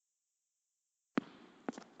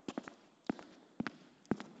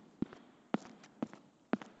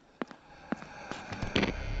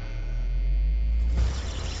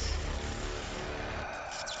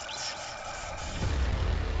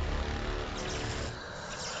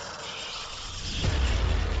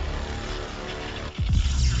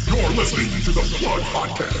listening to the Plug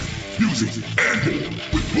Podcast, music and more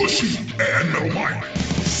with Bushy and Metal Mike.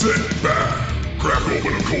 Sit back, crack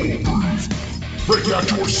open a cold brews, break out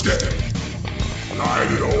your stack,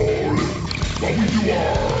 light it all up while we do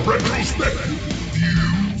our retrospective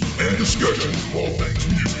views and discussions of all things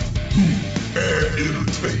music, food, and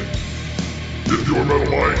entertainment. If you're Metal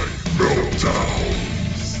Mike, Metal Town.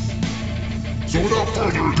 So without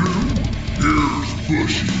further ado, here's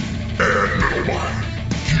Bushy and Metal Mike.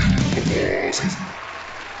 Cue applause.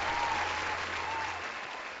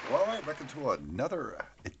 Well, all right, welcome to another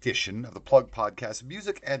edition of the Plug Podcast,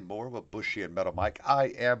 music and more with Bushy and Metal Mike. I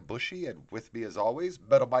am Bushy, and with me as always,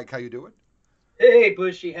 Metal Mike. How you doing? Hey,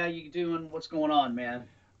 Bushy, how you doing? What's going on, man?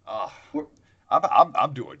 We're-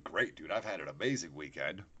 I'm doing great, dude. I've had an amazing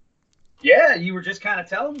weekend. Yeah, you were just kind of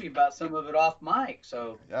telling me about some of it off mic,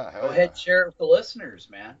 so Yeah, go ahead and share it with the listeners,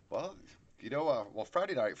 man. Well,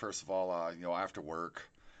 Friday night, first of all, after work,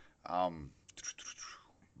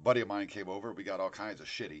 buddy of mine came over. We got all kinds of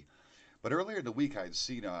shitty. But earlier in the week, I'd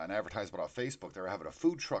seen an advertisement on Facebook. They were having a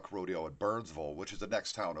food truck rodeo at Burnsville, which is the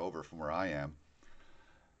next town over from where I am.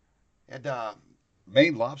 And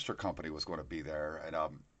Maine Lobster Company was going to be there. And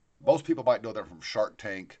most people might know them from Shark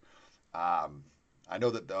Tank. I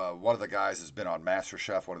know that one of the guys has been on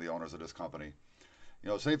MasterChef, one of the owners of this company.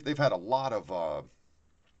 So they've had a lot of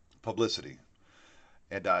publicity.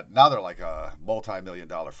 And now they're like a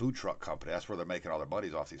multi-million-dollar food truck company. That's where they're making all their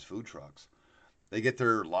money off these food trucks. They get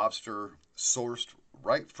their lobster sourced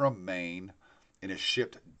right from Maine and is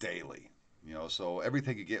shipped daily. So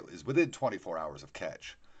everything you get is within 24 hours of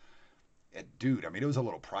catch. And dude, it was a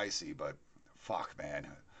little pricey, but fuck, man.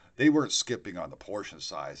 They weren't skipping on the portion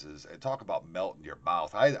sizes. And talk about melting your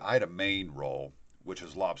mouth. I had a Maine roll, which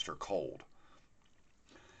is lobster cold.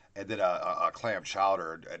 And then a clam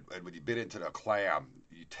chowder. And when you bit into the clam,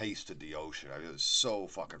 you tasted the ocean. It was so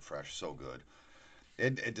fucking fresh, so good.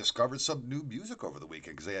 And discovered some new music over the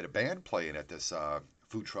weekend because they had a band playing at this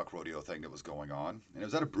food truck rodeo thing that was going on. And it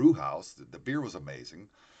was at a brew house. The beer was amazing.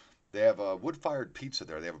 They have a wood-fired pizza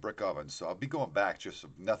there. They have a brick oven. So I'll be going back just if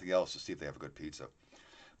nothing else to see if they have a good pizza.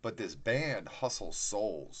 But this band, Hustle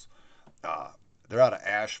Souls, they're out of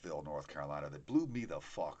Asheville, North Carolina. They blew me the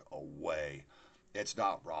fuck away. It's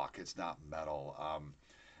not rock. It's not metal.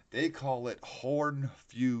 They call it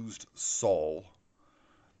horn-fused soul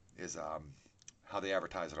is how they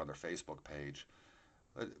advertise it on their Facebook page.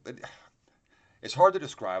 But it's hard to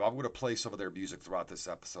describe. I'm going to play some of their music throughout this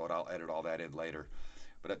episode. I'll edit all that in later.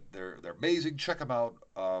 But they're amazing. Check them out.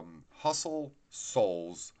 Hustle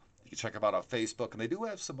Souls. You can check them out on Facebook. And they do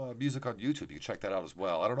have some music on YouTube. You can check that out as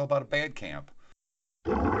well. I don't know about a Bandcamp.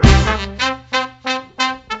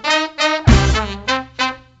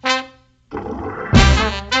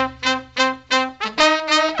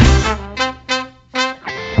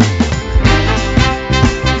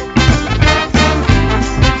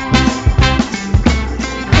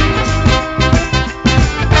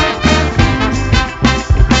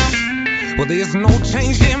 Well, there's no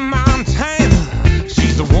change in Montana.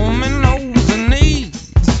 She's a woman knows her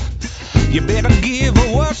needs. You better give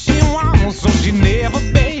her what she wants so she never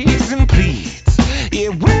begs and pleads. Yeah,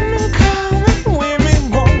 women come and women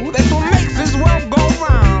go. That's what makes this world go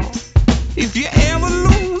round. If you ever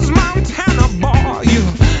lose Montana, boy, you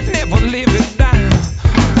never live it down.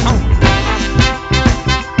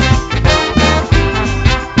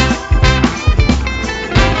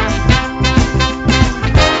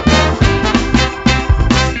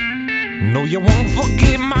 No, you won't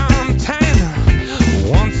forget Montana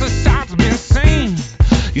once the shot's been seen.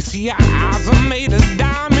 You see, her eyes are made of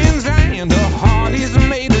diamonds and her heart is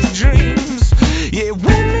made of dreams. Yeah,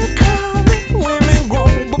 women come and women go,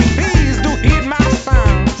 but please do heed my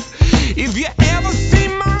sound. If you ever see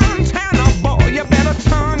Montana, boy, you better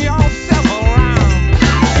turn yourself around.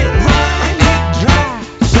 She ride it dry,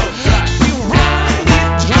 so dry. She ride it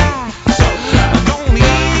dry, so dry. Don't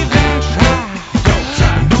even try,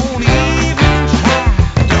 don't even try.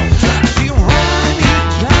 She ride it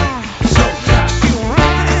dry, so dry. She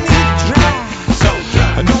ride it dry, so dry.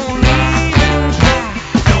 Don't even try,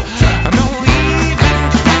 don't even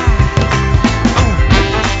try.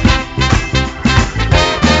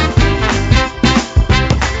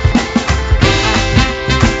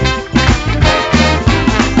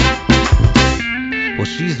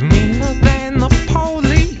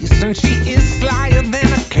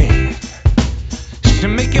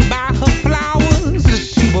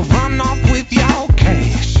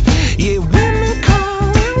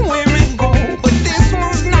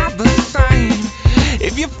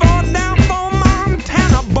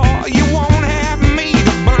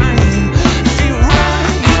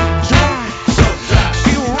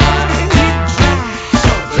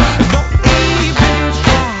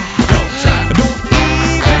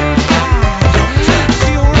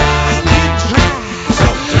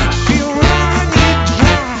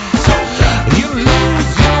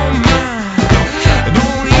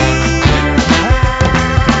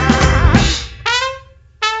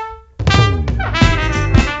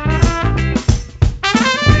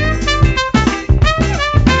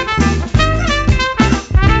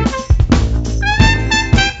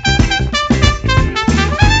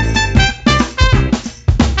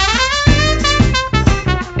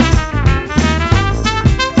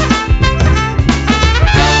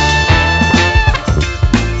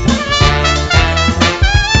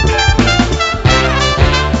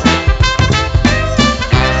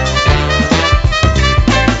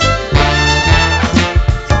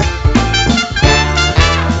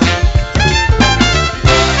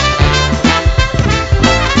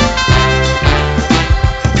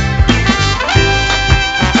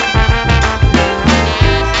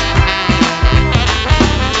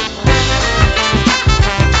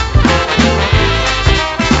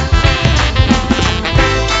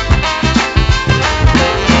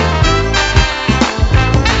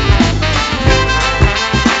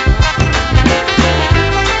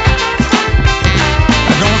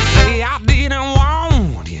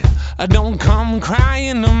 come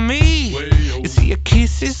crying to me. You see, a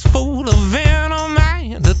kiss is full of venom,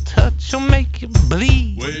 and the touch will make you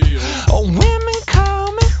bleed. Oh, women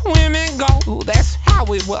come and women go, that's how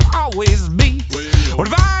it will always be. But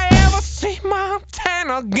if I ever see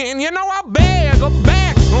Montana again, you know I beg her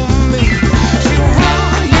back from me. She'll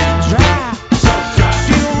run you dry.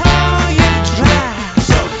 She'll run you dry.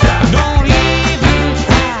 Don't even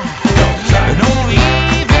try. Don't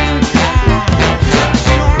even try.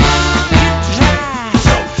 She'll run you dry.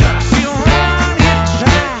 She'll run you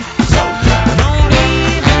dry. Don't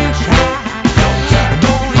even try.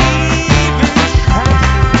 Don't even try.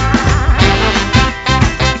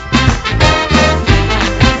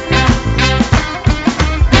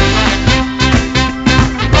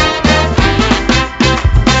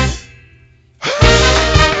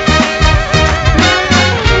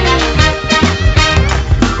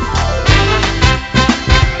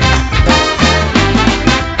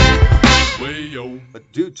 But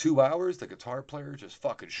dude, 2 hours, the guitar player just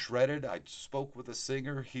fucking shredded. I spoke with the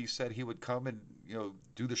singer. He said he would come and,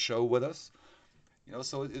 do the show with us.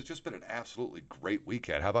 So it's just been an absolutely great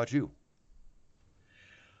weekend. How about you?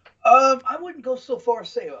 I wouldn't go so far as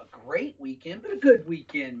say a great weekend, but a good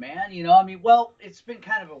weekend, man. I mean, well, it's been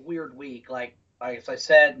kind of a weird week. Like as I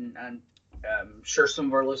said, and I'm sure some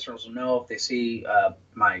of our listeners will know if they see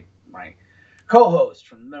my co-host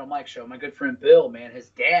from the Metal Mike Show, my good friend Bill. Man, his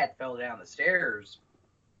dad fell down the stairs.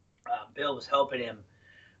 Bill was helping him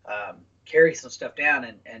carry some stuff down,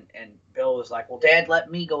 and Bill was like, "Well, Dad, let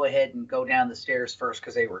me go ahead and go down the stairs first,"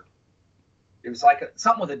 because it was like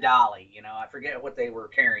something with a dolly, I forget what they were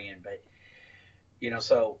carrying, but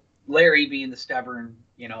so Larry, being the stubborn,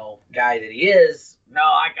 guy that he is, no,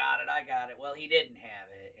 I got it. Well, he didn't have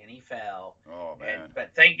it, and he fell. Oh man!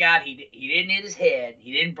 But thank God he didn't hit his head.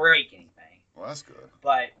 He didn't break anything. Well, that's good.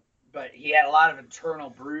 But he had a lot of internal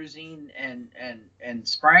bruising and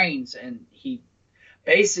sprains, and he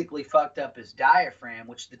basically fucked up his diaphragm,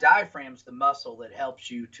 which the diaphragm's the muscle that helps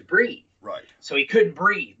you to breathe. Right. So he couldn't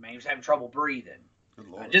breathe, man. He was having trouble breathing. Good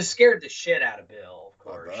Lord. Just scared the shit out of Bill, of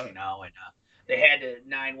course, bet. and they had to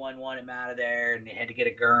 911 him out of there, and they had to get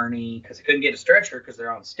a gurney because they couldn't get a stretcher because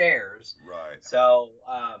they're on stairs. Right. So,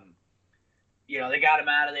 they got him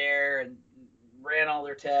out of there and ran all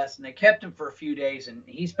their tests, and they kept him for a few days, and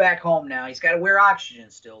he's back home now. He's got to wear oxygen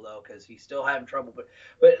still, though, because he's still having trouble. But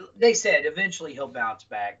they said eventually he'll bounce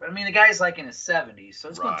back. But, I mean, the guy's like in his 70s, so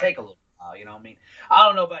it's going to take a little while, I mean, I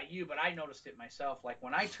don't know about you, but I noticed it myself. Like,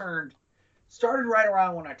 when I started right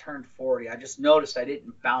around when I turned 40, I just noticed I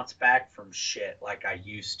didn't bounce back from shit like I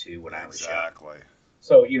used to when I was young. Exactly.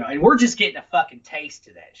 So, and we're just getting a fucking taste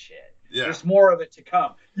of that shit. Yeah. There's more of it to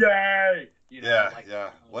come. Yay! Yeah.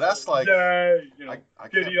 Well, that's like, yay! I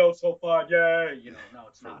Giddy oh so fun, yay! No,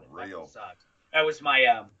 it's not. For real. That sucks. That was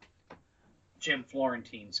my Jim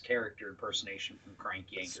Florentine's character impersonation from Crank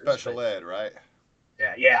Yankers. Special ed, right?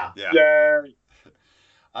 Yeah. Yay!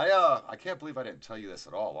 I can't believe I didn't tell you this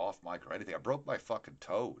at all, off mic or anything. I broke my fucking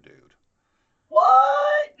toe, dude.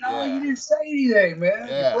 What? No, Yeah. you didn't say anything, man.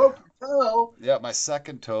 Yeah. You broke your toe. Yeah, my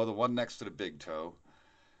second toe, the one next to the big toe.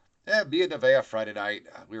 Yeah, me and Nevaeh Friday night,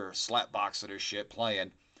 we were slap boxing her shit,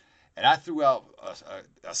 playing, and I threw out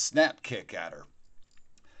a snap kick at her,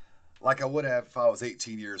 like I would have if I was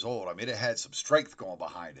 18 years old. I mean, it had some strength going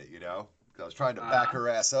behind it, because I was trying to back her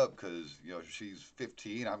ass up because, she's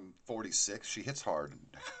 15, I'm 46, she hits hard.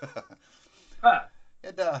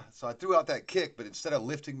 And so I threw out that kick, but instead of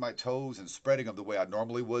lifting my toes and spreading them the way I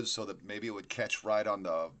normally would so that maybe it would catch right on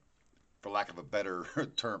the, for lack of a better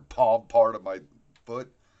term, palm part of my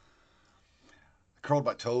foot, curled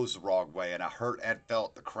my toes the wrong way, and I hurt and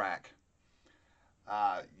felt the crack.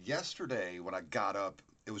 Yesterday, when I got up,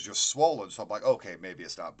 it was just swollen, so I'm like, okay, maybe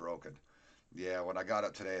it's not broken. Yeah, when I got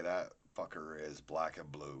up today, that fucker is black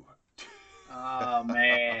and blue. Oh,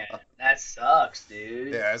 man. That sucks,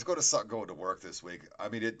 dude. Yeah, it's going to suck going to work this week. I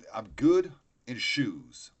mean, I'm good in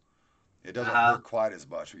shoes. It doesn't hurt quite as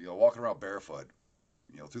much. Walking around barefoot,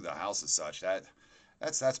 through the house and such,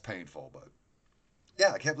 that's painful, but...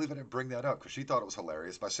 Yeah, I can't believe I didn't bring that up because she thought it was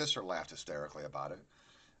hilarious. My sister laughed hysterically about it.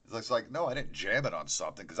 It's like, no, I didn't jam it on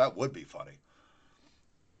something because that would be funny.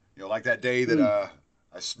 Like that day that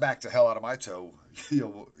I smacked the hell out of my toe,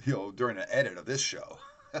 during an edit of this show.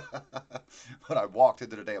 When I walked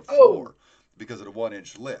into the damn floor because of the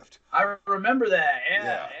 1-inch lift. I remember that.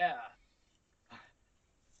 Yeah.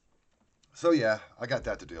 So yeah, I got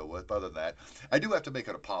that to deal with. But other than that, I do have to make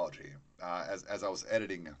an apology. As I was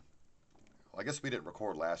editing. I guess we didn't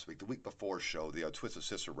record last week. The week before show, the Twisted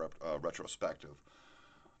Sister retrospective.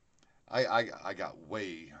 I got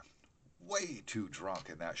way way too drunk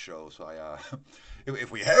in that show. So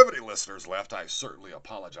if we have any listeners left, I certainly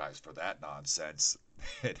apologize for that nonsense.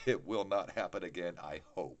 And it will not happen again, I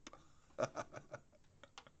hope.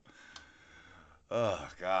 Oh,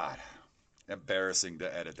 God. Embarrassing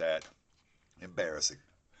to edit that. Embarrassing.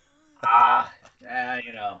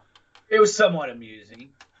 It was somewhat amusing.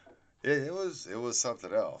 It was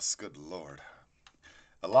something else. Good Lord.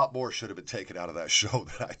 A lot more should have been taken out of that show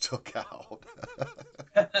than I took out.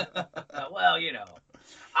 Well,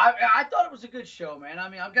 I thought it was a good show, man. I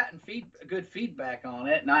mean, I've gotten good feedback on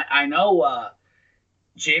it, and I know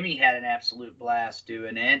Jimmy had an absolute blast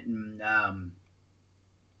doing it, and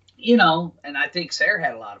and I think Sarah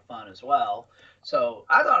had a lot of fun as well. So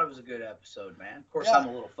I thought it was a good episode, man. Of course, Yeah. I'm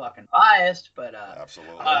a little fucking biased, but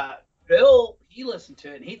Absolutely. Bill, he listened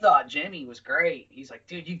to it and he thought Jimmy was great. He's like,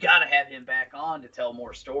 dude, you got to have him back on to tell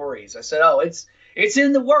more stories. I said, oh, it's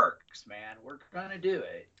in the works, man. We're gonna do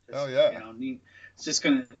it. Oh yeah. It's just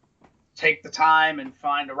gonna take the time and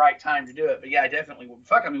find the right time to do it. But yeah, I definitely.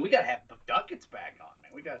 Fuck, I mean, we gotta have Ducats back on,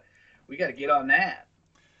 man. We got to get on that.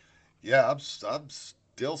 Yeah, I'm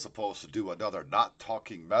still supposed to do another Not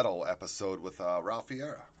Talking Metal episode with Ralph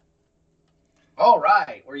Vieira. All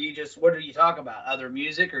right. Where what do you talk about? Other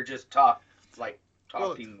music or just talking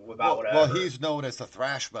about whatever? Well, he's known as the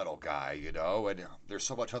thrash metal guy, and there's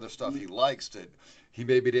so much other stuff he likes that he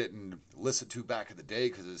maybe didn't listen to back in the day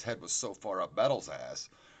because his head was so far up metal's ass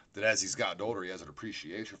that as he's gotten older, he has an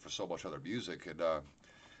appreciation for so much other music. And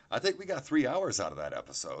I think we got 3 hours out of that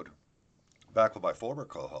episode back with my former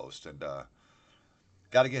co-host, and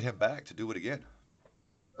got to get him back to do it again.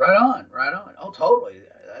 Right on. Oh, totally.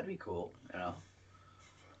 That'd be cool,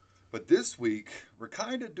 But this week, we're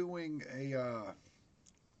kind of doing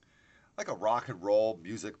like a rock and roll,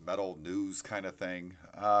 music, metal, news kind of thing.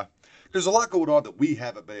 There's a lot going on that we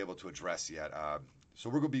haven't been able to address yet. So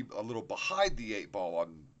we're going to be a little behind the 8 ball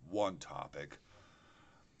on one topic.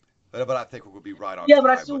 But I think we're going to be right on time. Yeah, but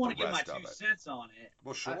I still want to get my 2 cents on it.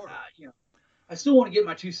 Well, sure. I still want to get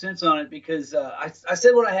my 2 cents on it because I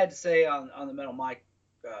said what I had to say on the Metal Mike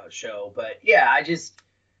show. But yeah, I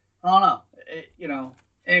don't know.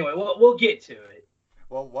 Anyway, we'll get to it.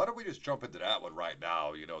 Well, why don't we just jump into that one right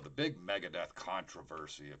now? The big Megadeth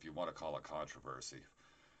controversy, if you want to call it controversy.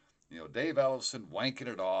 Dave Ellefson wanking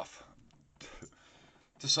it off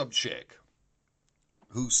to some chick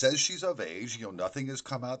who says she's of age. Nothing has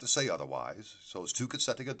come out to say otherwise. So it's 2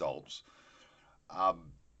 consenting adults.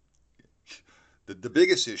 The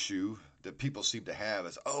biggest issue that people seem to have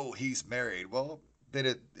is, oh, he's married. Well,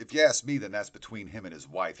 if you ask me, then that's between him and his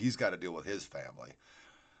wife. He's got to deal with his family.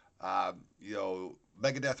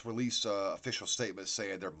 Megadeth released an official statement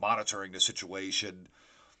saying they're monitoring the situation,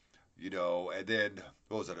 and then,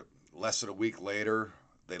 what was it, less than a week later,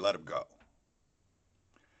 they let him go.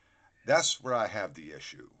 That's where I have the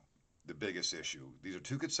issue, the biggest issue. These are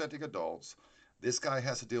 2 consenting adults. This guy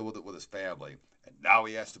has to deal with it with his family, and now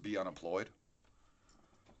he has to be unemployed.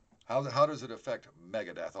 How does it affect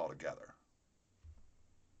Megadeth altogether?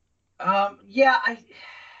 Yeah,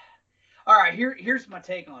 all right, here's my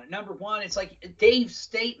take on it. Number one, it's like Dave's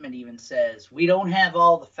statement even says, we don't have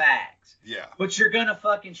all the facts. Yeah. But you're going to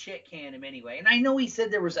fucking shit can him anyway. And I know he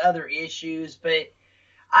said there was other issues, but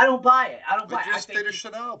I don't buy it. But just finished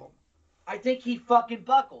an album. I think he fucking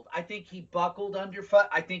buckled. I think he buckled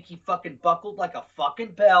fucking buckled like a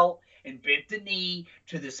fucking belt and bent the knee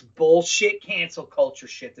to this bullshit cancel culture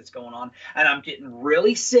shit that's going on. And I'm getting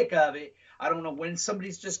really sick of it. I don't know when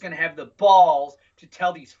somebody's just going to have the balls to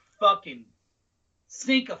tell these fucking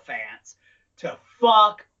sycophants to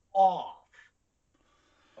fuck off.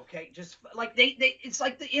 Okay, just like it's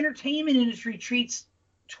like the entertainment industry treats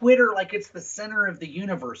Twitter like it's the center of the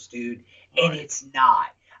universe, dude, and it's not.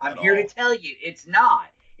 I'm here to tell you, it's not.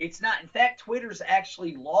 It's not. In fact, Twitter's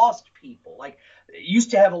actually lost people. Like, it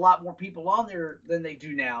used to have a lot more people on there than they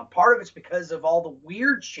do now. Part of it's because of all the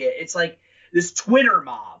weird shit. It's like this Twitter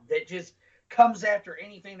mob that just comes after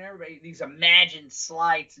anything and everybody, these imagined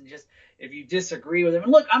slights, and just, if you disagree with him.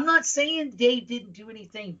 And look, I'm not saying Dave didn't do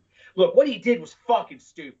anything. Look, what he did was fucking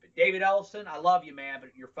stupid. David Ellefson, I love you, man, but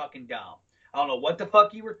you're fucking dumb. I don't know what the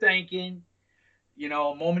fuck you were thinking. A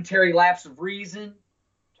momentary lapse of reason.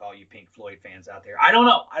 To all you Pink Floyd fans out there. I don't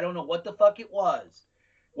know. I don't know what the fuck it was.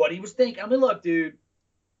 What he was thinking. I mean, look, dude.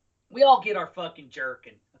 We all get our fucking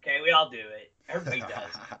jerking. Okay? We all do it. Everybody does.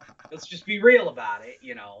 Let's just be real about it,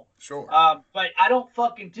 Sure. But I don't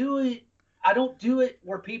fucking do it. I don't do it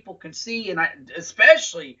where people can see, and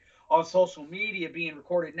especially on social media being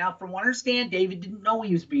recorded. Now, from what I understand, David didn't know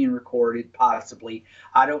he was being recorded, possibly.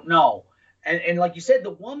 I don't know. And like you said,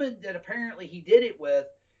 the woman that apparently he did it with,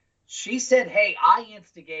 She said, hey, I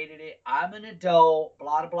instigated it. I'm an adult,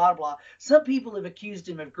 blah, blah, blah. Some people have accused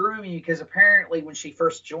him of grooming because apparently when she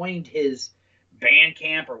first joined his band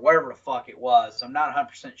camp or whatever the fuck it was, I'm not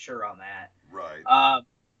 100% sure on that, Right.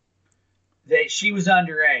 that she was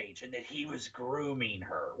underage and that he was grooming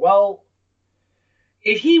her. Well,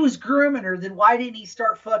 if he was grooming her, then why didn't he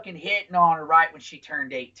start fucking hitting on her right when she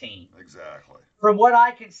turned 18? Exactly. From what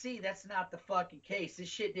I can see, that's not the fucking case. This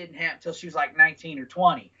shit didn't happen until she was like 19 or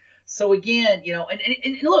 20. So again,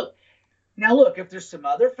 and look, if there's some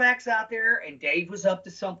other facts out there and Dave was up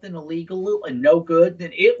to something illegal and no good,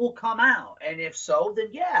 then it will come out. And if so, then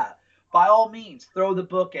yeah, by all means, throw the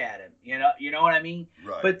book at him. You know what I mean?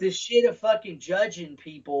 Right. But this shit of fucking judging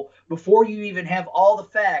people before you even have all the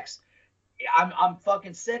facts, I'm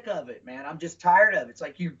fucking sick of it, man. I'm just tired of it. It's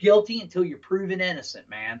like you're guilty until you're proven innocent,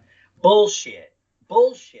 man. Bullshit,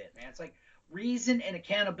 man. It's like reason and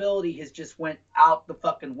accountability has just went out the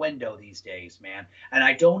fucking window these days, man. And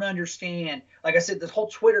I don't understand. Like I said, this whole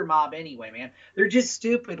Twitter mob, anyway, man. They're just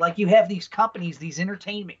stupid. Like you have these companies, these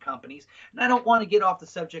entertainment companies, and I don't want to get off the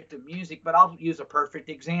subject of music, but I'll use a perfect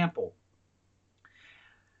example.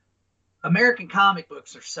 American comic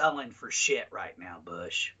books are selling for shit right now,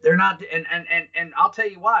 Bush. They're not, and I'll tell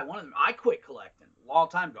you why. One of them, I quit collecting a long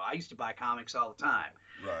time ago. I used to buy comics all the time.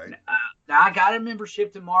 Right. Now I got a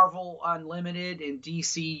membership to Marvel Unlimited and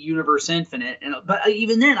DC Universe Infinite, but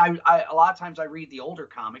even then, I a lot of times I read the older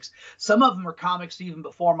comics. Some of them are comics even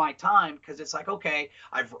before my time because it's like, okay,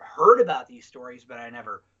 I've heard about these stories, but I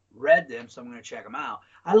never read them, so I'm going to check them out.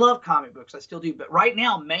 I love comic books, I still do, but right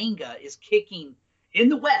now manga is kicking. In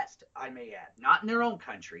the West, I may add, not in their own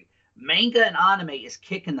country, manga and anime is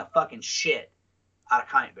kicking the fucking shit out of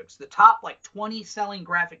comic books. The top like 20 selling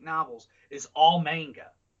graphic novels is all manga.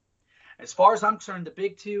 As far as I'm concerned, the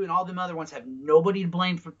big two and all them other ones have nobody to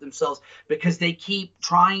blame for themselves because they keep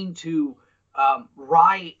trying to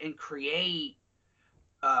write and create.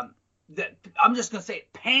 I'm just gonna say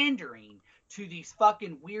it, pandering to these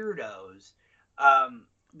fucking weirdos.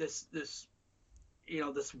 This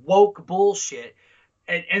woke bullshit.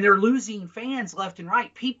 And they're losing fans left and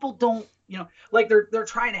right. People don't, like they're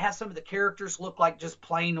trying to have some of the characters look like just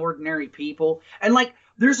plain ordinary people. And like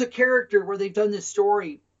there's a character where they've done this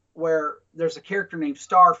story where there's a character named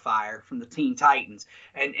Starfire from the Teen Titans,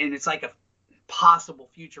 and it's like a possible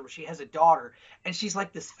future where she has a daughter, and she's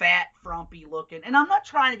like this fat, frumpy looking. And I'm not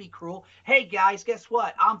trying to be cruel. Hey guys, guess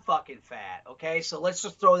what? I'm fucking fat. Okay, so let's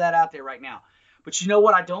just throw that out there right now. But you know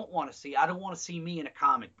what? I don't want to see. I don't want to see me in a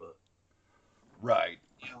comic book. Right.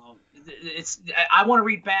 I want to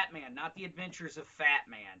read Batman, not the Adventures of Fat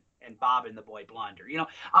Man and Bob and the Boy Blunder.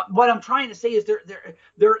 What I'm trying to say is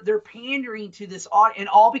they're pandering to this audience, and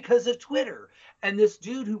all because of Twitter. And this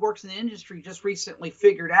dude who works in the industry just recently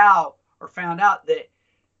found out that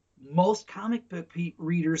most comic book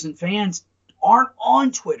readers and fans aren't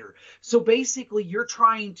on Twitter. So basically, you're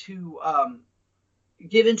trying to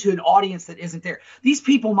give into an audience that isn't there. These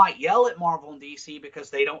people might yell at Marvel and DC because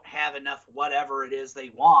they don't have enough whatever it is they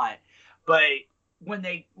want, but when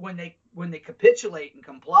they capitulate and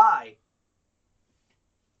comply,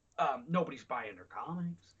 nobody's buying their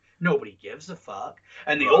comics. Nobody gives a fuck.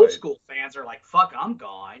 And the old school fans are like, fuck, I'm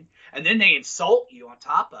gone. And then they insult you on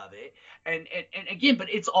top of it. And again,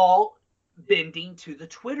 but it's all bending to the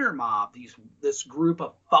Twitter mob, this group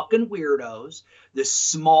of fucking weirdos, this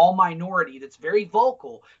small minority that's very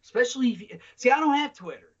vocal, especially if you see, I don't have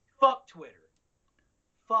Twitter. Fuck Twitter.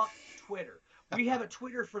 We have a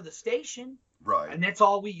Twitter for the station, right? And that's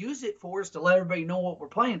all we use it for, is to let everybody know what we're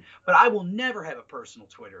playing. But I will never have a personal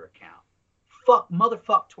Twitter account. Fuck.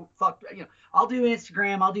 I'll do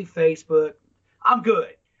Instagram. I'll do Facebook. I'm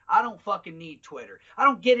good. I don't fucking need Twitter. I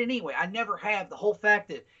don't get it anyway. I never have. The whole fact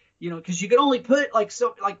that, because you can only put like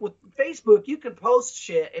with Facebook, you can post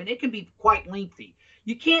shit and it can be quite lengthy.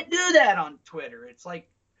 You can't do that on Twitter. It's like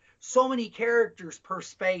so many characters per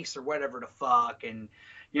space or whatever the fuck. And,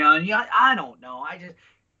 I don't know.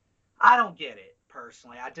 I don't get it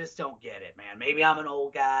personally. I just don't get it, man. Maybe I'm an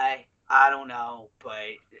old guy. I don't know.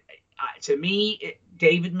 But to me,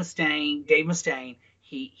 Dave Mustaine,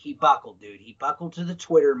 he buckled, dude. He buckled to the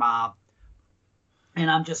Twitter mob.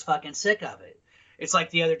 And I'm just fucking sick of it. It's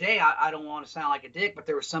like the other day, I don't want to sound like a dick, but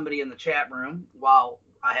there was somebody in the chat room while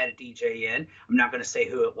I had a DJ in. I'm not going to say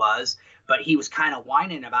who it was, but he was kind of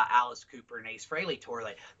whining about Alice Cooper and Ace Frehley tour,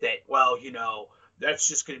 like that, well, that's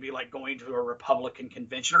just going to be like going to a Republican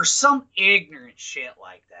convention or some ignorant shit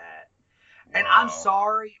like that. Wow. And I'm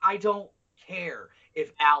sorry, I don't care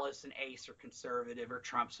if Alice and Ace are conservative or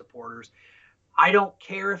Trump supporters. I don't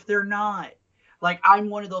care if they're not. Like,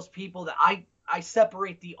 I'm one of those people that I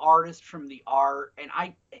separate the artist from the art, and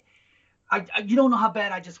You don't know how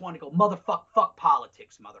bad I just want to go, fuck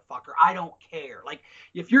politics, motherfucker. I don't care. Like,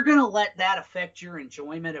 if you're going to let that affect your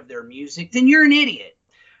enjoyment of their music, then you're an idiot.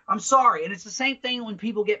 I'm sorry. And it's the same thing when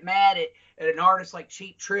people get mad at an artist like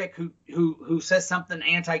Cheap Trick who says something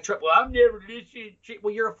anti-Trump. Well, I've never listened to.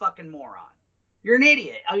 Well, you're a fucking moron. You're an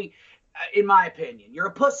idiot. I mean, in my opinion, you're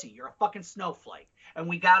a pussy. You're a fucking snowflake. And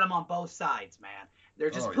we got them on both sides, man. They're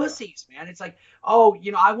just pussies, man. It's like, oh,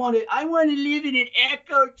 I want to live in an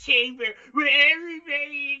echo chamber where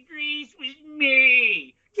everybody agrees with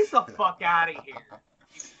me. Get the fuck out of here,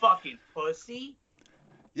 you fucking pussy.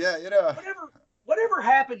 Yeah, Whatever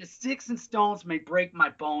happened to sticks and stones may break my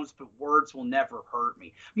bones, but words will never hurt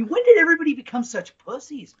me. I mean, when did everybody become such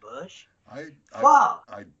pussies, Bush? I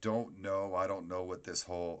don't know. I don't know what this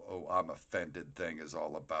whole I'm offended thing is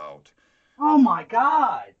all about. Oh my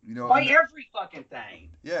God! By every fucking thing.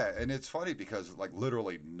 Yeah, and it's funny because like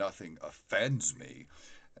literally nothing offends me.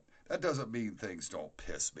 That doesn't mean things don't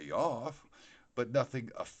piss me off, but nothing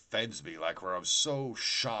offends me. Like where I'm so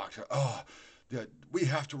shocked. Oh, that we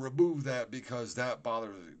have to remove that because that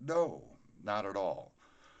bothers me. No, not at all.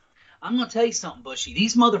 I'm gonna tell you something, Bushy.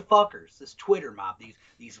 These motherfuckers, this Twitter mob,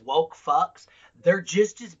 these woke fucks, they're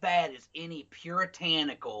just as bad as any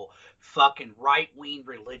puritanical fucking right-wing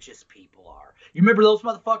religious people are. You remember those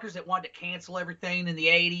motherfuckers that wanted to cancel everything in the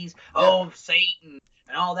 80s? Yeah. Oh, Satan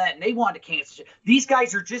and all that, and they wanted to cancel shit. These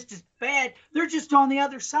guys are just as bad. They're just on the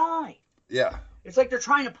other side. Yeah. It's like they're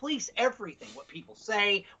trying to police everything, what people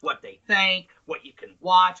say, what they think, what you can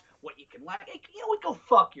watch, what you can like. Hey, what? Go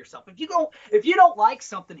fuck yourself. If you don't like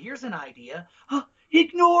something, here's an idea.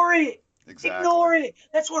 Ignore it. Exactly. Ignore it.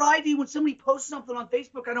 That's what I do when somebody posts something on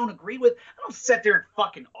Facebook I don't agree with. I don't sit there and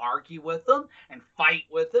fucking argue with them and fight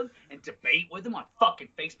with them and debate with them on fucking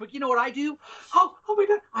Facebook. You know what I do? Oh my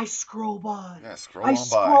God. I scroll by. Yeah,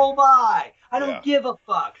 scroll by. I don't give a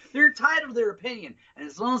fuck. They're entitled to their opinion. And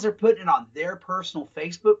as long as they're putting it on their personal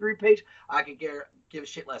Facebook group page, I could give a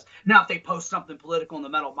shit less. Now, if they post something political in the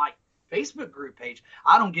middle of my Facebook group page,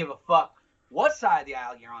 I don't give a fuck what side of the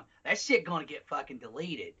aisle you're on. That shit gonna get fucking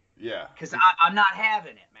deleted. Yeah. Because I'm not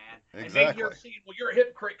having it, man. Exactly. And maybe you're saying, well, you're a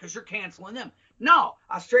hypocrite because you're canceling them. No,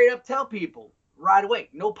 I straight up tell people right away,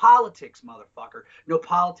 no politics, motherfucker. No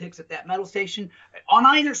politics at that metal station. On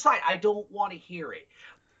either side, I don't want to hear it.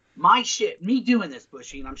 My shit, me doing this,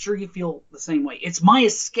 Bushy, and I'm sure you feel the same way. It's my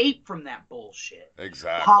escape from that bullshit.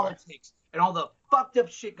 Exactly. Politics and all the fucked up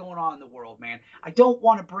shit going on in the world, man. I don't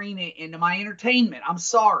want to bring it into my entertainment. I'm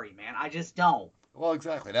sorry, man. I just don't. Well,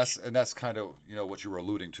 exactly. That's kind of what you were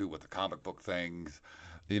alluding to with the comic book things,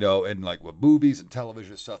 and like with movies and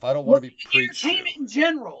television stuff. I don't want to be preached. Entertainment in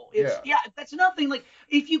general. That's nothing. Like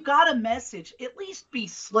if you got a message, at least be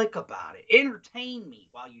slick about it. Entertain me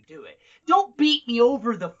while you do it. Don't beat me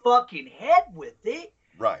over the fucking head with it.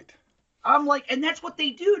 Right. I'm like, and that's what they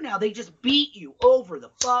do now. They just beat you over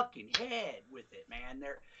the fucking head with it, man.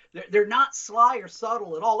 They're not sly or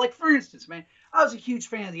subtle at all. Like, for instance, man, I was a huge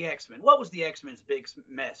fan of the X-Men. What was the X-Men's big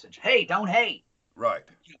message? Hey, don't hate. Right.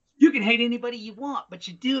 You can hate anybody you want, but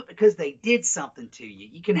you do it because they did something to you.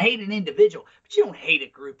 You can hate an individual, but you don't hate a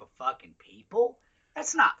group of fucking people.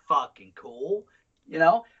 That's not fucking cool.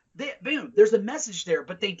 Boom, there's a message there,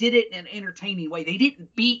 but they did it in an entertaining way. They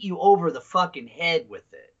didn't beat you over the fucking head with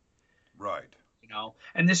it. Right.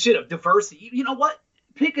 And this shit of diversity. You know what?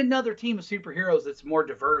 Pick another team of superheroes that's more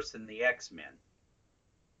diverse than the X-Men.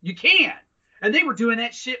 You can. And they were doing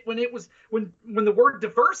that shit when the word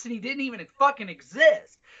diversity didn't even fucking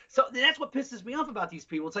exist. So that's what pisses me off about these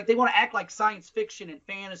people. It's like they want to act like science fiction and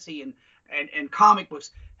fantasy and comic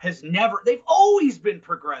books they've always been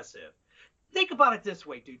progressive. Think about it this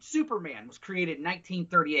way, dude. Superman was created in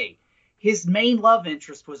 1938. His main love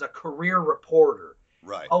interest was a career reporter.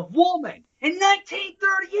 Right. A woman in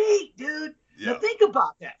 1938, dude. Yeah. Now think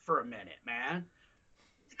about that for a minute, man.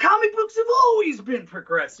 Comic books have always been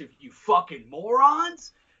progressive, you fucking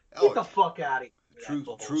morons. Get the fuck out of here.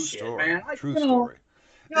 True story. Man. True story.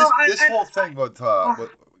 This whole thing with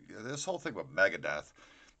Megadeth,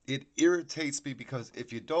 it irritates me because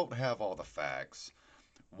if you don't have all the facts,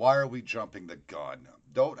 why are we jumping the gun?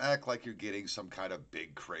 Don't act like you're getting some kind of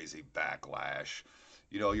big crazy backlash.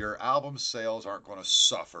 Your album sales aren't going to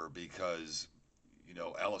suffer because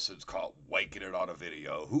Ellefson's caught wanking it on a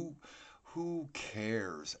video. Who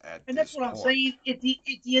cares at this point? And that's what I'm saying. At the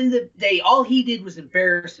end of the day, all he did was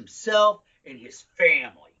embarrass himself and his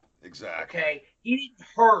family. Exactly. Okay? He didn't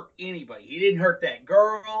hurt anybody. He didn't hurt that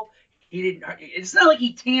girl. It's not like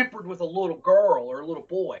he tampered with a little girl or a little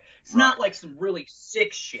boy. It's not like some really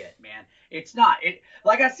sick shit, man. It's not.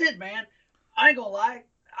 Like I said, man, I ain't gonna lie.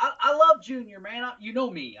 I love Junior, man. You know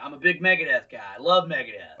me. I'm a big Megadeth guy. I love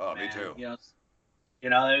Megadeth. Oh, man. me too.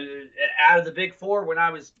 Out of the big four,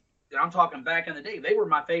 I'm talking back in the day, they were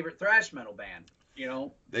my favorite thrash metal band.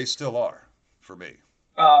 They still are for me.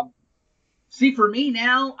 Um, See, for me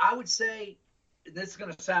now, I would say this is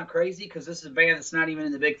going to sound crazy because this is a band that's not even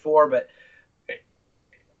in the big four, but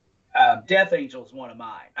Death Angel is one of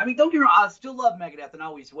mine. I mean, don't get me wrong, I still love Megadeth and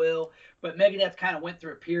always will, but Megadeth kind of went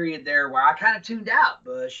through a period there where I kind of tuned out,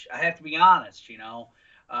 Bush. I have to be honest, kind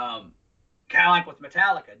of like with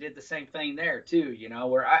Metallica, did the same thing there too,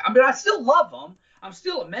 where I still love them. I'm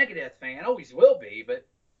still a Megadeth fan, always will be, but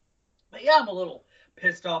yeah, I'm a little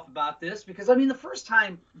pissed off about this because I mean, the first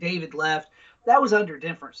time David left, that was under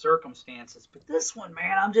different circumstances, but this one,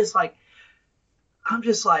 man, I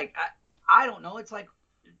don't know. It's like,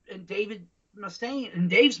 and Dave's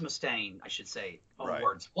Mustaine, I should say, Right.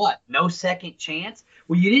 words. What? No second chance?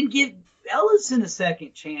 Well, you didn't give Ellefson a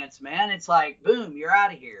second chance, man. It's like, boom, you're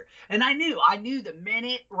out of here. And I knew the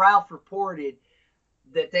minute Ralph reported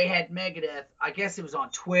that they had Megadeth, I guess it was on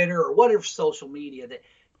Twitter or whatever social media, that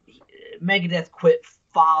Megadeth quit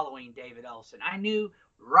following David Ellefson. I knew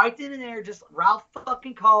right then and there, just Ralph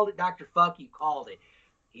fucking called it. Dr. Fuck You called it.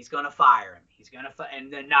 He's going to fire him.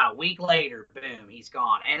 And then not a week later, boom, he's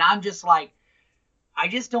gone. And I'm just like, I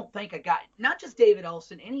just don't think not just David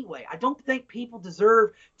Ellefson anyway, I don't think people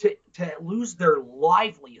deserve to lose their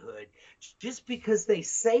livelihood just because they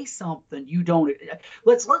say something you don't.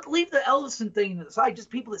 Let's leave the Ellefson thing aside, just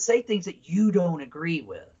people that say things that you don't agree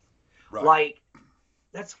with. Right. Like,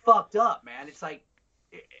 that's fucked up, man. It's like,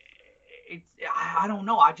 I don't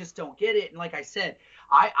know. I just don't get it. And like I said,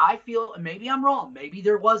 I feel, maybe I'm wrong. Maybe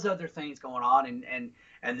there was other things going on,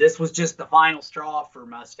 and this was just the final straw for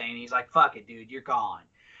Mustaine. He's like, fuck it, dude, you're gone.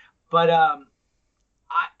 But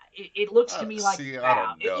it looks to me like See, I now.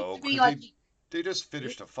 don't It know looks to me because like they just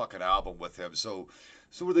finished a fucking album with him. So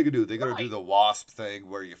what are they gonna do? They're gonna do right. the Wasp thing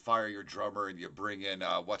where you fire your drummer and you bring in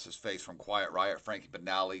what's his face from Quiet Riot, Frankie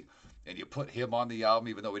Banali, and you put him on the album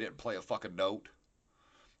even though he didn't play a fucking note.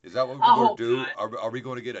 Is that what we're I going to hope do? not. Are we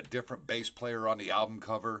going to get a different bass player on the album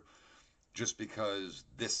cover just because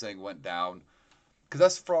this thing went down? Because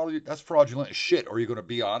that's fraudulent as shit. Or are you going to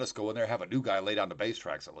be honest, go in there, have a new guy lay down the bass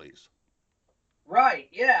tracks at least? Right.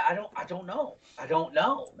 Yeah. I don't know. I don't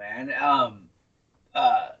know, man.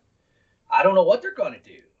 Uh, I don't know what they're going to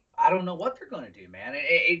do. I don't know what they're going to do, man.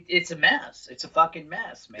 It's a mess. It's a fucking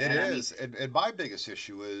mess, It man. I mean, is, and my biggest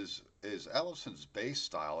issue is Ellison's bass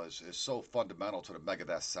style is so fundamental to the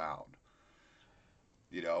Megadeth sound.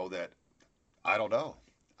 That I don't know.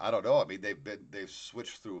 I don't know. I mean, they've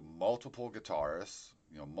switched through multiple guitarists,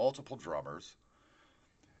 multiple drummers.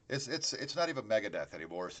 It's not even Megadeth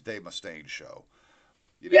anymore. It's the Dave Mustaine show.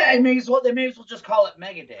 You yeah, know, they may as well just call it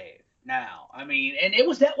Mega Dave now. I mean, and it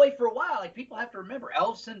was that way for a while. Like, people have to remember,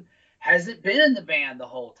 Ellefson hasn't been in the band the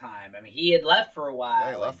whole time. I mean, he had left for a yeah,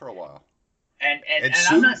 he while, left for a while and and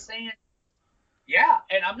I'm not sued. saying, yeah,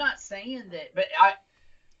 and I'm not saying that, but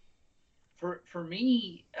for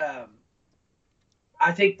me,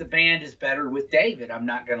 I think the band is better with David. I'm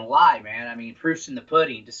not gonna lie, man. I mean, proof's in the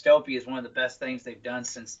pudding. Dystopia is one of the best things they've done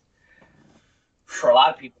since, for a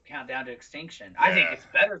lot of people, Countdown to Extinction. I think Yeah, it's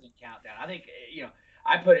better than Countdown. I think,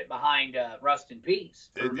 I put it behind Rust in Peace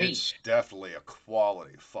for me. it's definitely a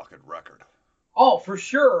quality fucking record. Oh, for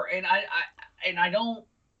sure. And I don't,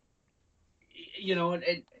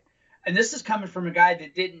 and this is coming from a guy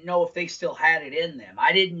that didn't know if they still had it in them.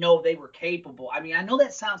 I didn't know they were capable. I mean, I know I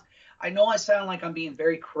sound like I'm being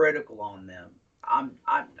very critical on them. I'm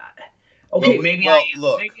not. Okay, Look, maybe I am,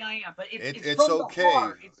 but it's it's from the okay.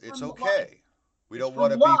 heart. It's okay. We It's don't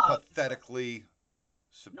want from to be love. pathetically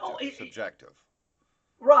No, subjective.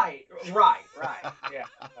 right, yeah,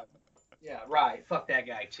 yeah, right. Fuck that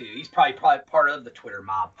guy too. He's probably part of the Twitter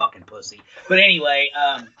mob, fucking pussy. But anyway,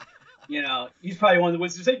 he's probably one of the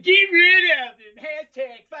ones who said, "Get rid of him."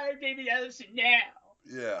 Hashtag fire David Ellison now.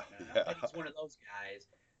 Yeah, I yeah. bet he's one of those guys.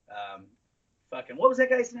 Fucking, what was that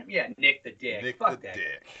guy's name? Yeah, Nick the Dick. Nick the Fuck that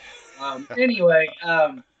Dick. guy. Anyway,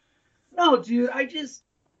 no, dude,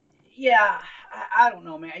 yeah, I don't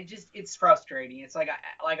know, man. It's frustrating. It's like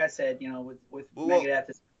I said, with Well, Megadeth,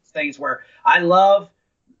 it's things where I love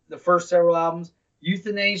the first several albums.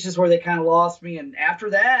 Euthanasia is where they kind of lost me, and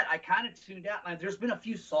after that, I kind of tuned out. Now, there's been a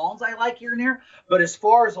few songs I like here and there, but as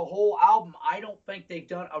far as a whole album, I don't think they've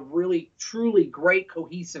done a really, truly great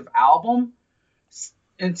cohesive album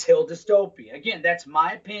until Dystopia. Again, that's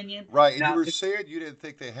my opinion. right, and you Now, were saying you didn't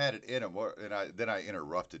think they had it in them, and then I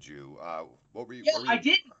interrupted you. What were you? yeah, What were I you?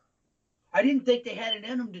 didn't. I didn't think they had it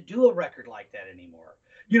in them to do a record like that anymore.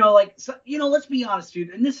 You know, like so, you know, let's be honest, dude.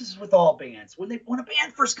 And this is with all bands. When a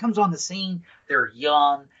band first comes on the scene, they're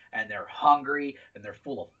young and they're hungry and they're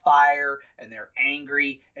full of fire and they're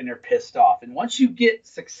angry and they're pissed off. And once you get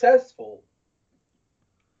successful,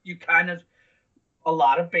 you kind of a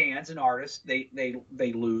lot of bands and artists they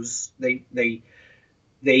lose they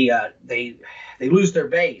lose their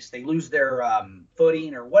base, they lose their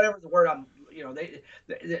footing or whatever the word I'm you know They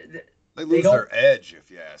they lose don't their edge,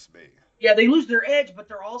 if you ask me. yeah they lose their edge, but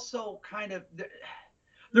they're also kind of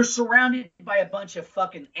they're surrounded by a bunch of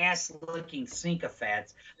fucking ass licking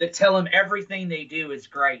sycophants that tell them everything they do is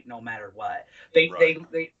great no matter what. Right.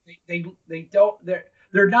 They don't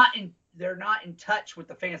they're not in touch with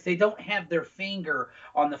the fans. They don't have their finger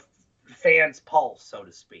on the fans' pulse, so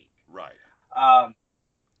to speak. Right. Um,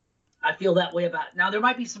 I feel that way about now. There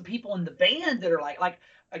might be some people in the band that are like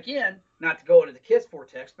again, not to go into the Kiss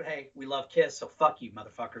vortex, but hey, we love Kiss, so fuck you,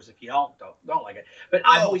 motherfuckers. If you don't like it. But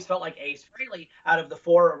I've always felt like Ace Frehley, out of the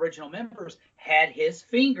 4 original members, had his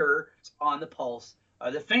finger on the pulse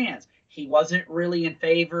of the fans. He wasn't really in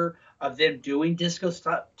favor of them doing disco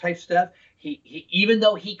type stuff. He even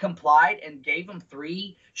though he complied and gave them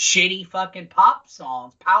 3 shitty fucking pop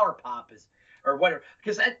songs, power pop is or whatever.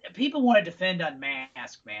 Because people want to defend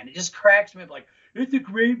Unmasked, man. It just cracks me up like, it's a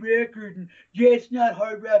great record, and yeah, it's not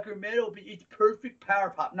hard rock or metal, but it's perfect power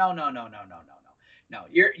pop. No. No,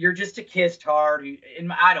 you're just a Kiss tard.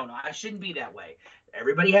 And I don't know. I shouldn't be that way.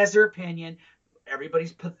 Everybody has their opinion.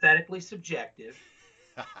 Everybody's pathetically subjective.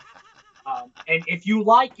 And if you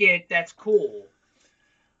like it, that's cool.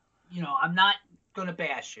 You know, I'm not gonna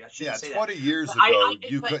bash you. I shouldn't say 20 that. years But ago,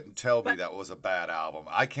 you couldn't tell me that was a bad album.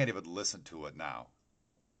 I can't even listen to it now.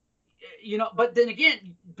 You know, but then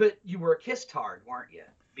again, but you were a Kiss tard, weren't you?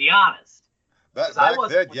 Be honest. Back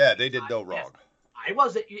then, yeah, they did no wrong. I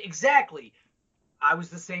wasn't exactly. I was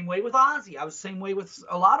the same way with Ozzy. I was the same way with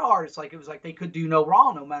a lot of artists. Like it was like they could do no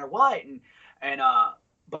wrong no matter what. And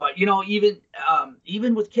but you know,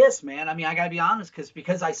 even with Kiss, man. I mean, I gotta be honest,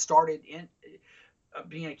 because I started in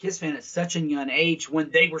being a Kiss fan at such a young age when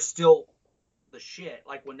they were still the shit.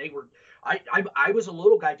 Like when they were, I was a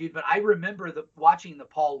little guy, dude, but I remember watching the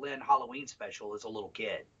Paul Lynde Halloween special as a little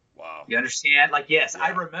kid. Wow. You understand? Like, yes, Yeah. I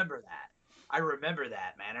remember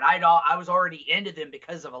that, man. And I was already into them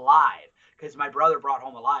because of Alive, because my brother brought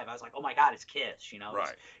home Alive. I was like, oh my God, it's Kiss, you know?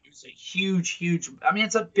 Right. It's a huge, I mean,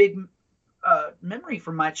 it's a big memory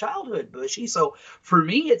from my childhood, Bushy. So for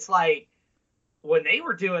me, it's like, when they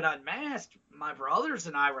were doing Unmasked, my brothers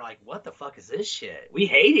and I were like, what the fuck is this shit? We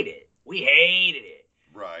hated it.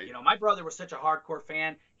 Right. You know, my brother was such a hardcore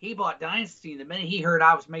fan. He bought Dynasty, and the minute he heard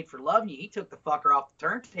I was made for loving you, he took the fucker off the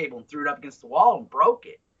turntable and threw it up against the wall and broke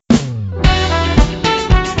it.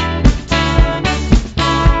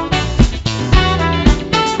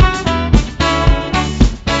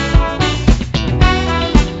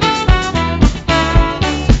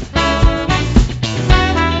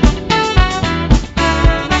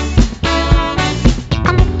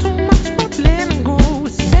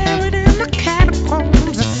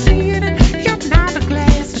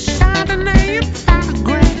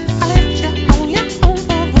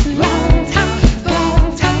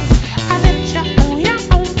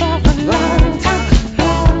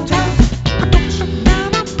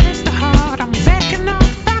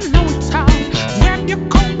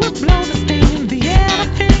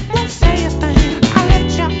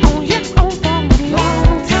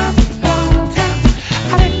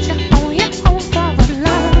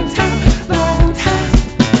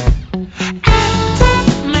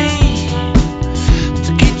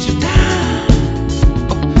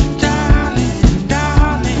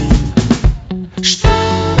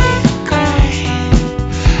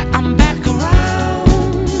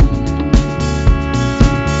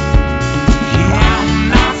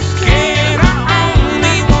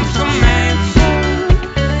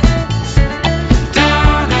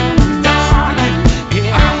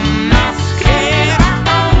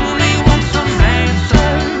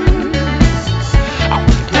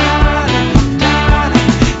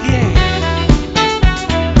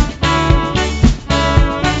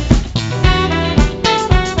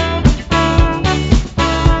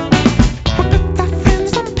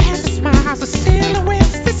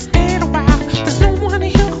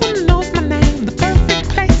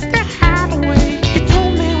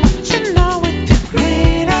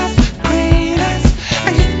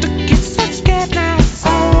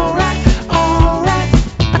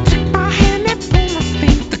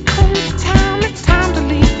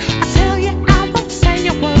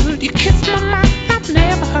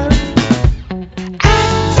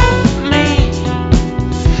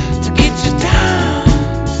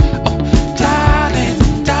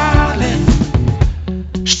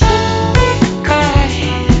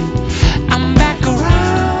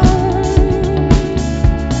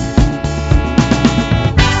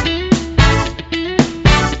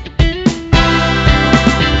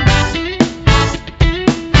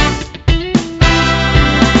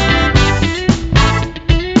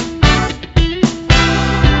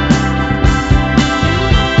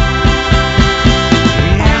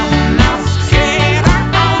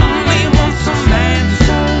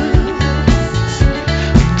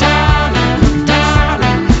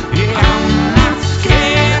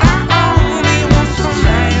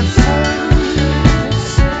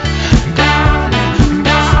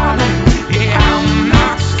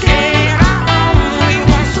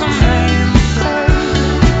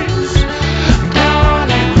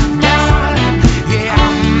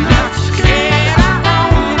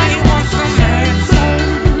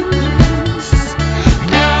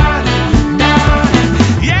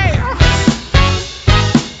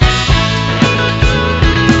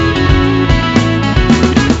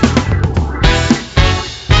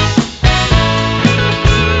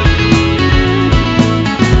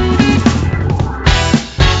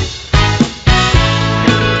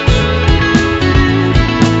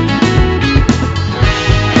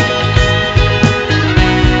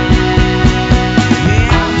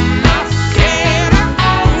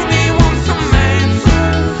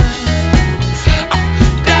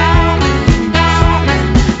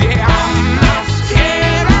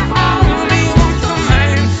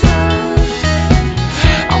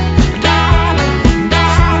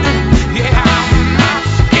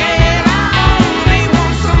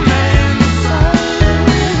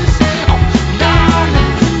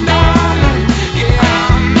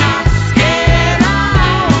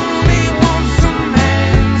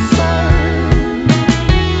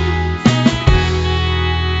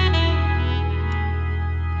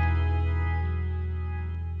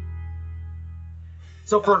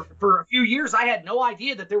 So for a few years, I had no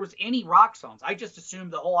idea that there was any rock songs. I just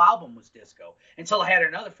assumed the whole album was disco until I had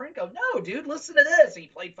another friend go, "No, dude, listen to this." And he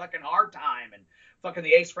played fucking Hard Time and fucking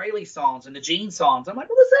the Ace Frehley songs and the Gene songs. I'm like,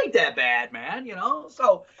 well, this ain't that bad, man.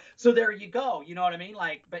 So there you go. You know what I mean?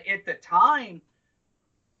 Like, but at the time,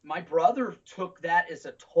 my brother took that as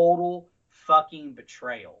a total fucking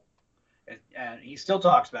betrayal. And he still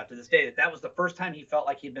talks about to this day that was the first time he felt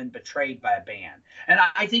like he'd been betrayed by a band. And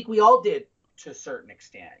I think we all did to a certain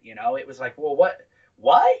extent. It was like, well, what,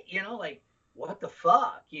 like, what the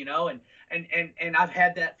fuck, and I've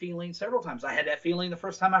had that feeling several times. I had that feeling the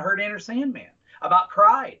first time I heard Enter Sandman about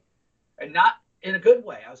Cried, and not in a good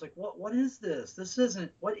way. I was like, what is this? This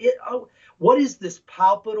isn't what is this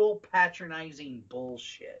palpable, patronizing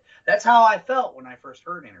bullshit? That's how I felt when I first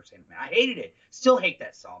heard Enter Sandman. I hated it. Still hate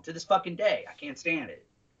that song to this fucking day. I can't stand it.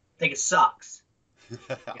 I think it sucks.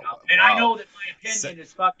 And I know that my opinion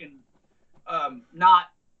is fucking not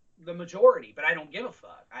the majority, but I don't give a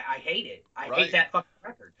fuck. I hate it. I hate that fucking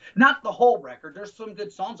record. Not the whole record. There's some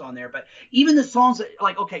good songs on there, but even the songs that,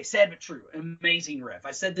 like, okay, Sad But True, amazing riff.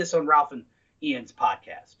 I said this on Ralph and Ian's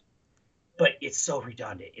podcast, but it's so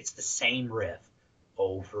redundant. It's the same riff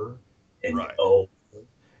over and over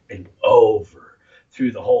and over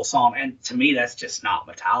through the whole song. And to me, that's just not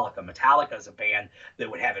Metallica. Metallica is a band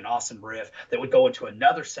that would have an awesome riff that would go into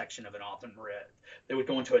another section of an awesome riff. That would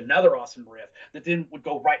go into another awesome riff that then would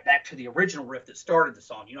go right back to the original riff that started the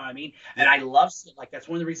song. You know what I mean? Yeah. And I love it. Like, that's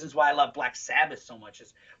one of the reasons why I love Black Sabbath so much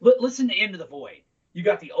is listen to Into the Void. You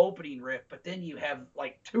got the opening riff, but then you have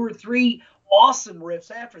like 2 or 3 awesome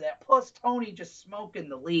riffs after that, plus Tony just smoking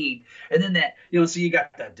the lead, and then that, so you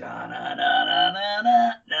got the da na na na na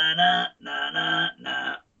na na na na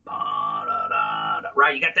na ba da da da,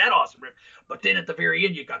 right? You got that awesome riff, but then at the very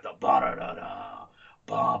end you got the ba da da da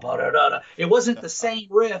ba ba da da da. It wasn't the same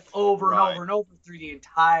riff over and over and over through the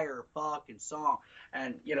entire fucking song.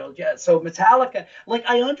 And, so Metallica, like,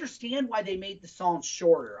 I understand why they made the songs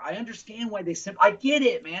shorter. I understand why I get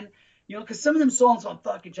it, man. Because some of them songs on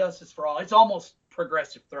fucking Justice for All, it's almost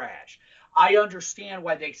progressive thrash. I understand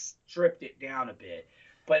why they stripped it down a bit,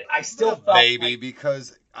 but I still felt maybe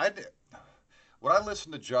because when I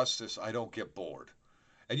listen to Justice, I don't get bored.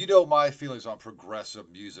 And my feelings on progressive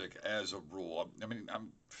music as a rule. I mean,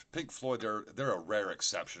 Pink Floyd, they're a rare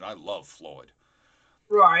exception. I love Floyd.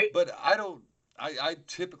 Right. But I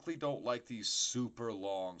typically don't like these super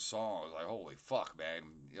long songs. Like, holy fuck, man.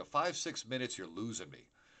 5-6 minutes, you're losing me.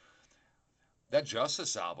 That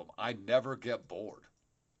Justice album, I never get bored.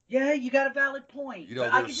 Yeah, you got a valid point.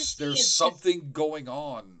 There's something going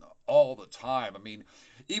on all the time. I mean,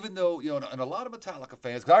 even though, and a lot of Metallica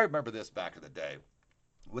fans, because I remember this back in the day,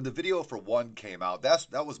 when the video for One came out,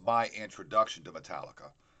 that was my introduction to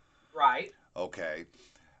Metallica. Right. Okay.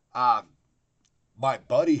 My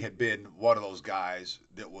buddy had been one of those guys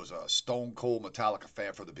that was a stone cold Metallica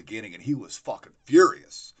fan from the beginning, and he was fucking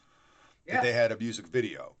furious that they had a music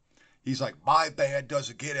video. He's like, my band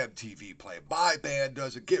doesn't get MTV play. My band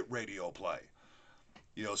doesn't get radio play.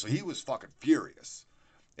 So he was fucking furious.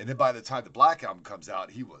 And then by the time the Black Album comes out,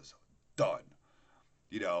 he was done.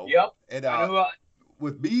 Yep. And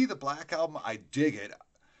with me, the Black Album, I dig it.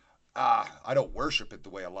 I don't worship it the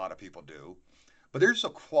way a lot of people do. But there's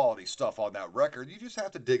some quality stuff on that record. You just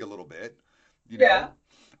have to dig a little bit. Yeah.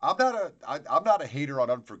 I'm not a hater on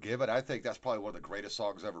Unforgiven. I think that's probably one of the greatest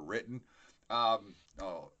songs ever written.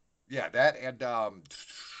 Yeah, that and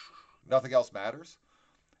Nothing Else Matters.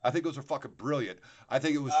 I think those are fucking brilliant. I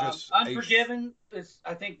think it was just Unforgiven is,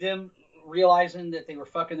 I think, them realizing that they were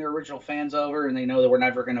fucking their original fans over, and they know that we're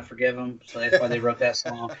never going to forgive them, so that's why they wrote that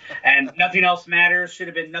song. And Nothing Else Matters should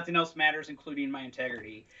have been Nothing Else Matters, including My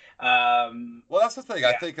Integrity. Well, that's the thing. Yeah.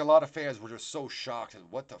 I think a lot of fans were just so shocked at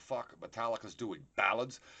what the fuck Metallica's doing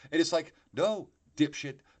ballads, and it's like, no,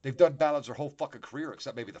 dipshit, they've done ballads their whole fucking career,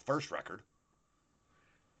 except maybe the first record.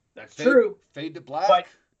 That's true. Fade to Black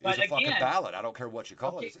is a fucking again, ballad. I don't care what you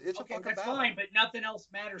call it. It's a fucking that's ballad. Fine, but Nothing Else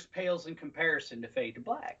Matters pales in comparison to Fade to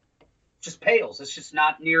Black. Just pales. It's just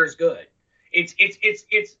not near as good. It's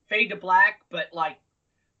Fade to Black, but like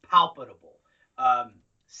palpable,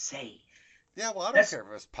 safe. Yeah, well, I don't care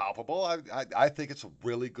if it's palpable. I think it's a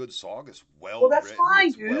really good song. It's well that's written. Fine,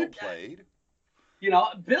 it's dude. Well played.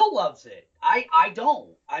 Bill loves it. I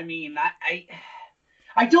don't. I mean,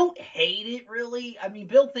 I don't hate it, really. I mean,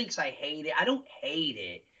 Bill thinks I hate it. I don't hate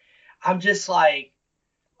it. I'm just like,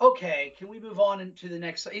 okay, can we move on into the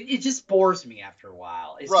next? It just bores me after a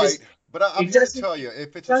while. It's right. Just, but I'm here to tell you,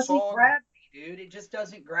 if it's a song, doesn't grab me, dude. It just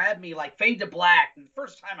doesn't grab me like Fade to Black. And the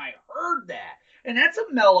first time I heard that, and that's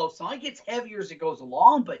a mellow song. It gets heavier as it goes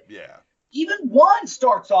along, but yeah, even one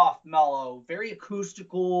starts off mellow, very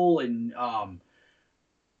acoustical, and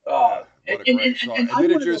What a great song. And then I'm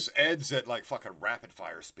it one of just those, ends at like fucking rapid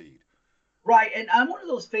fire speed. right, and I'm one of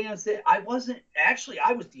those fans that I wasn't actually.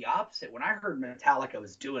 I was the opposite. When I heard Metallica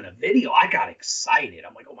was doing a video, I got excited.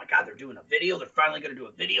 I'm like, oh my god, they're doing a video. They're finally going to do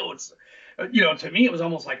a video. It's, to me, it was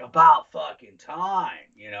almost like about fucking time.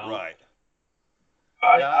 Right.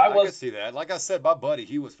 I, Yeah, I I can was. see that. Like I said, my buddy,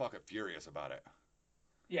 he was fucking furious about it.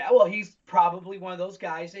 Yeah, well, he's probably one of those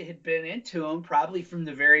guys that had been into him probably from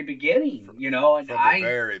the very beginning, From, and from the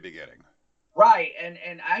very beginning. right,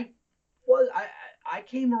 and I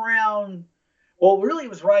came around. Well, really, it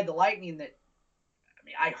was Ride the Lightning that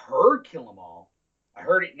I heard Kill 'Em All. I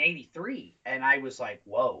heard it in '83, and I was like,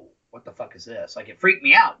 whoa, what the fuck is this? Like, it freaked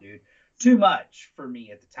me out, dude. Too much for me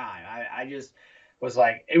at the time. I just was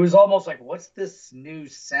like, it was almost like, what's this new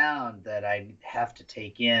sound that I have to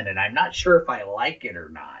take in? And I'm not sure if I like it or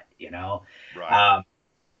not. Right.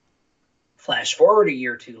 Flash forward a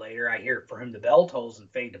year or two later, I hear For Whom the Bell Tolls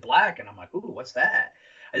and Fade to Black, and I'm like, ooh, what's that?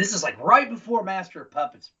 And this is like right before Master of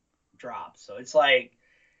Puppets drops. So it's like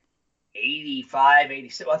 85,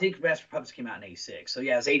 86. Well, I think Master of Puppets came out in 86. So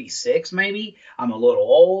yeah, it's 86 maybe. I'm a little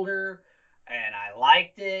older and I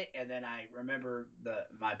liked it. And then I remember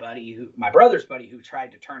my brother's buddy who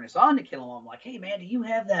tried to turn us on to Kill 'Em All. I'm like, hey man, do you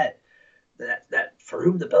have that For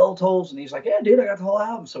Whom the Bell Tolls? And he's like, yeah, dude, I got the whole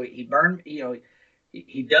album. So he burned,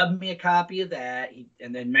 he dubbed me a copy of that.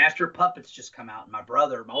 And then Master of Puppets just come out, and my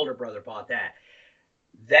older brother, bought that.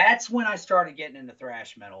 That's when I started getting into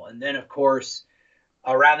thrash metal. And then, of course,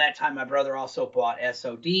 around that time, my brother also bought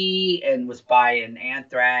SOD and was buying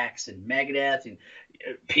Anthrax and Megadeth and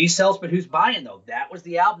Peace Sells, but Who's Buying, though? That was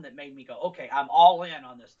the album that made me go, okay, I'm all in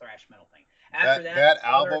on this thrash metal thing. After That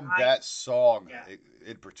album, I, that song yeah.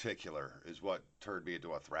 in particular is what turned me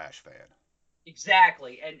into a thrash fan.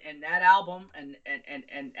 Exactly, and that album, and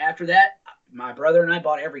after that, my brother and I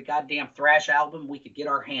bought every goddamn thrash album we could get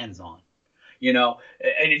our hands on,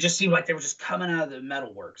 and it just seemed like they were just coming out of the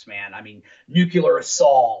metalworks, man. I mean, Nuclear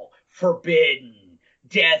Assault, Forbidden,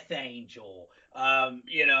 Death Angel,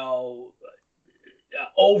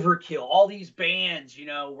 Overkill, all these bands,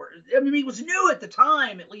 it was new at the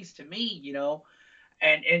time, at least to me,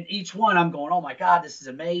 and each one I'm going, oh my god, this is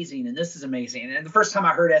amazing, and this is amazing. And the first time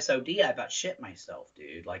I heard SOD, I about shit myself,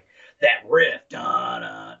 dude. Like that riff, da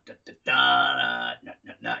da da da da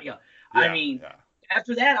da da. I mean,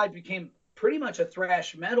 after that, I became pretty much a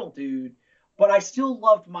thrash metal dude, but I still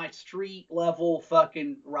loved my street level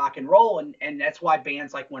fucking rock and roll, and that's why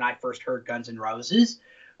bands like when I first heard Guns N' Roses,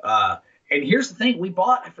 and here's the thing,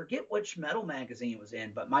 I forget which metal magazine it was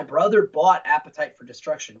in, but my brother bought Appetite for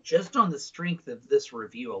Destruction just on the strength of this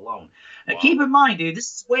review alone. Now, keep in mind, dude,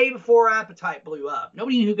 this is way before Appetite blew up.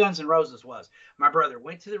 Nobody knew who Guns N' Roses was. My brother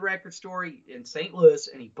went to the record store in St. Louis,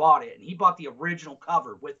 and he bought it, and he bought the original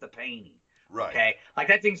cover with the painting. Right. Okay? Like,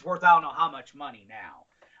 that thing's worth I don't know how much money now.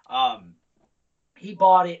 He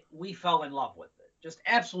bought it. We fell in love with it. Just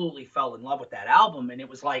absolutely fell in love with that album, and it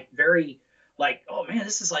was like very... like, oh man,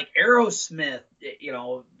 this is like Aerosmith,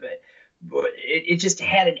 but it just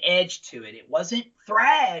had an edge to it. It wasn't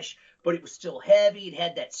thrash, but it was still heavy. It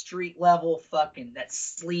had that street level fucking, that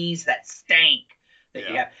sleaze, that stank that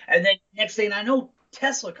you have. And then next thing I know,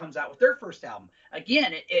 Tesla comes out with their first album.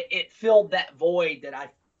 Again, it filled that void that I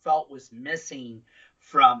felt was missing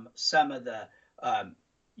from some of the,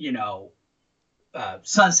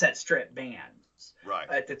 Sunset Strip bands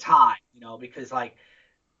at the time, because like,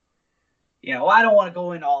 I don't want to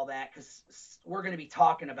go into all that because we're going to be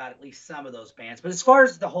talking about at least some of those bands. But as far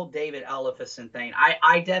as the whole David Ellefson thing,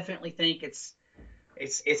 I definitely think it's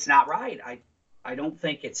not right. I don't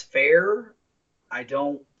think it's fair. I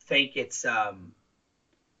don't think it's and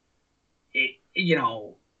I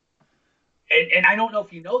don't know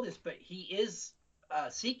if you know this, but he is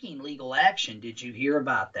seeking legal action. Did you hear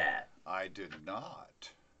about that? I did not.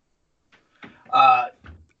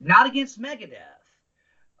 Not against Megadeth.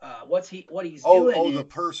 What he's doing? Oh, the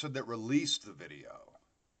person that released the video.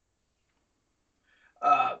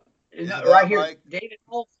 Right here, right? David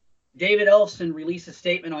Ellefson released a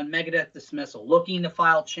statement on Megadeth dismissal, looking to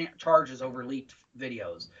file charges over leaked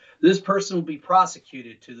videos. This person will be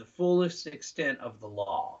prosecuted to the fullest extent of the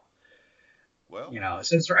law. Well, it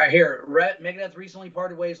says right here, Megadeth recently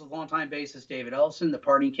parted ways with longtime bassist David Ellefson. The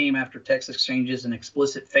parting came after text exchanges and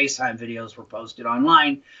explicit FaceTime videos were posted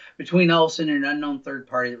online between Ellefson and an unknown third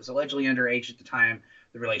party that was allegedly underage at the time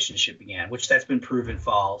the relationship began, which that's been proven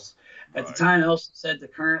false. At the Right. time, Ellefson said the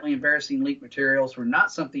currently embarrassing leaked materials were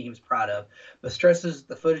not something he was proud of, but stresses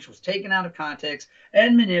the footage was taken out of context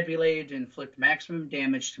and manipulated to inflict maximum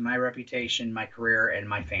damage to my reputation, my career, and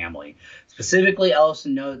my family. Specifically,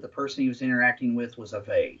 Ellefson noted the person he was interacting with was of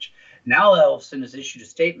age. Now Ellefson has issued a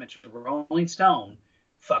statement to Rolling Stone,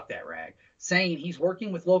 fuck that rag, saying he's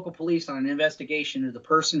working with local police on an investigation of the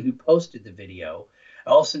person who posted the video.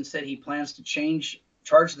 Ellefson said he plans to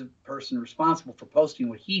charge the person responsible for posting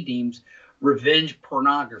what he deems revenge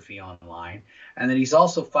pornography online, and that he's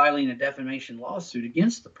also filing a defamation lawsuit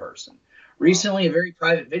against the person. Recently, a very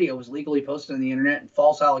private video was legally posted on the internet, and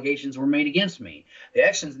false allegations were made against me. The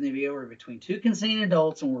actions in the video were between two consenting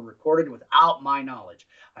adults and were recorded without my knowledge.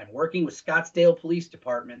 I'm working with Scottsdale Police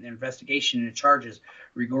Department in the investigation into charges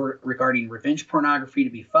regarding revenge pornography to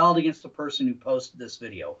be filed against the person who posted this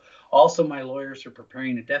video. Also, my lawyers are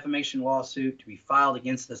preparing a defamation lawsuit to be filed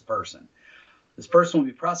against this person. This person will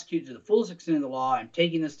be prosecuted to the fullest extent of the law. I'm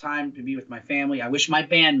taking this time to be with my family. I wish my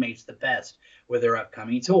bandmates the best with their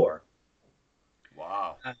upcoming tour.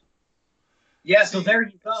 Wow. Yeah, so there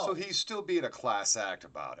you go. So he's still being a class act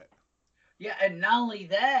about it. Yeah, and not only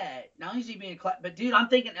that, not only is he being but dude, I'm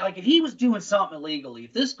thinking, like, if he was doing something illegally,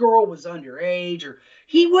 if this girl was underage, or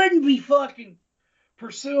he wouldn't be fucking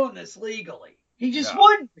pursuing this legally. He just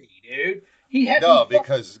wouldn't be, dude. He had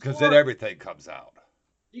because then everything comes out.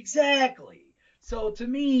 Exactly. So to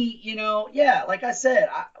me, you know, yeah, like I said,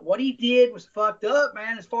 what he did was fucked up,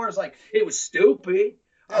 man. As far as like, it was stupid.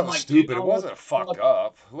 That was stupid. It wasn't fucked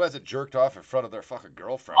up. Who hasn't jerked off in front of their fucking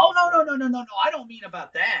girlfriend? Oh, no. I don't mean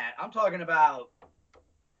about that. I'm talking about,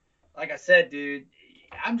 like I said, dude,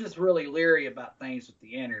 I'm just really leery about things with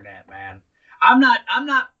the internet, man. I'm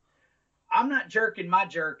not jerking my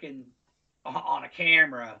jerkin on a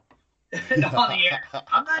camera on the air.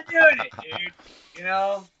 I'm not doing it, dude. You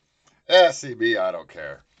know? See me, I don't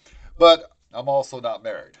care. But I'm also not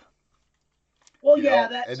married. Well,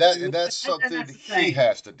 yeah, that's something he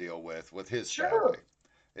has to deal with his family.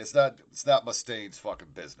 It's not Mustaine's fucking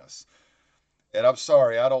business. And I'm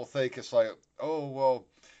sorry, I don't think it's like, oh well,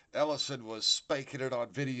 Ellefson was spanking it on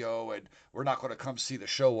video, and we're not going to come see the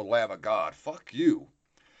show with Lamb of God. Fuck you.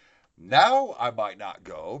 Now I might not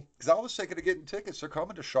go because I was thinking of getting tickets. They're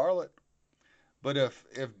coming to Charlotte. But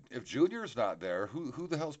if Junior's not there, who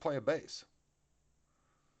the hell's playing bass?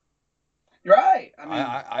 Right. I mean,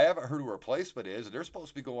 I haven't heard who a replacement is, and they're supposed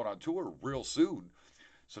to be going on tour real soon.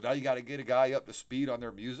 So now you got to get a guy up to speed on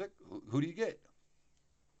their music. Who do you get?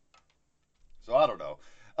 So I don't know.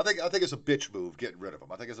 I think it's a bitch move getting rid of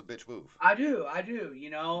him. I think it's a bitch move. I do. You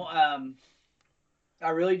know, I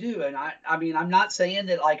really do. And I mean, I'm not saying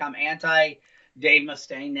that like I'm anti Dave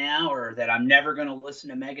Mustaine now, or that I'm never going to listen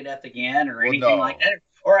to Megadeth again, or anything like that.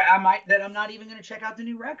 Or I'm not even going to check out the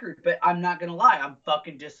new record. But I'm not going to lie, I'm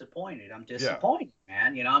fucking disappointed. I'm disappointed,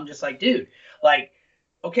 man. You know, I'm just like, dude, like,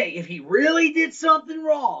 okay, if he really did something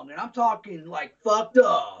wrong, and I'm talking like fucked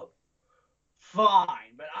up,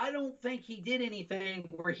 fine. But I don't think he did anything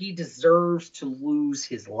where he deserves to lose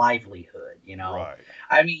his livelihood, you know? Right.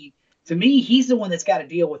 I mean, to me, he's the one that's got to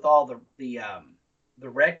deal with all the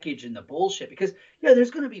wreckage and the bullshit, because there's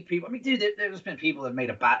going to be people. I mean, dude, there's been people that have made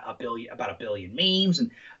about a billion memes, and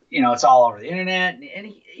it's all over the internet,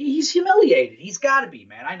 and he's humiliated. He's got to be,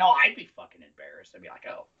 man. I know I'd be fucking embarrassed. I'd be like,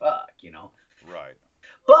 oh fuck, Right.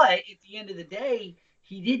 But at the end of the day,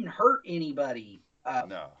 he didn't hurt anybody.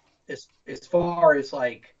 No. As far as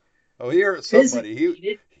like, he hurt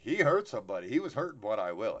somebody. He hurt somebody. He was hurting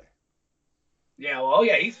One-Eye Willie. Yeah, well,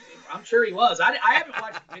 yeah, I'm sure he was. I haven't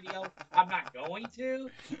watched the video. I'm not going to.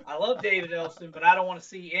 I love David Ellefson, but I don't want to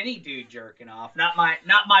see any dude jerking off. Not my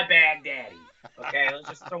Baghdaddy. Okay, let's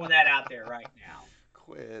just throw that out there right now.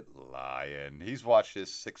 Quit lying. He's watched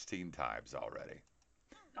this 16 times already.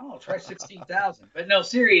 Oh, try 16,000. But no,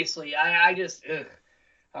 seriously, I just,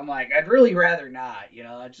 I'm like, I'd really rather not.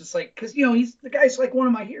 It's just like, because he's the guy's like one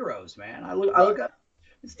of my heroes, man. I look up.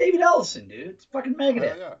 It's David Ellefson, dude. It's fucking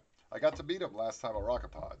Megadeth. Yeah. I got to meet him last time at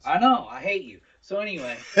Rocket Pods. I know. I hate you. So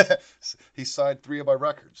anyway. He signed 3 of my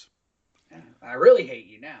records. Yeah, I really hate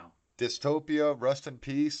you now. Dystopia, Rust in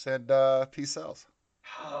Peace, and Peace Cells.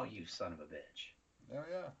 Oh, you son of a bitch.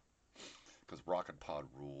 Yeah. Because Rocket Pod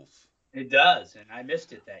rules. It does, and I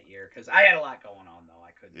missed it that year because I had a lot going on, though.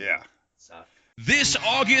 I couldn't. Yeah. Stuff. This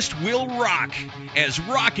August will rock as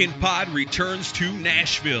Rockin' Pod returns to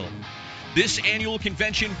Nashville. This annual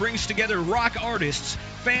convention brings together rock artists,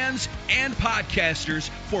 fans, and podcasters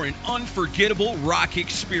for an unforgettable rock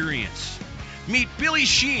experience. Meet Billy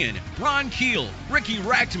Sheehan, Ron Keel, Ricky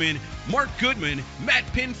Rachtman, Mark Goodman, Matt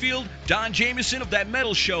Pinfield, Don Jameson of That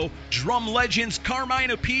Metal Show, drum legends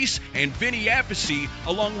Carmine Apiece and Vinnie Appice,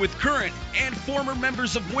 along with current and former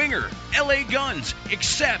members of Winger, LA Guns,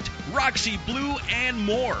 Accept, Roxy Blue, and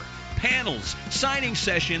more. Panels, signing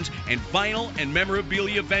sessions, and vinyl and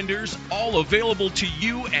memorabilia vendors, all available to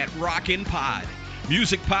you at Rockin' Pod.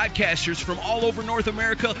 Music podcasters from all over North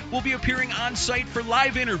America will be appearing on site for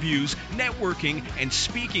live interviews, networking, and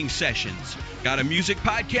speaking sessions. Got a music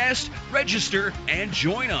podcast? Register and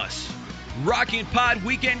join us. Rockin' Pod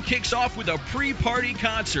Weekend kicks off with a pre-party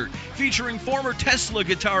concert featuring former Tesla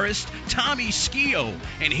guitarist Tommy Skio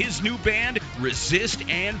and his new band Resist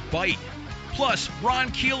and Bite. Plus,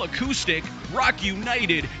 Ron Keel Acoustic, Rock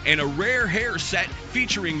United, and a rare hair set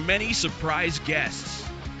featuring many surprise guests.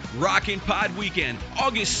 Rockin' Pod Weekend,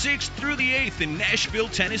 August 6th through the 8th in Nashville,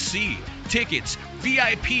 Tennessee. Tickets,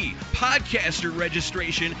 VIP, podcaster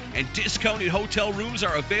registration, and discounted hotel rooms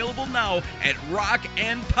are available now at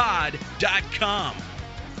rockandpod.com.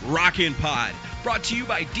 Rockin' Pod, brought to you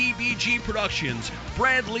by DBG Productions,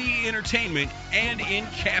 Brad Lee Entertainment, and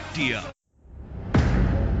Incaptia.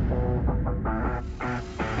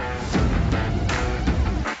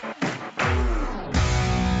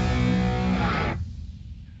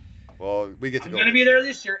 Well, we get to I'm go. going to be there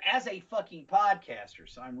this year as a fucking podcaster,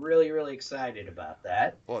 so I'm really, really excited about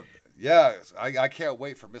that. Well, yeah, I can't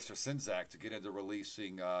wait for Mr. Sinzak to get into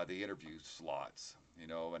releasing the interview slots. You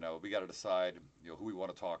know, and we got to decide, who we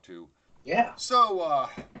want to talk to. Yeah. So I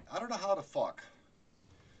don't know how the fuck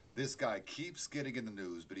this guy keeps getting in the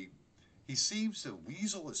news, but he seems to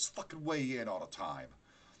weasel his fucking way in all the time.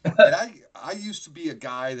 And I used to be a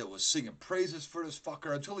guy that was singing praises for this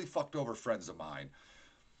fucker until he fucked over friends of mine.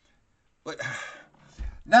 But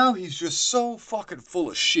now he's just so fucking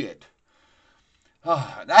full of shit.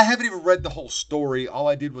 And I haven't even read the whole story. All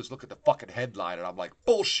I did was look at the fucking headline, and I'm like,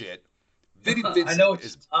 bullshit. Vinnie Vincent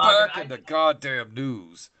is back in the goddamn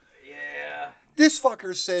news. Yeah. This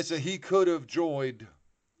fucker says that he could have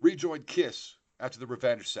rejoined Kiss after the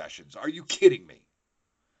Revenge sessions. Are you kidding me?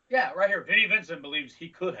 Yeah, right here. Vinnie Vincent believes he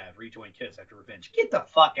could have rejoined Kiss after Revenge. Get the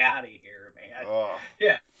fuck out of here, man. Oh.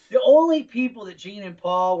 Yeah. The only people that Gene and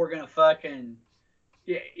Paul were going to fucking,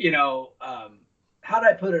 how did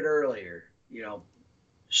I put it earlier?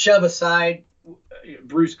 Shove aside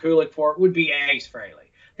Bruce Kulick for it would be Ace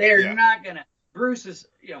Frehley. They're not going to. Bruce is,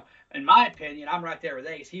 in my opinion, I'm right there with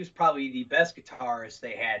Ace. He was probably the best guitarist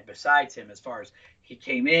they had besides him as far as he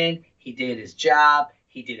came in, he did his job,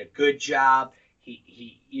 he did a good job.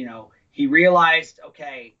 He realized,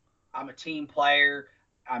 okay, I'm a team player.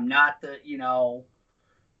 I'm not the,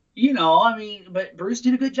 but Bruce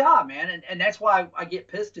did a good job, man. And that's why I get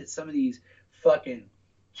pissed at some of these fucking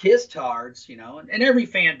Kiss tards, and every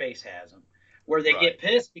fan base has them, where they get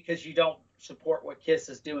pissed because you don't support what Kiss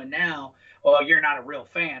is doing now. Well, you're not a real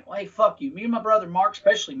fan. Well, hey, fuck you. Me and my brother Mark,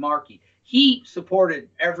 especially Marky, he supported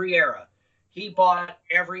every era. He bought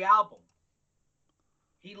every album.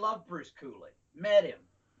 He loved Bruce Kulick, met him,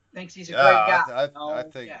 thinks he's a great guy. I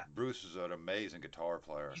think Bruce is an amazing guitar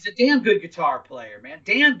player. He's a damn good guitar player, man.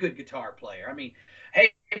 Damn good guitar player. I mean,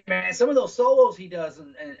 hey, man, some of those solos he does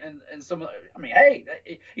and some,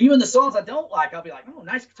 even the songs I don't like, I'll be like, oh,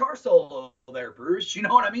 nice guitar solo there, Bruce. You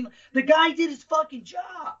know what I mean? The guy did his fucking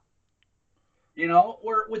job.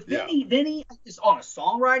 Where with Vinnie is on a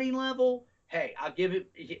songwriting level. Hey, I'll give it.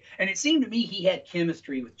 And it seemed to me he had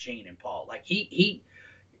chemistry with Gene and Paul. Like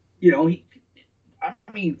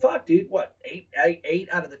fuck, dude, what, eight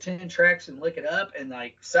out of the 10 tracks in Lick It Up, and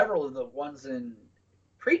like several of the ones in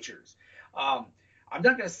Preachers. I'm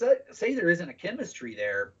not going to say there isn't a chemistry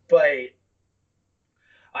there, but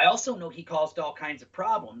I also know he caused all kinds of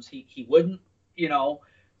problems. He wouldn't,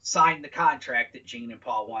 sign the contract that Gene and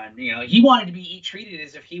Paul wanted. He wanted to be treated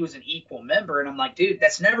as if he was an equal member, and I'm like, dude,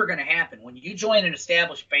 that's never going to happen. When you join an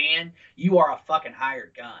established band, you are a fucking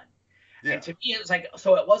hired gun. Yeah. And to me, it was like,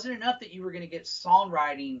 so it wasn't enough that you were going to get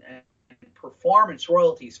songwriting and performance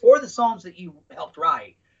royalties for the songs that you helped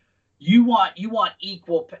write. You want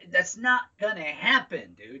equal. That's not going to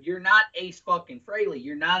happen, dude. You're not Ace fucking Frehley.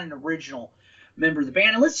 You're not an original member of the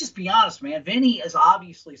band. And let's just be honest, man. Vinnie is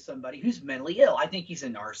obviously somebody who's mentally ill. I think he's a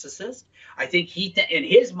narcissist. I think in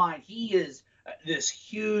his mind, he is this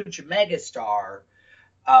huge megastar.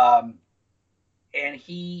 And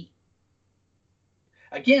he,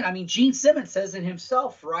 again, I mean, Gene Simmons says it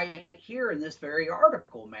himself right here in this very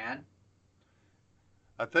article, man.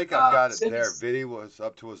 I think I've got it there. Vinnie was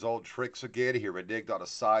up to his old tricks again. He reneged on a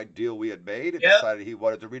side deal we had made and decided he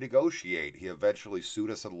wanted to renegotiate. He eventually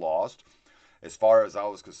sued us and lost. As far as I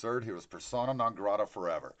was concerned, he was persona non grata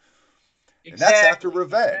forever. Exactly. And that's after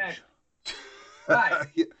Revenge. Exactly.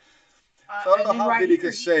 Right. So I don't know and then how right Vinnie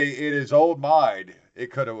here, could say in his own mind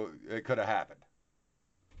it could have happened.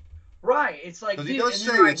 right. It's like, Because he dude, does and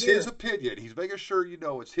then say right it's here, his opinion. He's making sure you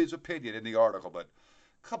know it's his opinion in the article. But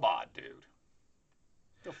come on, dude.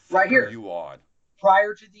 The right fuck are here, you on?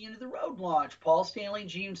 prior to the end of the road launch, Paul Stanley and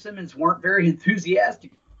Gene Simmons weren't very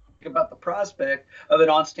enthusiastic about the prospect of an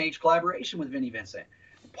on-stage collaboration with Vinnie Vincent.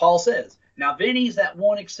 Paul says, now Vinny's that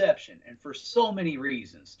one exception, and for so many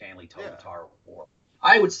reasons, Stanley told Yeah. Guitar Report.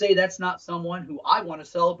 I would say that's not someone who I want to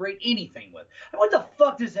celebrate anything with. And what the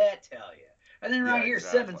fuck does that tell you? And then right Yeah, here,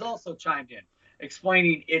 exactly. Simmons also chimed in,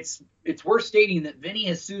 explaining it's worth stating that Vinny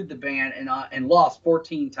has sued the band and lost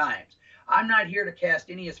 14 times. I'm not here to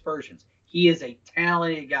cast any aspersions. He is a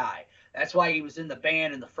talented guy. That's why he was in the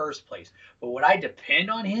band in the first place. But would I depend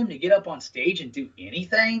on him to get up on stage and do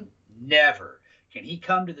anything? Never. Can he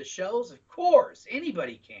come to the shows? Of course.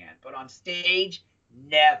 Anybody can. But on stage,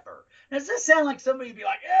 never. Now, does that sound like somebody would be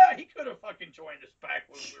like, yeah, he could have fucking joined us back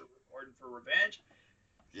when we were recording for Revenge?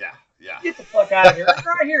 Yeah. Get the fuck out of here.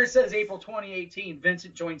 Right here it says April 2018,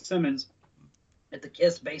 Vincent joined Simmons at the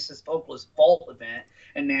Kiss bassist vocalist Vault event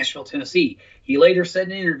in Nashville, Tennessee. He later said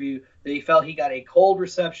in an interview that he felt he got a cold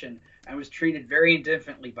reception and was treated very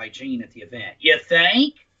indifferently by Gene at the event. You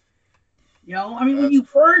think? You know, I mean, when That's you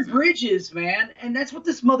burn crazy. bridges, man, and that's what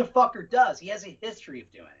this motherfucker does. He has a history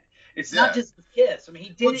of doing it. It's not just with Kiss. I mean, he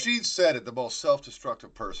did Well, it. Gene said it, the most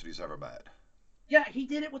self-destructive person he's ever met. Yeah, he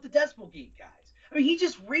did it with the Decibel Geek guys. I mean, he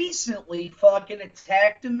just recently fucking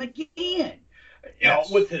attacked him again. You know,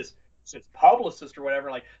 with his publicist or whatever,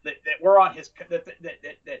 like that we're on his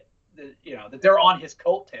that you know that they're on his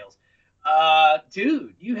coattails.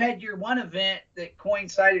 Dude, you had your one event that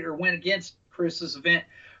coincided or went against Chris's event.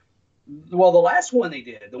 Well, the last one they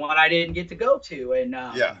did, the one I didn't get to go to, and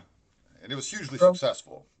Yeah, and it was hugely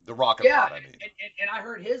successful. The Rocket yeah, Pod, I mean. and I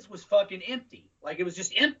heard his was fucking empty. Like it was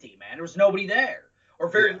just empty, man. There was nobody there, or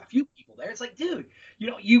very few people there. It's like, dude, you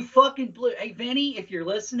know, you fucking blew. Hey, Vinny, if you're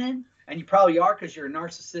listening, and you probably are, because you're a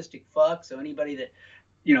narcissistic fuck. So anybody that,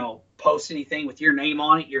 you know, posts anything with your name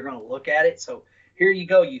on it, you're gonna look at it. So here you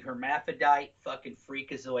go, you hermaphrodite fucking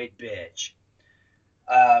freakazoid bitch.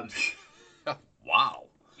 Wow.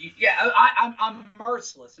 Yeah, I'm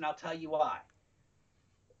merciless, and I'll tell you why.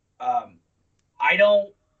 I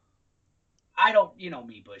don't, you know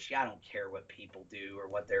me, Bushy. I don't care what people do or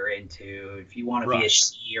what they're into. If you want to be a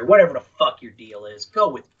she or whatever the fuck your deal is, go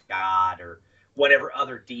with God or whatever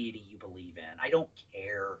other deity you believe in. I don't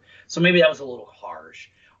care. So maybe that was a little harsh,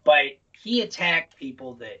 but he attacked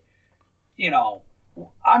people that, you know,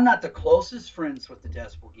 I'm not the closest friends with the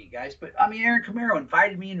Decibel Geek guys, but I mean, Aaron Camaro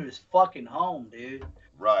invited me into his fucking home, dude.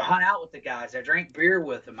 Right. I hung out with the guys. I drank beer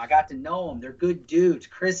with them. I got to know them. They're good dudes.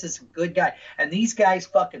 Chris is a good guy. And these guys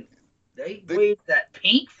fucking, they waved that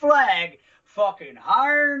pink flag fucking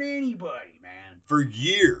higher than anybody, man. For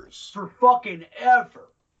years. For fucking ever.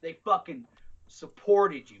 They fucking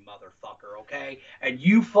supported you, motherfucker, okay? And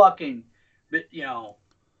you fucking, you know,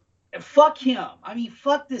 fuck him. I mean,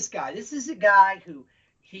 fuck this guy. This is a guy who,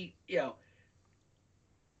 he, you know,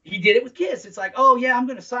 he did it with Kiss. It's like, oh yeah, I'm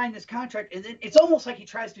going to sign this contract, and then it's almost like he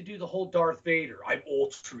tries to do the whole Darth Vader. I've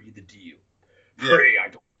altered the deal. Pray I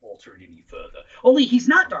don't alter it any further. Only he's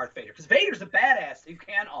not Darth Vader, because Vader's a badass who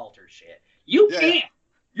can alter shit. You can't.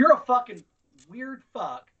 You're a fucking weird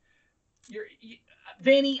fuck.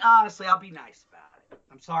 Vinny, honestly, I'll be nice about it.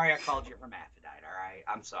 I'm sorry I called you a hermaphrodite, all right?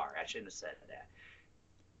 I'm sorry. I shouldn't have said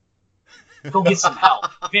that. Go get some help.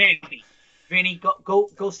 Vinny,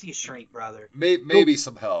 go see a shrink, brother. Maybe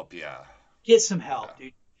some help, yeah. Get some help,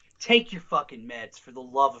 dude. Take your fucking meds for the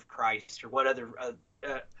love of Christ or what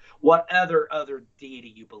other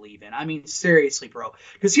deity you believe in. I mean, seriously, bro.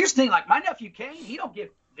 Because here's the thing, like my nephew Kane, he don't give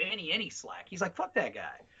Vinny any slack. He's like, fuck that guy.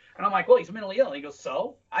 And I'm like, well, he's mentally ill. And he goes,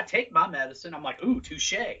 so? I take my medicine. I'm like, ooh,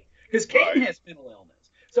 touche. Because Kane has mental illness.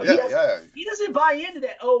 So he doesn't buy into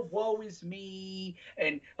that, oh, woe is me.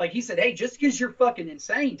 And like he said, hey, just because you're fucking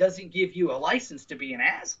insane doesn't give you a license to be an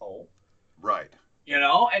asshole. Right. You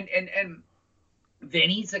know, and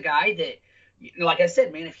Vinny's a guy that, like I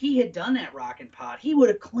said, man, if he had done that Rockin' Pod, he would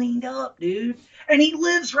have cleaned up, dude. And he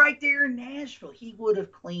lives right there in Nashville. He would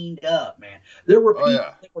have cleaned up, man. There were people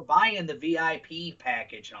that were buying the VIP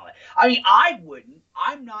package and all that. I mean, I wouldn't.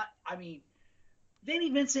 I'm not. I mean,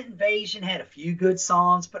 Vinnie Vincent Invasion had a few good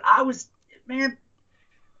songs, but I was, man,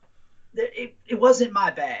 it wasn't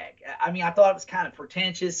my bag. I mean, I thought it was kind of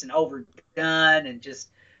pretentious and overdone and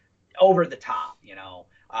just over the top, you know.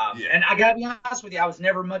 And I gotta be honest with you, I was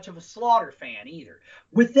never much of a Slaughter fan either.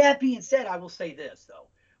 With that being said, I will say this though: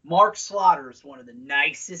 Mark Slaughter is one of the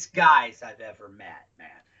nicest guys I've ever met, man.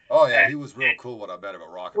 Oh yeah, he was real cool when I met him at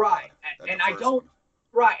Rocket Pod. Right, and I don't.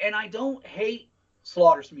 Right, and I don't hate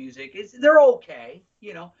Slaughter's music. They're okay,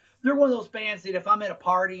 you know. They're one of those bands that if I'm at a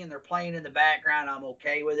party and they're playing in the background, I'm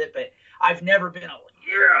okay with it. But I've never been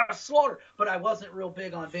yeah, Slaughter. But I wasn't real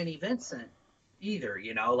big on Vinnie Vincent either,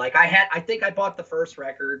 you know. Like I think I bought the first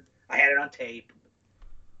record. I had it on tape.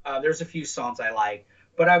 There's a few songs I like,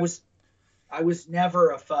 but I was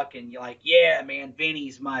never a fucking like, yeah, man,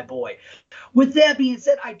 Vinny's my boy. With that being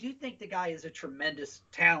said, I do think the guy is a tremendous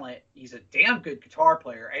talent. He's a damn good guitar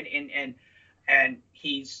player, and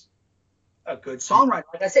he's a good He, songwriter.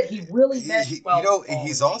 Like I said, he really meshed you well know, with Paul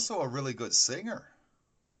he's and Gene. also a really good singer.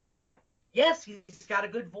 Yes, he's got a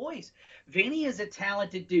good voice. Vinny is a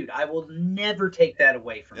talented dude. I will never take that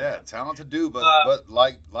away from Yeah, him. talented dude, Uh, but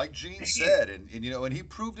like Gene man, said, and you know, and he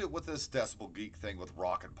proved it with this Decibel Geek thing with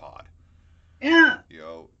Rockin' Pod. yeah,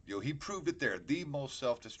 He proved it there. The most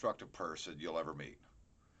self-destructive person you'll ever meet.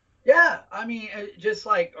 yeah. I mean,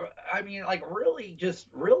 like really, just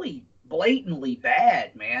really blatantly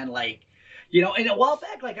bad, man. Like, you know, and a while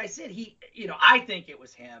back, like I said, I think it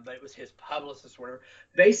was him, but it was his publicist, or whatever,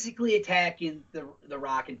 basically attacking the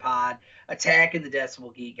Rockin' Pod, attacking the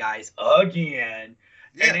Decibel Geek guys again,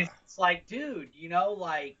 and Yeah, it's like, dude, you know,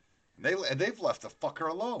 like they've left the fucker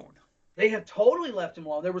alone. they have totally left him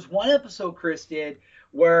alone. There was one episode Chris did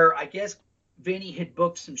where I guess Vinny had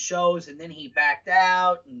booked some shows and then he backed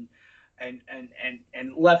out and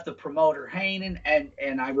left the promoter hanging.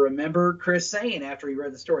 And I remember Chris saying after he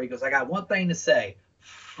read the story, he goes, "I got one thing to say.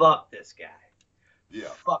 Fuck this guy. Yeah,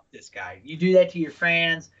 Fuck this guy. You do that to your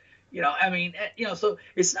fans." I mean, so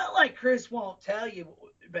it's not like Chris won't tell you,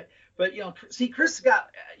 but see, Chris got,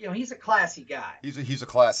 he's a classy guy. he's a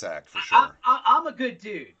class act for sure. I'm a good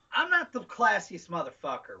dude. I'm not the classiest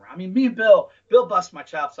motherfucker. I mean, me and Bill busts my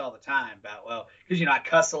chops all the time about, well, because I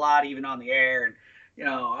cuss a lot even on the air, and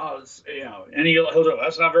and he'll do,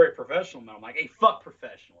 that's not very professional. And I'm like, hey, fuck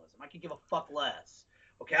professionalism. I could give a fuck less.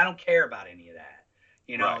 Okay, I don't care about any of that.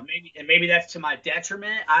 Right. Maybe that's to my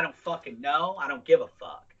detriment. I don't fucking know. I don't give a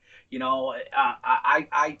fuck.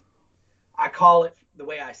 I call it the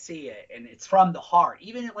way I see it, and it's from the heart.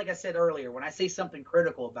 Even like I said earlier, when I say something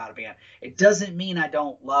critical about a band, it doesn't mean I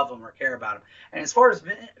don't love them or care about them. And as far as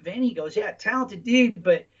Vinny goes, yeah, talented dude,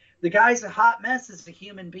 but the guy's a hot mess as a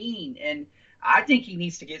human being, and I think he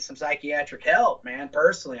needs to get some psychiatric help, man.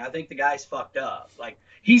 Personally, I think the guy's fucked up. Like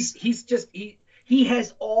he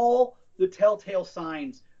has all the telltale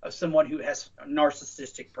signs of someone who has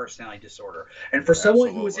narcissistic personality disorder, and for someone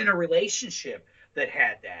who was in Absolutely. a relationship that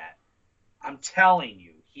had that, I'm telling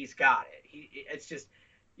you, he's got it. It's just,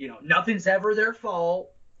 nothing's ever their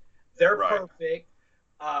fault. They're Right. perfect.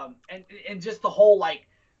 And just the whole like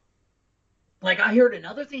I heard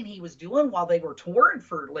another thing he was doing while they were touring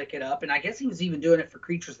for Lick It Up, and I guess he was even doing it for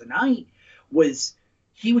Creatures of the Night, was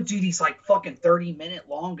he would do these like fucking 30-minute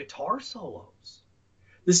long guitar solos.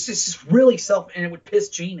 This is just really and it would piss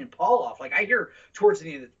Gene and Paul off. Like I hear towards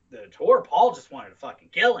the end of the tour, Paul just wanted to fucking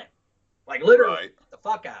kill him. Like literally Right. the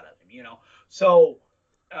fuck out of him. So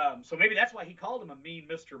maybe that's why he called him a mean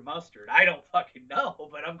Mr. Mustard. I don't fucking know,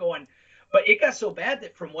 but I'm going. But it got so bad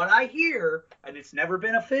that from what I hear, and it's never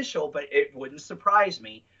been official, but it wouldn't surprise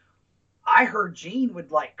me, I heard Gene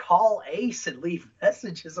would like call Ace and leave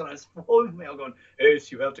messages on his voicemail going,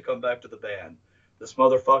 "Ace, you have to come back to the band. This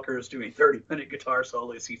motherfucker is doing 30-minute guitar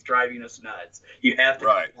solos. He's driving us nuts. You have to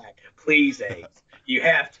Right. come back. Please, Ace. You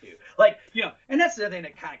have to." Like, and that's the other thing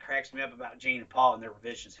that kind of cracks me up about Gene and Paul and their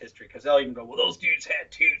revisionist history, because they'll even go, well, those dudes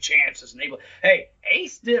had 2 chances. And hey,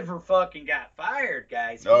 Ace never fucking got fired,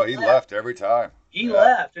 guys. No, he left every time. He Yeah.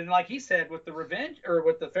 left. And like he said, with the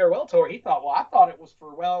with the farewell tour, he thought, well, I thought it was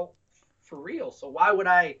for real. So why would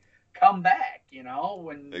I come back,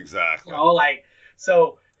 when Exactly.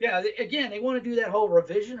 so yeah, again, they want to do that whole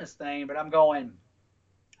revisionist thing, but I'm going,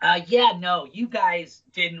 yeah, no, you guys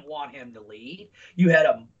didn't want him to leave. You had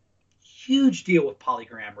a huge deal with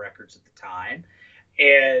Polygram Records at the time,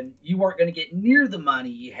 and you weren't going to get near the money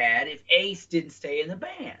you had if Ace didn't stay in the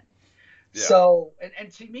band. Yeah. So,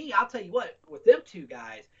 and to me, I'll tell you what, with them 2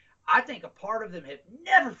 guys, I think a part of them have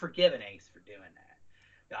never forgiven Ace for doing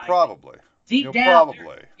that. Probably. Deep down,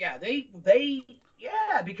 probably.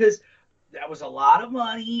 yeah, because that was a lot of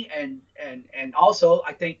money, and also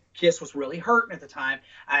I think Kiss was really hurting at the time,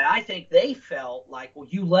 and I think they felt like, well,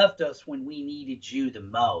 you left us when we needed you the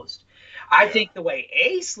most. I think the way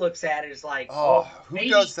Ace looks at it is like, who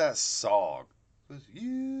does that song?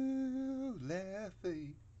 You left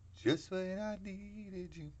me just when I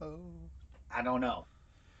needed you most. I don't know.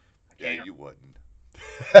 Yeah, you wouldn't.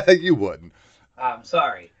 You wouldn't. I'm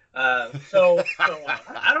sorry. I don't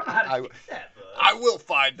know how to do that, bud. I will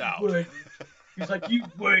find out. He's like, you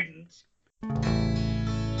wouldn't.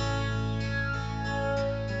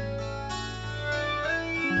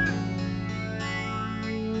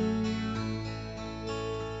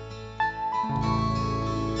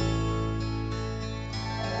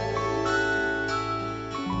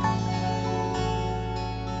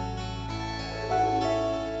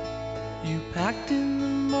 left in the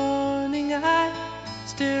morning, I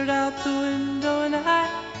stared out the window and I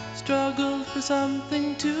struggled for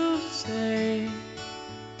something to say.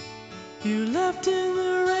 You left in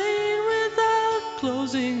the rain without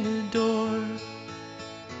closing the door.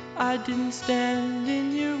 I didn't stand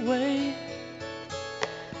in your way.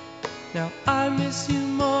 Now I miss you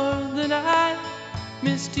more than I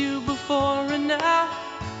missed you before, and now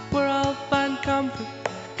where I'll find comfort,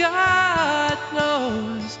 God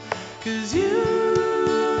knows. 'Cause you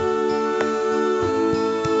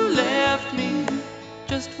left me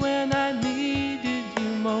just when I needed you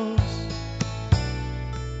most.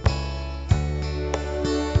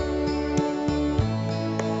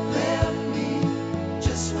 Left me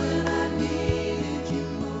just when I needed you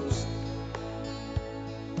most.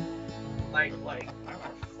 Like,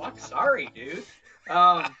 oh, fuck, sorry, dude.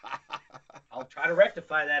 I'll try to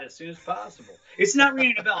rectify that as soon as possible. It's not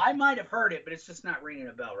ringing a bell. I might have heard it, but it's just not ringing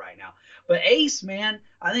a bell right now. But Ace, man,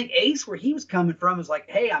 I think Ace, where he was coming from, is like,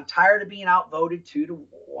 hey, I'm tired of being outvoted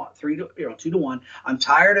 2-1. I'm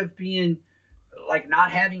tired of being like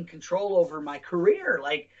not having control over my career.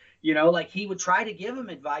 Like, like he would try to give him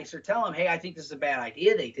advice or tell him, hey, I think this is a bad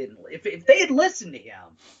idea. They didn't. If they had listened to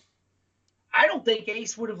him, I don't think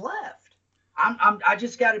Ace would have left. I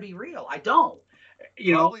just got to be real. I don't.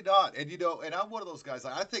 Probably not. And and I'm one of those guys.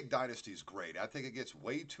 I think Dynasty's great. I think it gets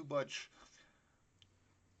way too much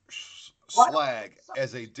slag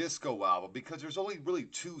as a disco album because there's only really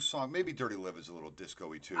 2 songs. Maybe Dirty Livin's a little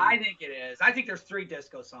disco-y too. I think it is. I think there's 3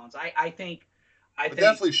 disco songs. I think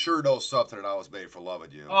definitely Sure Knows Something and I Was Made for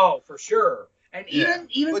Loving You. Oh, for sure. And even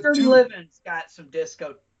Dirty Livin's got some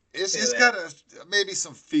disco. It's got maybe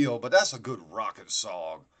some feel, but that's a good rocking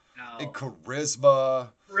song. No. And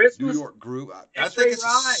Charisma, New York Groove. I think it's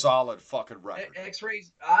a solid fucking record.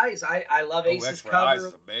 X-Ray's Eyes. I love Ace's X-Ray cover. Eyes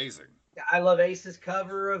is amazing. I love Ace's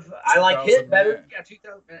cover of I Like Hit better. Yeah,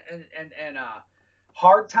 2000 and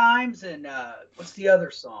Hard Times and what's the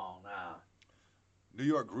other song? New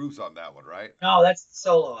York Groove's on that one, right? No, that's the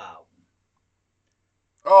solo album.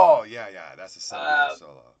 Oh yeah, that's a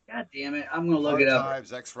solo. God damn it, I'm gonna look it up. Hard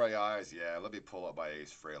Times, X-Ray Eyes. Yeah, let me pull up my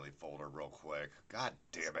Ace Frehley folder real quick. God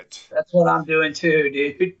damn it. That's what I'm doing too,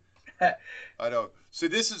 dude. I know.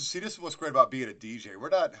 This is what's great about being a DJ. We're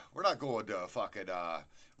not going to fucking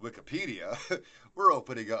Wikipedia. We're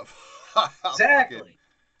opening up exactly.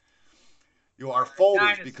 Our folders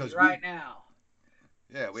Dynasty because now.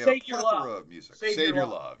 Yeah, we have a plethora of music. Save Your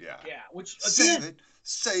Love. Yeah. Yeah, which Save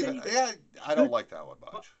it. Yeah, I don't like that one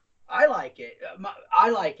much. I like it. I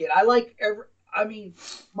like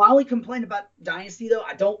my only complaint about Dynasty though,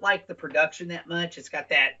 I don't like the production that much. It's got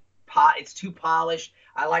that it's too polished.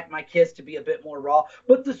 I like my Kiss to be a bit more raw.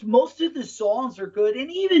 But most of the songs are good. And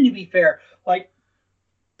even to be fair, like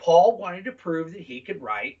Paul wanted to prove that he could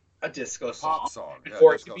write a disco song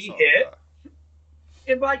for it to be hit. Yeah.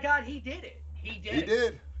 And by God, he did it. He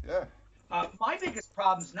did. Yeah. My biggest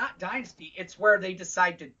problem is not Dynasty. It's where they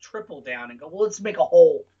decide to triple down and go, well, let's make a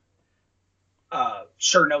whole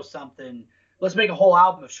Sure Know Something. Let's make a whole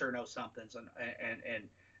album of Sure Know Somethings and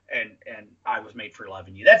I Was Made for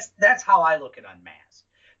Loving You. That's how I look at Unmasked.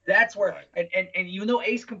 That's where right. and even though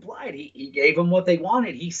Ace complied, he gave them what they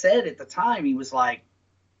wanted. He said at the time, he was like,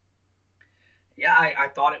 yeah, I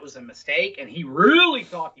thought it was a mistake, and he really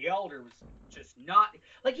thought The Elder was just not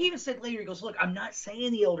like he even said later, he goes, look, I'm not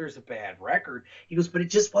saying The Elder is a bad record. He goes, but it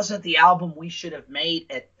just wasn't the album we should have made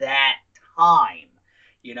at that time.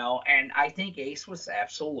 And I think Ace was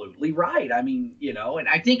absolutely right. I mean, and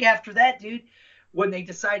I think after that, dude, when they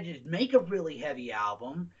decided to make a really heavy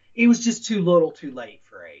album, it was just too little too late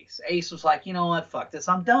for Ace. Ace was like, you know what, fuck this,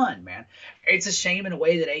 I'm done, man. It's a shame in a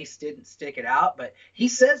way that Ace didn't stick it out, but he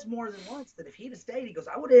says more than once that if he'd have stayed, he goes,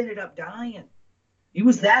 I would have ended up dying. He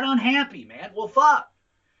was that unhappy, man. Well, fuck.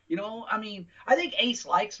 I think Ace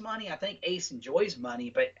likes money. I think Ace enjoys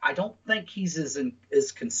money, but I don't think he's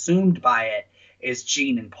as consumed by it as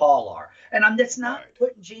Gene and Paul are. And that's not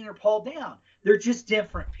putting Gene or Paul down. They're just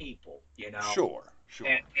different people, Sure.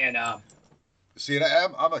 And see,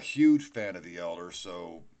 I'm a huge fan of The Elder,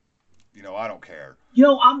 so I don't care.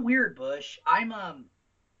 I'm weird, Bush. I'm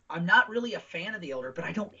not really a fan of The Elder, but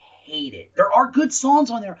I don't hate it. There are good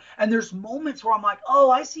songs on there, and there's moments where I'm like,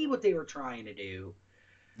 oh, I see what they were trying to do.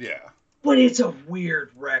 Yeah. But it's a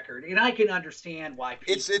weird record, and I can understand why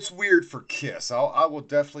people... It's weird for Kiss. I will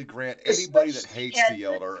definitely grant anybody that hates The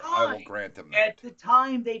Elder, I will grant them that. At the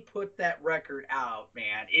time they put that record out,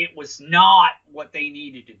 man, it was not what they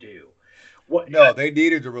needed to do. They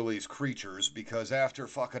needed to release Creatures because after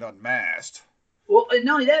fucking Unmasked... Well,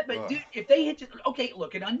 not only that, but dude, if they had just... Okay,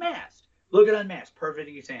 look at Unmasked. Look at Unmasked, perfect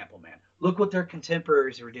example, man. Look what their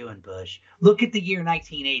contemporaries were doing, Bush. Look at the year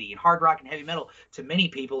 1980 in hard rock and heavy metal. To many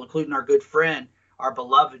people, including our good friend, our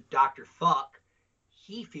beloved Dr. Fuck,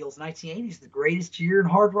 he feels 1980 is the greatest year in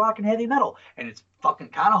hard rock and heavy metal. And it's fucking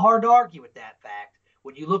kind of hard to argue with that fact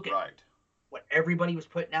when you look at what everybody was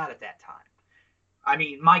putting out at that time. I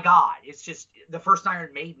mean, my God, it's just the first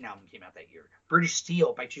Iron Maiden album came out that year. British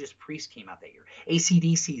Steel by Judas Priest came out that year.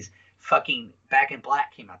 AC/DC's fucking Back in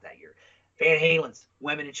Black came out that year. Van Halen's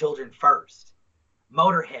Women and Children First.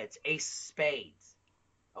 Motorhead's Ace of Spades.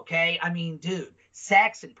 Okay? I mean, dude,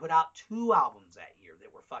 Saxon put out 2 albums that year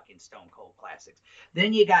that were fucking stone cold classics.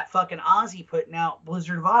 Then you got fucking Ozzy putting out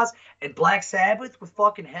Blizzard of Oz and Black Sabbath with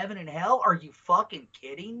fucking Heaven and Hell. Are you fucking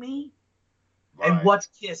kidding me? Right. And what's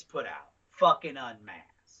Kiss put out? Fucking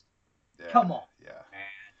Unmasked. Yeah, come on, man.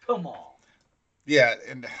 Come on. Yeah,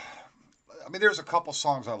 and I mean, there's a couple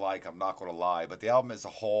songs I like. I'm not going to lie, but the album as a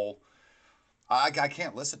whole, I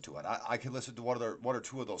can't listen to it. I can listen to one or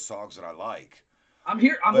two of those songs that I like. I'm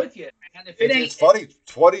with you, man. If it's funny.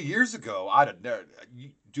 20 years ago, I'd have never.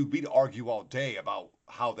 We'd argue all day about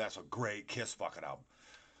how that's a great Kiss fucking album.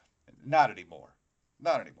 Not anymore.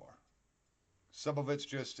 Some of it's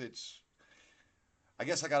just I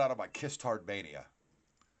guess I got out of my Kiss Tard mania.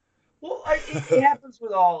 Well, it happens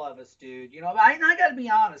with all of us, dude. You know, I got to be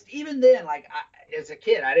honest. Even then, like as a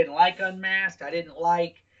kid, I didn't like Unmasked. I didn't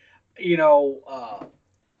like,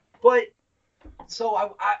 but so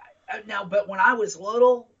I now. But when I was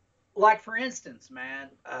little, like for instance, man,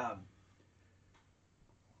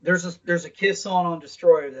 there's a Kiss song on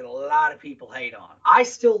Destroyer that a lot of people hate on. I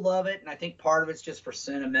still love it, and I think part of it's just for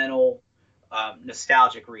sentimental,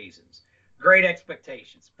 nostalgic reasons. Great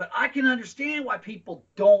Expectations. But I can understand why people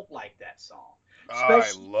don't like that song.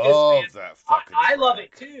 I love that fucking I love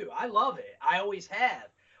it too. I love it. I always have.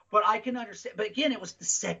 But I can understand. But again, it was the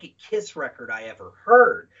second Kiss record I ever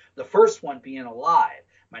heard. The first one being Alive.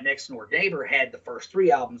 My next door neighbor had the first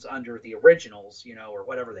 3 albums under the originals, or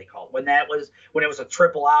whatever they called it. When it was a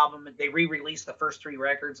triple album, they re-released the first 3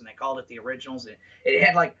 records and they called it the originals. And it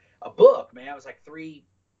had like a book, man. It was like 3.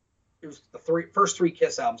 It was the first 3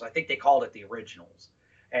 Kiss albums. I think they called it the originals.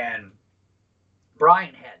 And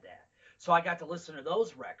Brian had that. So I got to listen to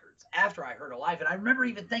those records after I heard Alive. And I remember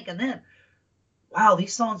even thinking then, wow,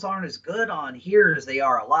 these songs aren't as good on here as they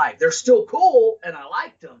are Alive. They're still cool, and I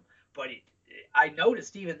liked them. But I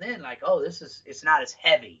noticed even then, like, oh, it's not as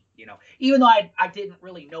heavy, Even though I didn't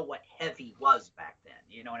really know what heavy was back then,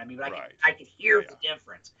 you know what I mean? But I could hear the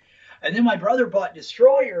difference. And then my brother bought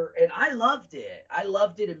Destroyer, and I loved it. I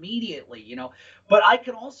loved it immediately, But I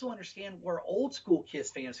can also understand where old school Kiss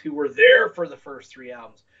fans who were there for the first 3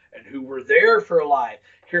 albums and who were there for Alive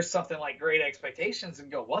hear something like Great Expectations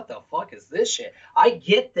and go, what the fuck is this shit? I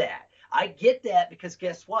get that because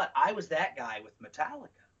guess what? I was that guy with Metallica.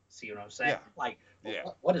 See what I'm saying? Yeah.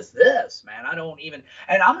 What is this, man? I don't even,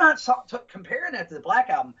 and I'm not comparing that to the Black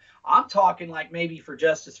Album. I'm talking like maybe For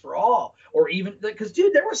Justice for All, or even because,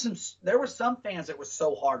 dude, there were some fans that were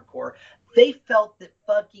so hardcore they felt that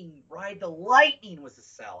fucking Ride the Lightning was a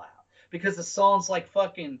sellout because the songs like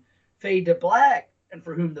fucking Fade to Black and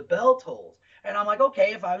For Whom the Bell Tolls. And I'm like,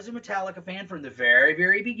 okay, if I was a Metallica fan from the very,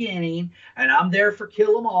 very beginning, and I'm there for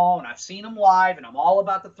Kill 'Em All, and I've seen them live, and I'm all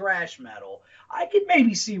about the thrash metal, I could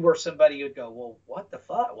maybe see where somebody would go, well, what the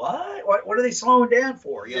fuck? What are they slowing down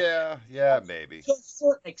for? Yeah, maybe. To a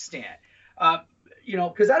certain extent.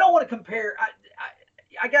 Because I don't want to compare.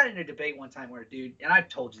 I got in a debate one time where a dude, and I've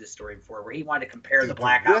told you this story before, where he wanted to compare the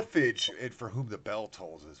Black Album. The riffage and For Whom the Bell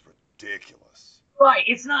Tolls is ridiculous. Right,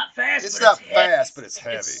 it's not fast. It's not fast, but it's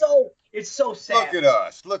heavy. It's so sad.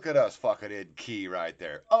 Look at us, fucking in key right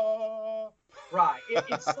there. Oh. Right,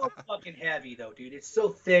 it's so fucking heavy though, dude. It's so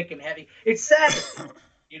thick and heavy. It's sad,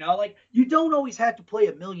 like you don't always have to play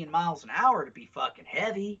 1,000,000 miles an hour to be fucking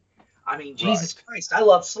heavy. I mean, Jesus Christ, I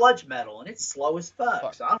love sludge metal and it's slow as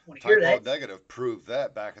fuck. So I don't want to hear that. Type O Negative proved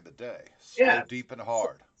that back in the day. Slow, deep, and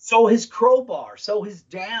hard. So his Crowbar, so his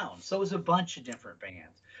Down, so is a bunch of different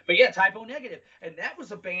bands. But yeah, Type O Negative. And that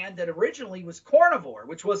was a band that originally was Carnivore,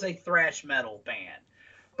 which was a thrash metal band.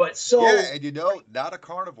 But so... Yeah, and not a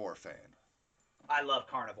Carnivore fan. I love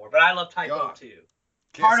Carnivore, but I love Type O too.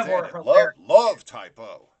 Carnivore, love Type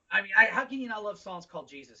O. I mean, how can you not love songs called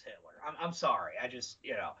Jesus Hitler? I'm sorry. I just,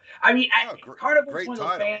 I mean, Carnivore is one of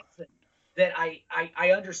those bands that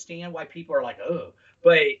I understand why people are like, oh.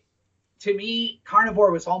 But to me,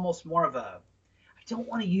 Carnivore was almost more of a... I don't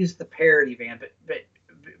want to use the parody band,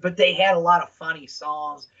 but they had a lot of funny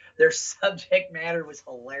songs. Their subject matter was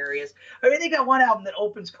hilarious. I mean, they got one album that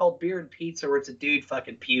opens called Beer and Pizza, where it's a dude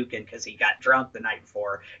fucking puking because he got drunk the night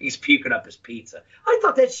before. He's puking up his pizza. I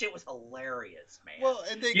thought that shit was hilarious, man. Well,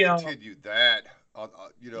 and they You know, continued that.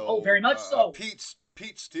 very much so.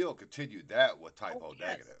 Pete Steele continued that with Typo Yes,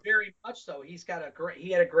 Negative. very much so. He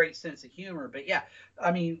had a great sense of humor. But yeah,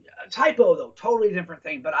 I mean, Typo though, totally different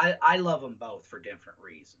thing. But I love them both for different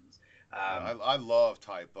reasons. I love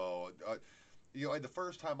Typo. The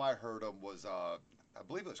first time I heard him was I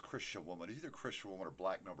believe it was Christian Woman. It's either Christian Woman or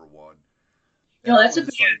Black Number One. And That's a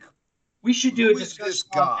was band. We should do who a is discussion this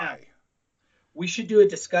on guy? them. We should do a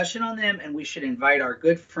discussion on them, and we should invite our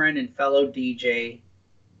good friend and fellow DJ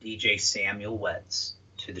Samuel Wetz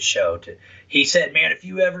to the show. He said, "Man, if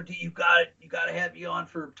you ever do, you got to have you on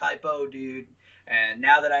for Typo, dude." And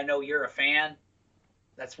now that I know you're a fan,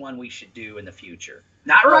 that's one we should do in the future.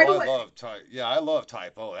 Not right away. I love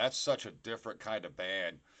Typo. That's such a different kind of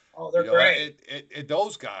band. Oh, they're great.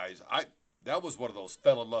 Those guys, that was one of those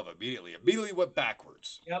fell in love immediately. Immediately went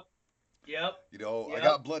backwards. Yep. I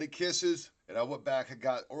got Bloody Kisses, and I went back and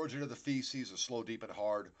got Origin of the Feces and Slow, Deep, and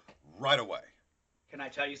Hard right away. Can I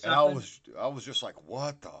tell you something? And I was just like,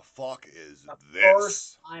 what the fuck is the this?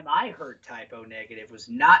 First time I heard Typo Negative was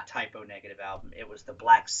not Typo Negative album. It was the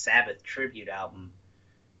Black Sabbath tribute album,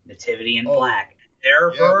 Nativity in Black.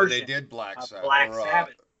 Their version they did Black Sabbath. Black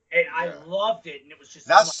Sabbath. And I loved it, and it was just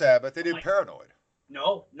not Sabbath. They did Paranoid.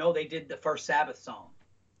 No, they did the first Sabbath song.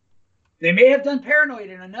 They may have done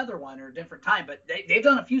Paranoid in another one or a different time, but they've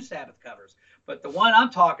done a few Sabbath covers. But the one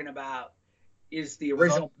I'm talking about is the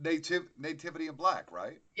original. Nativity in Black,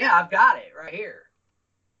 right? Yeah, I've got it right here.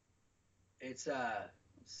 It's let's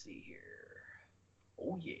see here.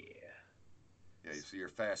 Oh yeah. Yeah, you see, you're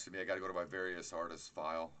fast to me. I got to go to my various artists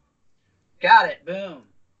file. Got it. Boom.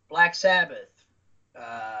 Black Sabbath.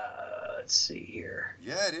 Let's see here.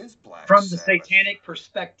 Yeah, it is Black From Sabbath. the satanic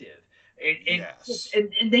perspective. Yes.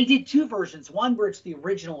 And they did two versions. One where it's the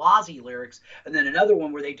original Ozzy lyrics, and then another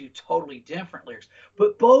one where they do totally different lyrics.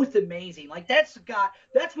 But both amazing. Like that's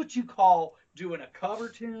what you call doing a cover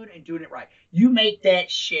tune and doing it right. You make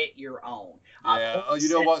that shit your own. Yeah. You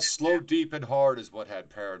know what? Slow, Deep, and Hard is what had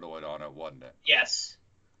Paranoid on it, wasn't it? Yes.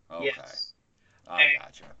 Okay. Yes. I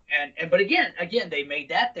gotcha. But again, they made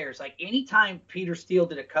that theirs. Like anytime Peter Steele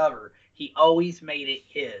did a cover, he always made it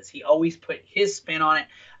his. He always put his spin on it.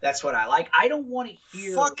 That's what I like. I don't want to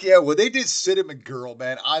hear. Fuck yeah! When they did Cinnamon Girl,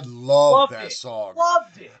 man, I loved that song.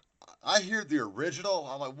 Loved it. I hear the original.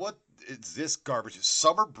 I'm like, what is this garbage?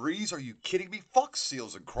 Summer Breeze? Are you kidding me? Fuck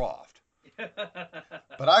Seals and Croft.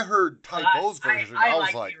 But I heard Typo's version. I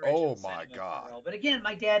was like, oh my god. Girl. But again,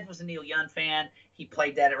 my dad was a Neil Young fan. He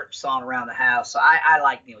played that song around the house. So I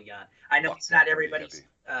like Neil Young. I know he's not everybody's.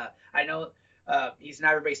 He's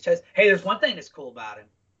not everybody's taste. Hey, there's one thing that's cool about him.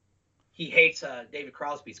 He hates David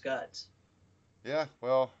Crosby's guts. Yeah,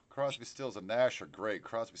 well, Crosby, Stills, and Nash are great.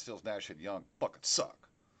 Crosby, Stills, Nash, and Young fucking suck.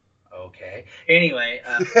 Okay. Anyway,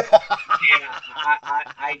 I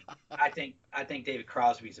think David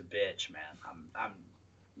Crosby's a bitch, man. I'm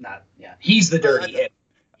not. Yeah, he's the dirty hip.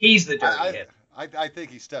 He's the dirty hip. I think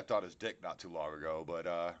he stepped on his dick not too long ago, but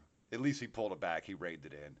at least he pulled it back. He reined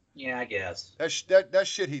it in. Yeah, I guess. That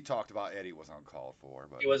shit he talked about Eddie was uncalled for.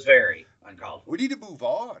 But it was very uncalled for. We need to move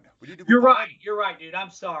on. You're right, dude. I'm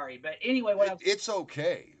sorry, but anyway, it's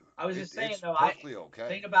okay. I was just saying though, okay. The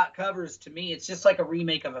thing about covers to me, it's just like a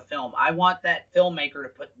remake of a film. I want that filmmaker to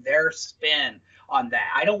put their spin on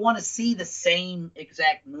that. I don't want to see the same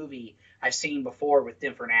exact movie I've seen before with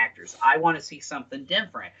different actors. I want to see something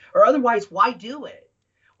different, or otherwise, why do it?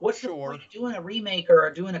 What's the point of doing a remake or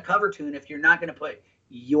doing a cover tune if you're not going to put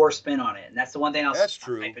your spin on it? And that's the one thing That's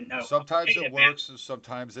true. Sometimes it works and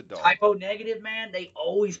sometimes it don't. Typo Negative, man, they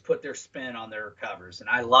always put their spin on their covers, and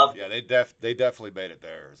I love it. Yeah, they definitely made it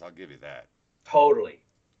theirs. I'll give you that. Totally.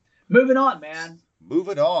 Moving on, man.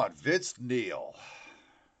 Moving on. Vince Neil.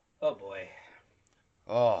 Oh, boy.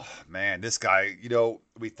 Oh, man, this guy,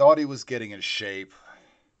 we thought he was getting in shape.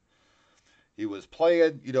 He was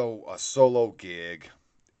playing, a solo gig.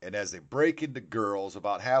 And as they break into girls,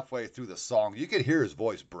 about halfway through the song, you could hear his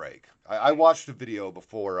voice break. I watched the video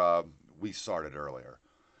before we started earlier.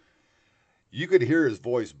 You could hear his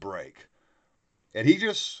voice break. And he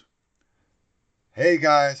just, hey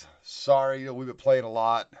guys, sorry, we've been playing a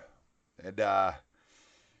lot. And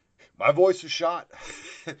my voice is shot.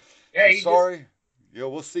 Yeah, sorry.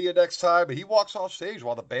 We'll see you next time. And he walks off stage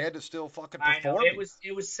while the band is still fucking performing. I know,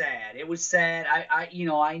 it was sad. It was sad.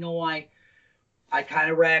 I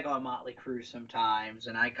kind of rag on Motley Crue sometimes,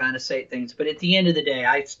 and I kind of say things, but at the end of the day,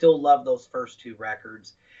 I still love those first two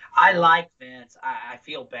records. I like Vince. I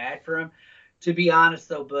feel bad for him. to be honest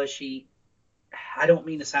though, Bushy, I don't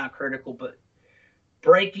mean to sound critical, but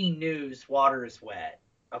breaking news, water is wet.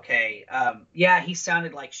 Okay. Yeah, he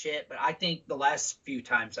sounded like shit, but I think the last few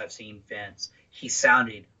times I've seen Vince, he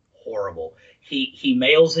sounded horrible. He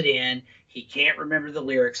mails it in. He can't remember the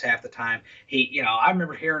lyrics half the time. I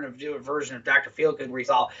remember hearing him do a version of Dr. Feelgood where he's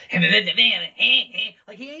all like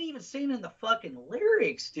he ain't even singing the fucking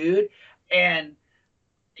lyrics, dude. And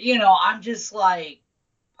I'm just like,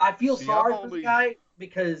 I feel See, I've sorry for the only guy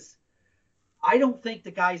because I don't think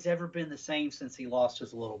the guy's ever been the same since he lost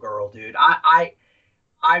his little girl, dude. I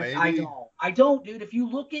maybe. don't. I don't, dude. If you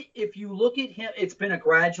look at him, it's been a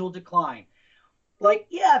gradual decline. Like,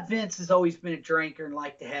 yeah, Vince has always been a drinker and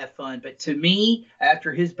liked to have fun, but to me,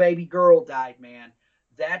 after his baby girl died, man,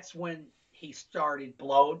 that's when he started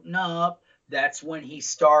bloating up. That's when he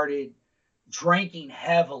started drinking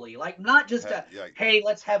heavily. Like, not just a Yeah, hey,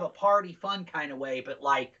 let's have a party fun kind of way, but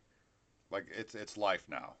like, it's life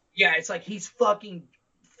now. yeah, it's like he's fucking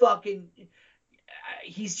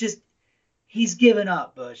he's given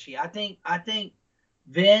up, Bushy. I think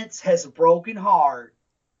Vince has a broken heart,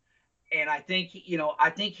 and I think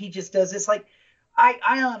he just does this. Like,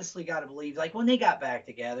 I honestly got to believe, like, when they got back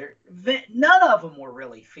together, none of them were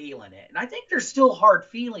really feeling it, and I think there's still hard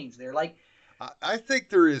feelings there. Like, I think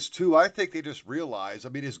there is too. I think they just realized. I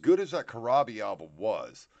mean, as good as that Karabi album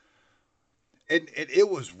was, and it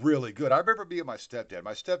was really good. I remember being my stepdad.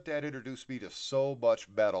 My stepdad introduced me to so much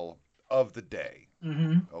metal of the day.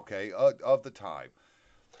 mm-hmm. Okay, of the time,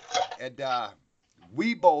 and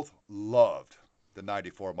we both loved the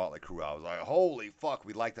 '94 Motley Crue. I was like, holy fuck!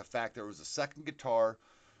 We liked the fact there was a second guitar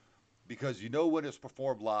because when it's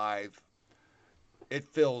performed live, it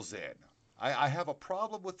fills in. I have a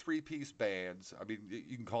problem with three-piece bands. I mean,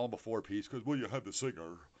 you can call them a four-piece because, well, you have the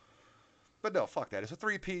singer. But no, fuck that. It's a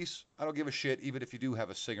three-piece. I don't give a shit, even if you do have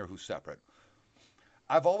a singer who's separate.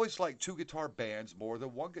 I've always liked two-guitar bands more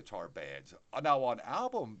than one-guitar bands. Now, on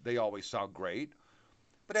album, they always sound great,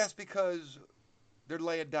 but that's because they're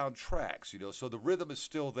laying down tracks, so the rhythm is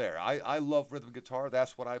still there. I love rhythm guitar.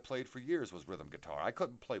 That's what I played for years was rhythm guitar. I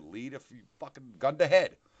couldn't play lead if you fucking gunned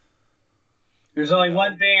ahead. There's only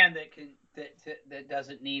one band that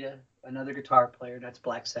doesn't need another guitar player. That's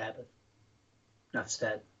Black Sabbath. Enough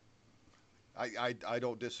said. I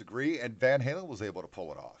don't disagree, and Van Halen was able to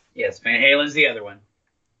pull it off. Yes, Van Halen's the other one.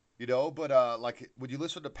 But like when you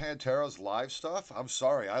listen to Pantera's live stuff, I'm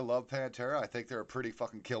sorry, I love Pantera. I think they're a pretty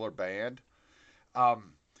fucking killer band. But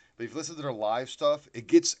if you listen to their live stuff, it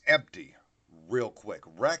gets empty real quick.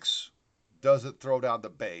 Rex doesn't throw down the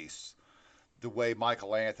bass the way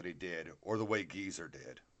Michael Anthony did or the way Geezer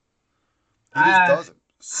did. He just doesn't.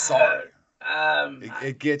 Sorry.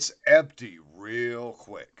 It gets empty real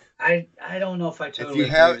quick. I don't know if I totally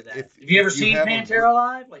agree with that. Have you ever seen Pantera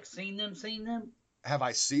live? Like, seen them? Have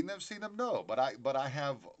I seen them? Seen them? No, but I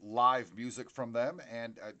have live music from them,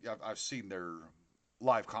 and I've seen their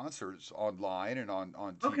live concerts online and on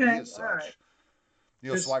TV and such.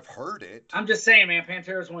 Right. So I've heard it. I'm just saying, man,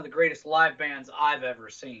 Pantera is one of the greatest live bands I've ever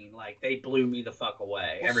seen. Like, they blew me the fuck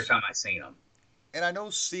away every time I seen them. And I know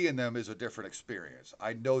seeing them is a different experience.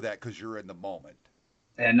 I know that because you're in the moment.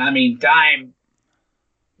 And I mean, Dime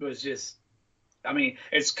was just, I mean,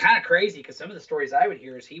 it's kind of crazy because some of the stories I would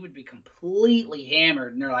hear is he would be completely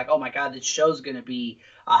hammered, and they're like, oh my God, this show's going to be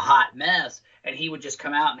a hot mess. And he would just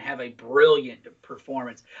come out and have a brilliant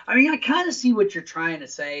performance. I mean, I kind of see what you're trying to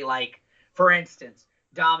say. Like, for instance,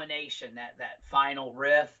 Domination, that final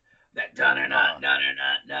riff, that da-da-da,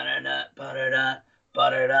 da-da-da, da-da-da, ba-da-da,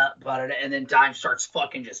 ba-da-da, ba-da-da, and then Dime starts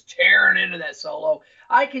fucking just tearing into that solo.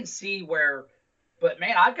 I can see where, but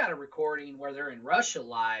man, I've got a recording where they're in Russia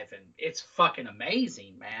live, and it's fucking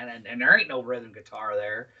amazing, man, and there ain't no rhythm guitar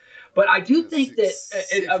there. But I do think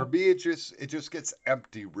for me, it just gets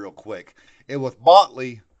empty real quick. And with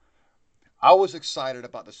Motley, I was excited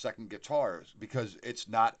about the second guitars because it's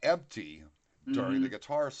not empty during the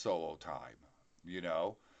guitar solo time,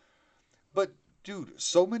 But dude,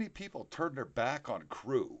 so many people turned their back on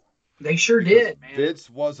Crew. They sure did, man. Vince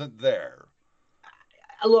wasn't there.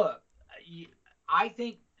 Look, I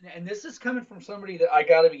think, and this is coming from somebody that I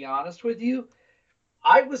got to be honest with you,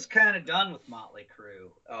 I was kind of done with Motley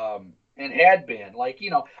Crue, and had been. Like,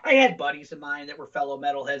 I had buddies of mine that were fellow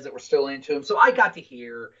metalheads that were still into him, so I got to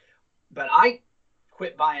hear, but I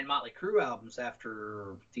quit buying Motley Crue albums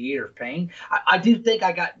after Theater of Pain. I do think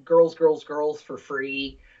I got Girls for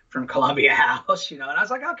free from Columbia House, and I was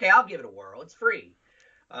like, okay, I'll give it a whirl. It's free.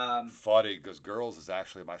 Funny, because Girls is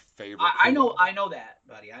actually my favorite. I know that,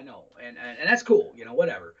 buddy. I know, and that's cool.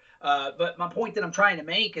 Whatever. But my point that I'm trying to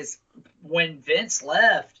make is when Vince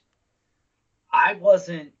left, I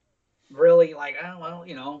wasn't really like, oh, well,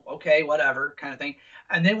 you know, okay, whatever kind of thing.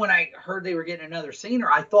 And then when I heard they were getting another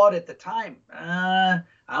singer, I thought at the time, I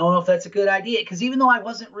don't know if that's a good idea. Because even though I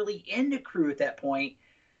wasn't really into Crew at that point,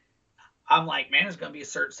 I'm like, man, there's going to be a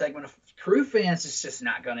certain segment of Crew fans that's just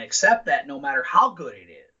not going to accept that no matter how good it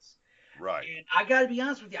is. Right. And I got to be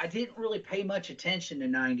honest with you, I didn't really pay much attention to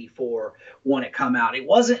 94 when it come out. It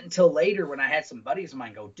wasn't until later when I had some buddies of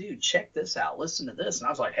mine go, dude, check this out. Listen to this. And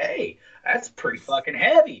I was like, hey, that's pretty fucking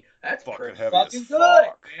heavy. That's Fucking pretty heavy fucking as good,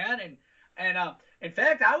 fuck. man. And in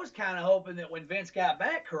fact, I was kind of hoping that when Vince got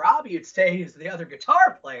back, Karabi would stay as the other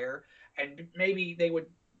guitar player and maybe they would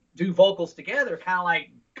do vocals together, kind of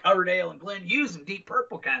like Coverdale and Glenn Hughes and Deep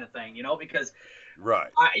Purple kind of thing, you know, because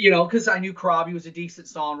Right. because I knew Karabi was a decent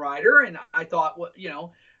songwriter, and I thought,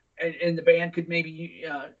 and the band could maybe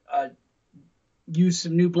use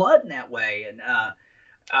some new blood in that way. And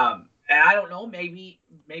I don't know, maybe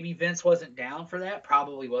Vince wasn't down for that.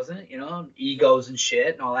 Probably wasn't, egos and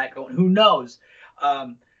shit and all that going. Who knows?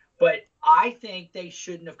 But I think they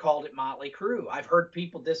shouldn't have called it Motley Crue. I've heard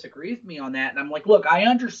people disagree with me on that, and I'm like, look, I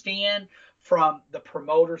understand from the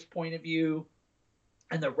promoter's point of view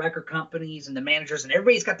and the record companies and the managers and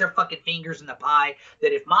everybody's got their fucking fingers in the pie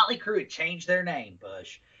that if Motley Crue had changed their name,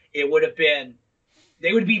 Bush, it would have been,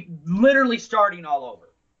 they would be literally starting all over.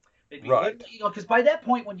 They'd be Right. because by that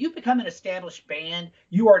point, when you become an established band,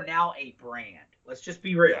 you are now a brand. Let's just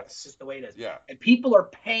be real. Yes. It's just the way it is. Yeah. And people are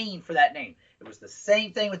paying for that name. It was the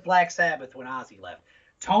same thing with Black Sabbath when Ozzy left.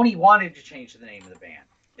 Tony wanted to change the name of the band.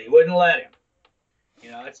 They wouldn't let him.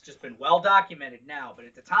 It's just been well documented now. But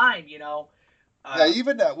at the time, Yeah,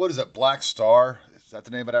 even that, what is it, Black Star? Is that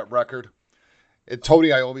the name of that record? And Tony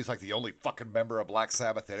Iommi's like the only fucking member of Black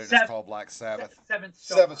Sabbath in it. It's called Black Sabbath. Seventh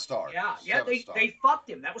Star. Seventh Star. Yeah, Seventh Star. they fucked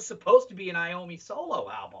him. That was supposed to be an Iommi solo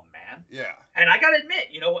album, man. Yeah. And I gotta admit,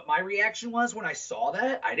 you know what my reaction was when I saw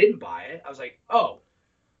that? I didn't buy it. I was like, oh,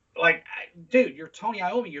 dude, you're Tony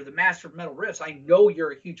Iommi. You're the master of metal riffs. I know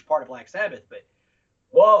you're a huge part of Black Sabbath, but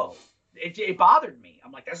whoa, it bothered me.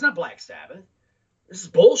 I'm like, that's not Black Sabbath. This is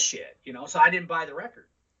bullshit, so I didn't buy the record.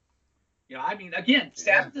 I mean, again,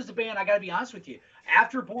 Sabbath is a band, I got to be honest with you.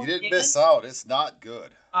 After Born Again. You didn't miss out. It's not good.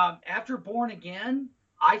 After Born Again,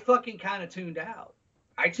 I fucking kind of tuned out.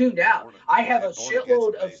 I tuned out. I have a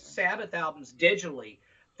shitload of Sabbath albums digitally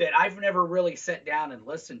that I've never really sat down and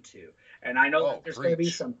listened to. And I know that there's going to be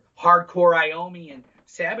some hardcore Iommi and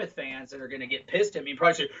Sabbath fans that are going to get pissed at me and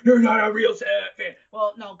probably say, you're not a real Sabbath fan.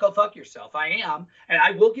 Well, no, go fuck yourself. I am. And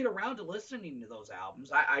I will get around to listening to those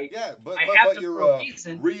albums. But you're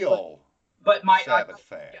a real Sabbath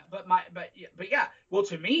fan. Yeah. Well,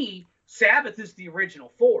 to me, Sabbath is the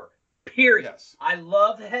original four. Period. Yes. I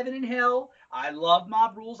love Heaven and Hell. I love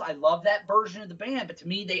Mob Rules. I love that version of the band. But to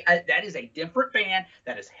me, that is a different band.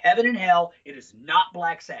 That is Heaven and Hell. It is not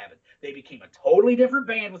Black Sabbath. They became a totally different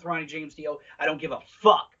band with Ronnie James Dio. I don't give a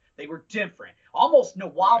fuck. They were different. Almost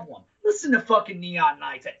Nawablam. Listen to fucking Neon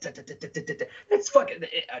Nights. That's fucking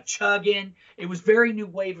chugging. It was very new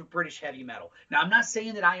wave of British heavy metal. Now, I'm not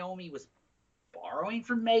saying that Iommi was borrowing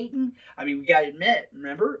from Maiden. I mean, we got to admit,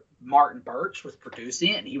 remember, Martin Birch was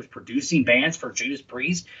producing it, and he was producing bands for Judas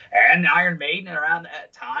Priest and Iron Maiden around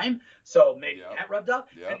that time. So maybe that rubbed off.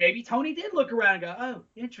 And maybe Tony did look around and go, oh,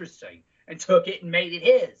 interesting, and took it and made it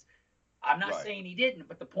his. I'm not saying he didn't,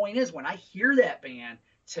 but the point is, when I hear that band,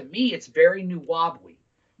 to me, it's very New Wobbly.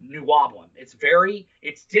 It's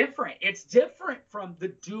different. It's different from the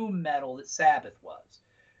doom metal that Sabbath was.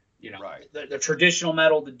 The traditional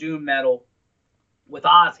metal, the doom metal with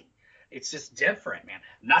Ozzy. It's just different, man.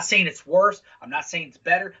 I'm not saying it's worse. I'm not saying it's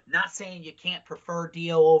better. I'm not saying you can't prefer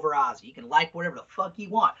Dio over Ozzy. You can like whatever the fuck you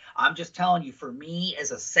want. I'm just telling you, for me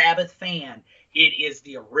as a Sabbath fan, it is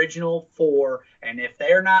the original four, and if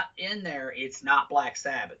they're not in there, it's not Black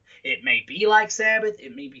Sabbath. It may be like Sabbath.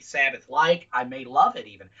 It may be Sabbath-like. I may love it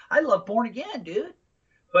even. I love Born Again, dude.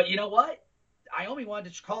 But you know what? Iommi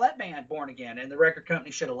wanted to call that band Born Again, and the record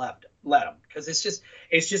company should have let them, because it's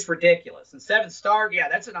just ridiculous. And Seventh Star,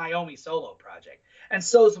 that's an Iommi solo project, and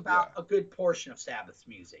so is about a good portion of Sabbath's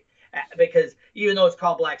music, because even though it's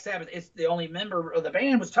called Black Sabbath, it's the only member of the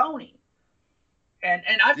band was Tony. And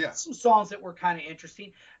I've got some songs that were kind of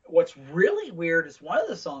interesting. What's really weird is one of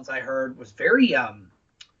the songs I heard was very can't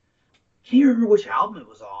even remember which album it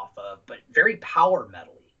was off of, but very power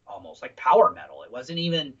metal-y, almost like power metal. It wasn't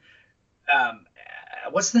even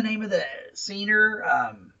what's the name of the singer?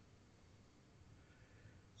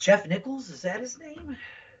 Jeff Nichols, is that his name?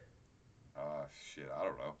 Shit, I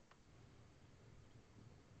don't know.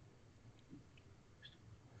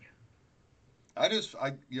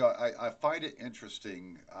 I find it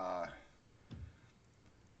interesting.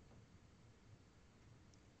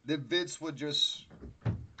 then Vince would just,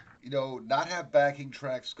 not have backing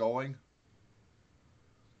tracks going,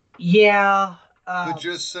 Yeah. but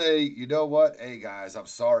just say, you know what? Hey, guys, I'm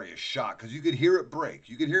sorry, it's shot. Because you could hear it break.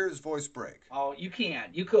 You could hear his voice break. Oh, you can.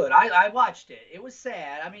 You could. I watched it. It was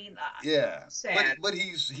sad. I mean, Yeah. sad. But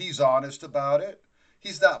he's honest about it.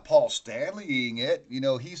 He's not Paul Stanleying it.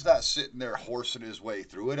 He's not sitting there horsing his way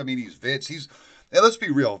through it. I mean, he's Vince. And let's be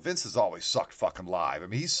real, Vince has always sucked fucking live. I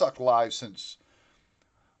mean, he's sucked live since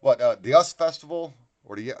the US Festival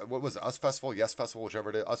or what was it, US Festival, Yes Festival, whichever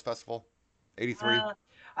it is, US Festival, '83.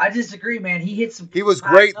 I disagree, man. He hit some. He was high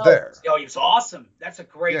great notes. there. Oh, he was awesome. That's a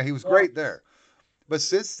great. Yeah, he was great there. But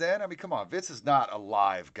since then, I mean, come on, Vince is not a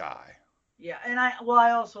live guy. Yeah, and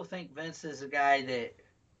I also think Vince is a guy that,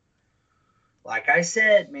 like I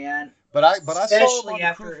said, man. But I saw him on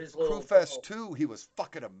after the his Crew Fest 2. He was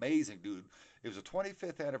fucking amazing, dude. It was the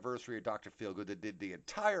 25th anniversary of Dr. Feelgood. That did the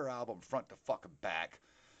entire album front to fucking back.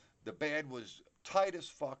 The band was tight as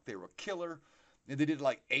fuck. They were killer. And they did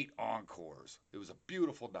like 8 encores. It was a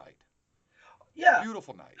beautiful night. Yeah.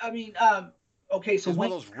 Beautiful night. I mean, okay, so it was one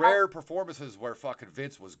of those rare performances where fucking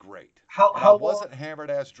Vince was great. I wasn't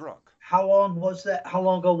hammered ass drunk. How long was that? How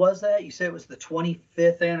long ago was that? You said it was the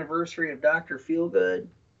 25th anniversary of Dr. Feelgood?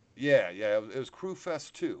 Yeah. It was Crew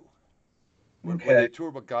Fest 2. When Okay. they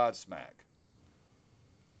toured with Godsmack.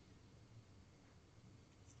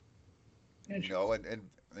 And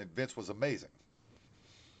Vince was amazing.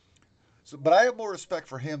 So, but I have more respect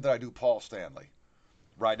for him than I do Paul Stanley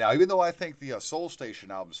right now, even though I think the Soul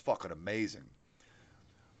Station album is fucking amazing.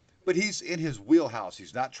 But he's in his wheelhouse.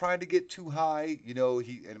 He's not trying to get too high,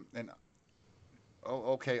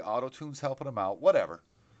 okay, auto-tune's helping him out, whatever.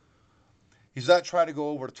 He's not trying to go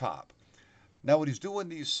over the top. Now, when he's doing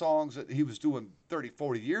these songs that he was doing 30,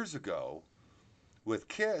 40 years ago with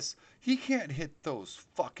Kiss, he can't hit those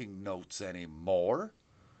fucking notes anymore.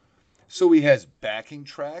 So he has backing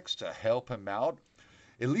tracks to help him out.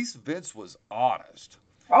 At least Vince was honest.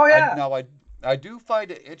 Oh, yeah. I do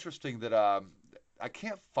find it interesting that I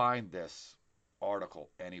can't find this article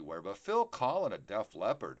anywhere, but Phil Collin of Def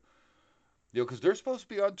Leppard, because they're supposed to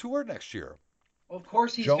be on tour next year. Well, of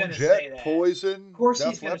course he's going to say that. Poison, of course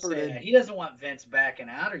he's going to say that. He doesn't want Vince backing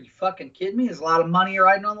out. Are you fucking kidding me? There's a lot of money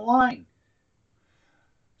riding on the line.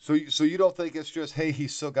 So you don't think it's just, hey,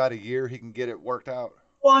 he's still got a year, he can get it worked out?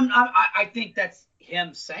 Well, I think that's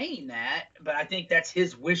him saying that, but I think that's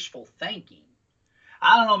his wishful thinking.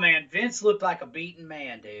 I don't know, man. Vince looked like a beaten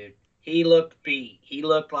man, dude. He looked beat. He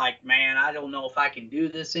looked like, man, I don't know if I can do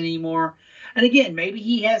this anymore. And again,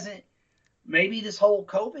 maybe this whole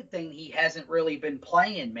COVID thing, he hasn't really been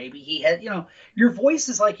playing. Maybe he had, your voice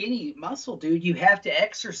is like any muscle, dude. You have to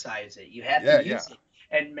exercise it. You have to use it.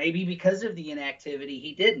 And maybe because of the inactivity,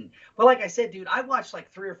 he didn't. But like I said, dude, I watched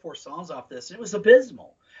like 3 or 4 songs off this, and it was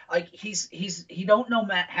abysmal. Like he don't know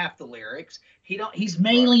half the lyrics. He's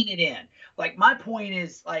mailing it in. Like my point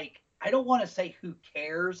is, like, I don't want to say who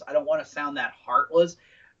cares. I don't want to sound that heartless.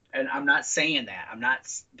 And I'm not saying that.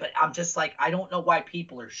 But I'm just like, I don't know why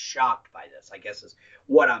people are shocked by this, I guess is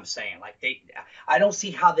what I'm saying. Like I don't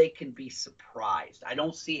see how they can be surprised. I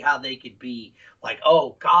don't see how they could be like,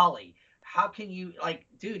 oh, golly, how can you, like,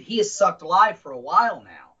 dude, he has sucked live for a while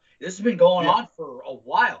now. This has been going on for a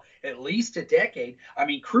while, at least a decade. I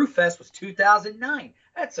mean, Crew Fest was 2009.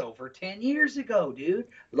 That's over 10 years ago, dude.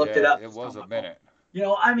 Looked it up. It was a minute.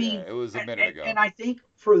 I mean, it was a minute ago. And I think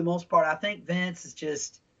for the most part, I think Vince is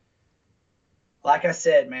just, like I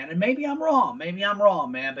said, man, and maybe I'm wrong,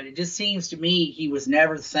 man, but it just seems to me he was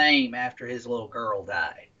never the same after his little girl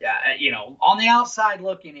died. On the outside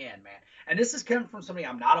looking in, man. And this is coming from somebody,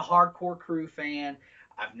 I'm not a hardcore Crew fan.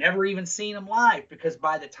 I've never even seen him live because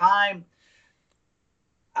by the time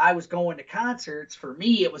I was going to concerts, for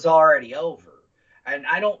me, it was already over. And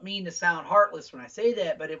I don't mean to sound heartless when I say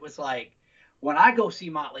that, but it was like, when I go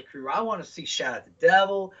see Motley Crue, I want to see Shout at the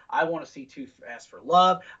Devil. I want to see Too Fast for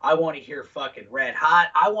Love. I want to hear fucking Red Hot.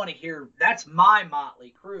 I want to hear, that's my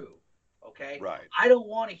Motley Crue. Okay? Right. I don't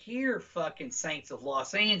want to hear fucking Saints of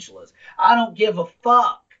Los Angeles. I don't give a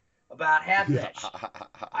fuck about half that shit.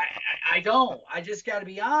 I don't. I just got to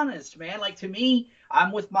be honest, man. Like, to me,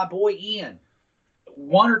 I'm with my boy Ian.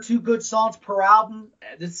 1 or 2 good songs per album.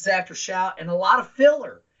 This is after Shout, and a lot of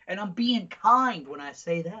filler. And I'm being kind when I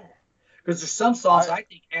say that. Because there's some songs I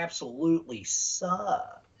think absolutely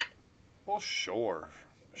suck. Well, sure.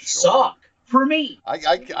 Suck. For me. I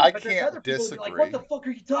can't disagree. Like, what the fuck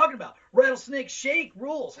are you talking about? Rattlesnake Shake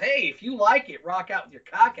rules. Hey, if you like it, rock out with your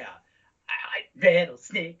cock out.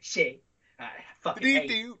 Rattlesnake Shake. I fucking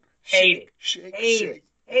hate it.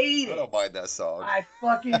 Hate it. I don't mind that song. I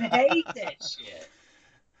fucking hate that shit.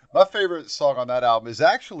 My favorite song on that album is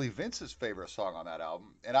actually Vince's favorite song on that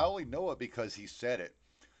album, and I only know it because he said it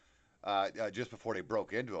just before they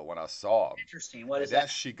broke into it when I saw him. Interesting. What And is that?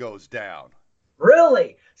 She Goes Down.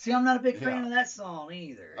 Really? See, I'm not a big fan Yeah. of that song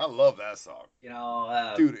either. I love that song.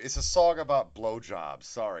 Dude, Dude, it's a song about blowjobs.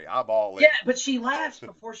 Sorry, I'm all in. Yeah, but she laughs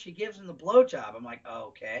before she gives him the blowjob. I'm like, oh,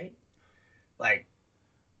 okay. Like,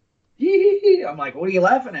 I'm like, what are you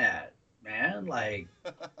laughing at, man? Like,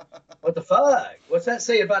 what the fuck? What's that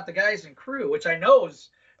say about the guys in Crew? Which I know is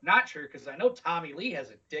not true because I know Tommy Lee has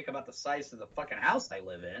a dick about the size of the fucking house they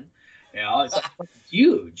live in. It's like fucking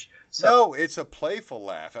huge. So, No, it's a playful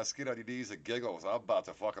laugh. I get on your knees and giggles. I'm about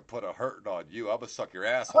to fucking put a hurting on you. I'm gonna suck your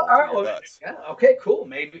asshole all to right, your well, nuts. yeah, okay, cool.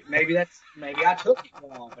 Maybe I took it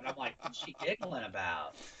wrong, but I'm like, what's she giggling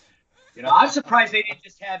about? I'm surprised they didn't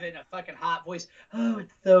just have it in a fucking hot voice. Oh,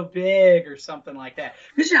 it's so big or something like that.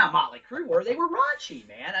 Because Motley Crue they were raunchy,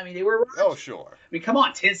 man. I mean, they were raunchy. Oh, sure. I mean, come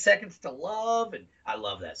on, 10 Seconds to Love, and I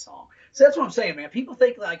love that song. So that's what I'm saying, man. People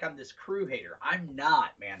think like I'm this Crue hater. I'm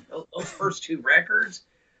not, man. Those first two records,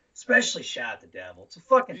 especially Shout at the Devil. It's a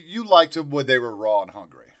fucking. You liked them when they were raw and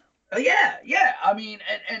hungry. Yeah. I mean,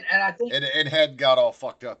 and I think. And hadn't got all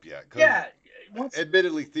fucked up yet. Yeah.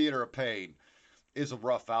 Admittedly, Theater of Pain is a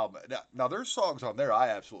rough album. Now, there's songs on there I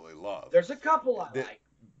absolutely love. There's a couple I like.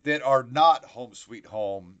 That are not Home Sweet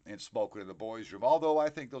Home and Smoking in the Boys Room, although I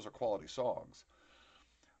think those are quality songs.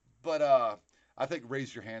 But I think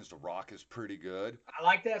Raise Your Hands to Rock is pretty good. I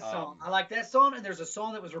like that song. And there's a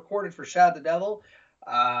song that was recorded for Shout at the Devil.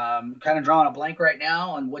 Kind of drawing a blank right now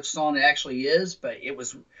on which song it actually is, but it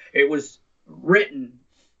was written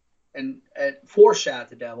and for Shout at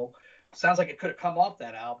the Devil. Sounds like it could have come off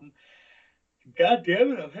that album. God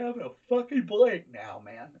damn it, I'm having a fucking blank now,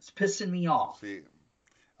 man. It's pissing me off. See,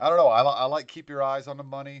 I don't know. I like Keep Your Eyes on the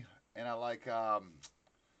Money, and I like fuck,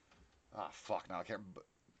 now I can't.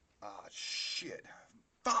 Shit,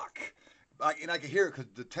 fuck. And I can hear it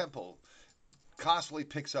because the tempo constantly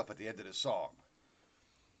picks up at the end of the song.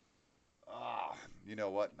 You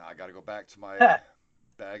know what? Now I got to go back to my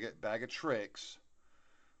bag of tricks.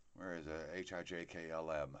 Where is it?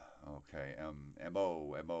 HIJKLM. Okay,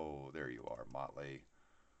 MO. There you are, Motley.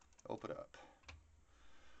 Open up.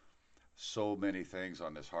 So many things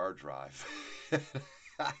on this hard drive.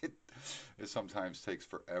 It sometimes takes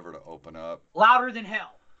forever to open up. Louder Than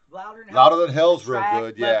Hell. Louder Than Hell's real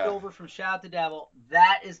good, yeah. Left over from Shout at the Devil.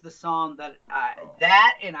 That is the song that I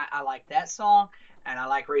like that song, and I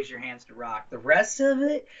like Raise Your Hands to Rock. The rest of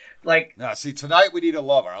it, like. Now, see, Tonight We Need a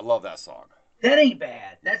Lover. I love that song. That ain't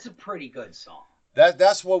bad. That's a pretty good song.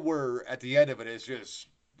 That's what we're at the end of it is just,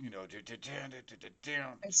 And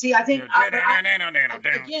see, I think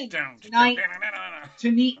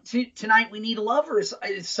Tonight We Need a Lover is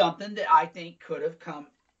something that I think could have come.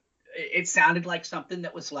 It sounded like something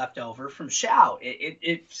that was left over from Shout.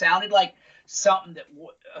 It sounded like a song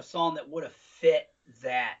that would have fit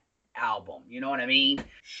that album. You know what I mean?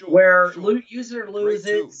 Sure. Use It or Lose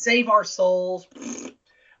It, too. Save Our Souls.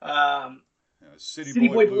 City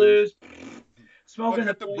Boy Blues. Smoking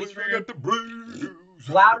the Boys Room.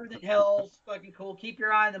 Louder Than Hell's fucking cool. Keep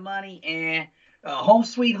Your Eye on the Money. And Home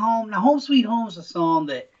Sweet Home. Now, Home Sweet Home is a song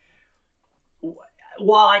that,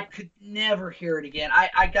 while I could never hear it again,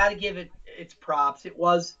 I got to give it its props. It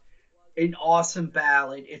was an awesome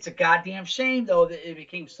ballad. It's a goddamn shame, though, that it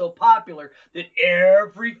became so popular that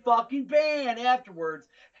every fucking band afterwards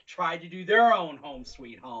tried to do their own Home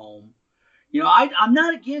Sweet Home. I'm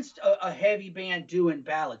not against a heavy band doing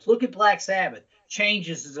ballads. Look at Black Sabbath.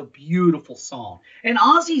 Changes is a beautiful song. And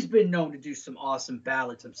Ozzy's been known to do some awesome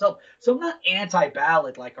ballads himself. So I'm not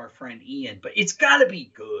anti-ballad like our friend Ian, but it's got to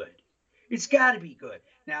be good. It's got to be good.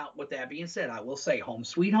 Now, with that being said, I will say Home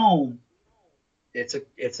Sweet Home, it's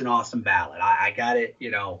an awesome ballad. I got it,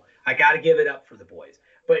 I got to give it up for the boys.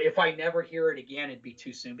 But if I never hear it again, it'd be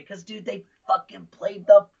too soon. Because, dude, they fucking played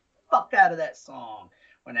the fuck out of that song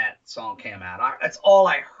when that song came out. That's all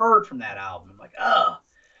I heard from that album. I'm like, ugh.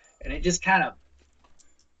 And it just kind of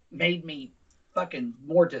made me fucking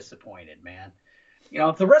more disappointed, man.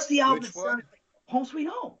 If the rest of the album sounded like Home Sweet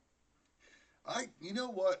Home. You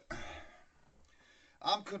know what?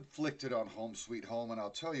 I'm conflicted on Home Sweet Home, and I'll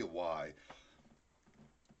tell you why.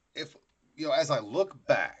 If, as I look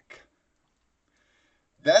back,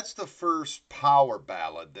 that's the first power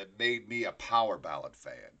ballad that made me a power ballad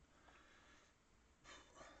fan.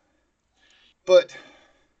 But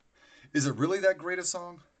is it really that great a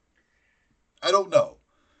song? I don't know.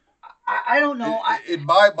 I don't know. In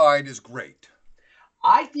my mind, is great.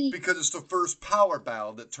 I think because it's the first power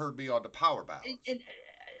ballad that turned me on to power ballads. And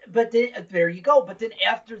but then there you go. But then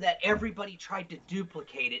after that, everybody tried to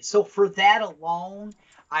duplicate it. So for that alone,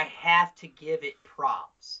 I have to give it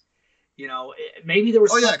props. Maybe there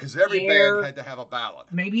was yeah, because every band had to have a ballad.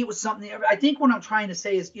 Maybe it was something. I think what I'm trying to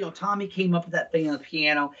say is, Tommy came up with that thing on the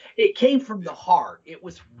piano. It came from the heart. It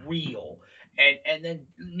was real. And then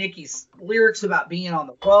Nicky's lyrics about being on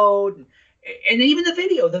the road and even the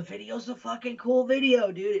video. The video's a fucking cool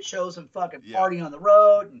video, dude. It shows him fucking partying on the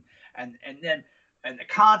road and the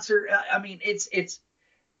concert. I mean, it's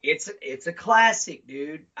a classic,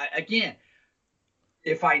 dude. Again,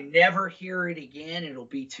 if I never hear it again, it'll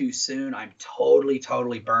be too soon. I'm totally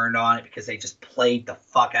burned on it because they just played the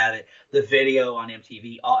fuck out of it. The video on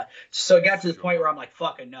MTV. So it got to the point where I'm like,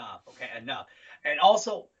 fuck, enough. Okay, enough. And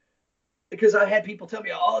also, because I had people tell me,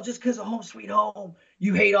 oh, just because of Home Sweet Home,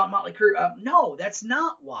 you hate on Motley Crue. No, that's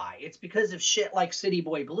not why. It's because of shit like City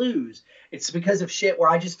Boy Blues. It's because of shit where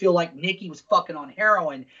I just feel like Nicky was fucking on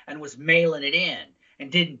heroin and was mailing it in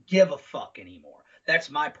and didn't give a fuck anymore.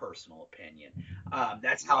 That's my personal opinion.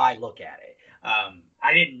 That's how I look at it.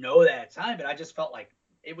 I didn't know that at the time, but I just felt like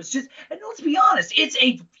it was just, and let's be honest, it's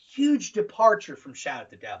a huge departure from Shout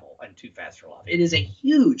at the Devil and Too Fast for Love. It is a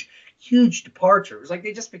huge departure. It was like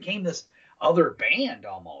they just became this other band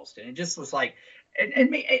almost. And it just was like,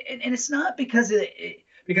 and it's not because of it,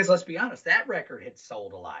 because let's be honest, that record had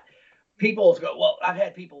sold a lot. People go, well, I've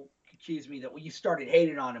had people accuse me that, well, you started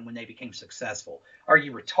hating on them when they became successful. Are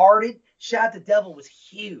you retarded? Shout at the Devil was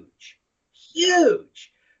huge.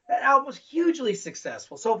 That album was hugely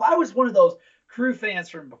successful. So if I was one of those Crue fans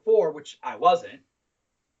from before, which I wasn't,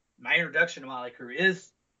 my introduction to Motley Crue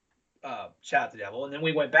is Shout at the Devil, and then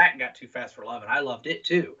we went back and got Too Fast for Love, and I loved it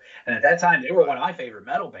too. And at that time, they were one of my favorite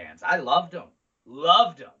metal bands. I loved them,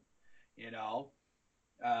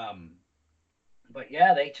 But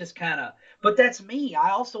yeah, they just kind of. But that's me. I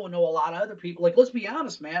also know a lot of other people. Like, let's be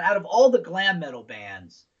honest, man. Out of all the glam metal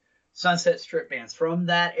bands, Sunset Strip bands from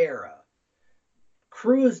that era,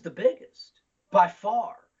 Crue is the biggest by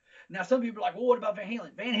far. Now, some people are like, well, what about Van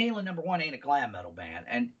Halen? Van Halen, number one, ain't a glam metal band,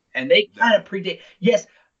 and they kind of predate. Yes,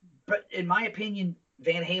 but in my opinion,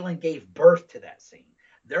 Van Halen gave birth to that scene.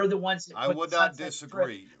 They're the ones that I would not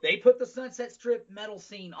disagree. They put the Sunset Strip metal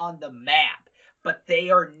scene on the map, but they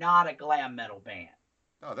are not a glam metal band.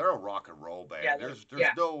 No, they're a rock and roll band. Yeah, there's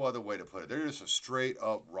no other way to put it. They're just a straight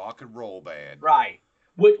up rock and roll band. Right.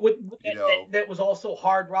 That was also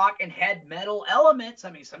hard rock and had metal elements.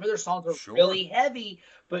 I mean, some of their songs were really heavy,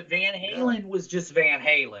 but Van Halen was just Van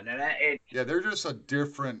Halen, and they're just a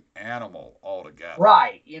different animal altogether.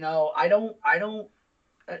 Right. I don't.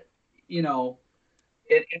 I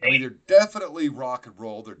mean, they're definitely rock and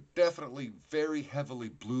roll. They're definitely very heavily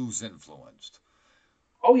blues influenced.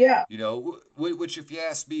 Oh yeah. Which, if you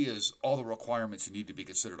ask me, is all the requirements you need to be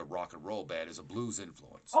considered a rock and roll band is a blues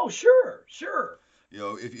influence. Oh sure.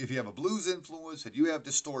 If you have a blues influence and you have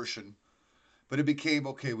distortion, but it became,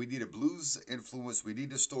 okay, we need a blues influence, we need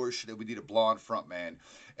distortion, and we need a blonde frontman,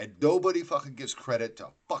 and nobody fucking gives credit to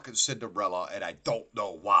fucking Cinderella, and I don't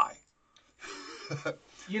know why.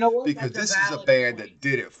 You know what? Because this is a band that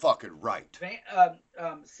did it fucking right.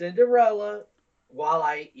 Cinderella, while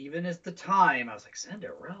even at the time, I was like,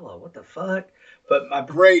 Cinderella, what the fuck? But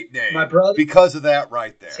great name. My brother, because of that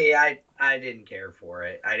right there. See, I didn't care for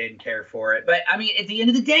it. But I mean, at the end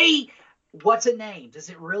of the day, what's a name? Does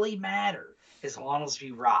it really matter as long as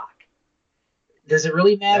you rock? Does it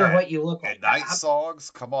really matter what you look like? Night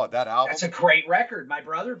Songs, come on, that album. That's a great record. My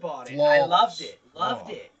brother bought it. Flawless. I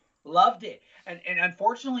loved it. And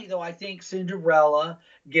unfortunately, though, I think Cinderella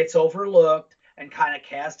gets overlooked and kind of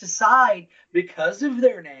cast aside because of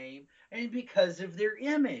their name and because of their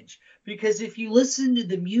image. Because if you listen to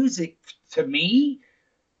the music, to me,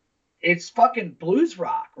 it's fucking blues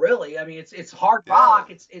rock, really. I mean, it's hard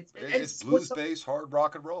rock. It's blues based hard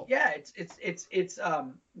rock and roll. Yeah, it's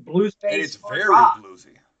blues based. And it's very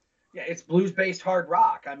bluesy. Yeah, it's blues-based hard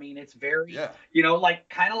rock. I mean, it's very,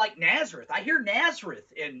 kind of like Nazareth. I hear Nazareth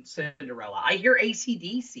in Cinderella. I hear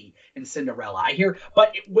AC/DC in Cinderella.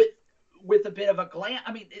 But with a bit of a glam.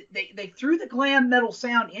 I mean, they threw the glam metal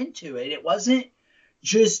sound into it. It wasn't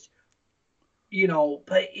just,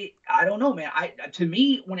 but I don't know, man. To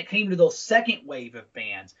me, when it came to those second wave of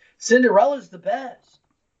bands, Cinderella's the best.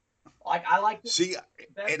 I like this. See,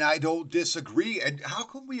 and I don't disagree. And how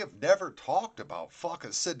come we have never talked about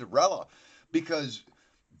fucking Cinderella? Because,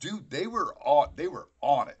 dude, they were on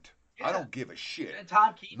it. Yeah. I don't give a shit. And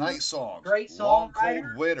Tom Keaton, Night Songs, great songwriter. Long Cold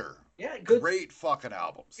Winter. Yeah, good. Great fucking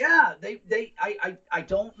albums. Yeah, I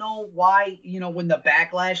don't know why, when the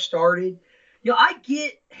backlash started, I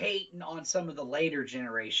get hating on some of the later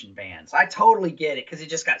generation bands. I totally get it because it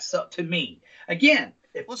just got so to me. Again,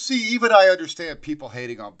 Well, see, even I understand people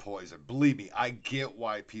hating on Poison. Believe me, I get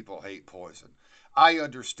why people hate Poison. I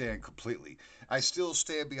understand completely. I still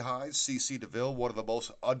stand behind C.C. DeVille, one of the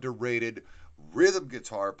most underrated rhythm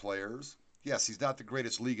guitar players. Yes, he's not the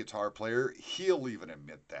greatest lead guitar player. He'll even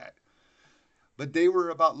admit that. But they were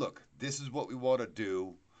about, look, this is what we want to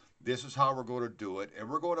do. This is how we're going to do it, and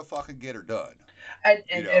we're going to fucking get her done.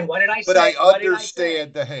 and what did I But I say? What did I say?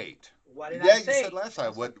 understand the hate. What did I Yeah, you said say? last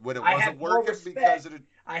time when it I wasn't have more working because respect. of it.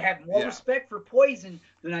 I have more Yeah, respect for Poison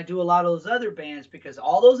than I do a lot of those other bands because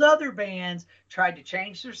all those other bands tried to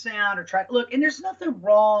change their sound or try look, and there's nothing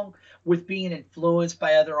wrong with being influenced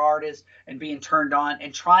by other artists and being turned on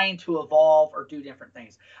and trying to evolve or do different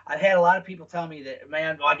things. I've had a lot of people tell me that,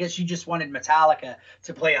 man, well, I guess you just wanted Metallica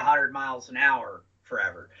to play 100 miles an hour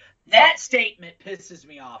forever. That statement pisses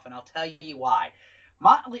me off, and I'll tell you why.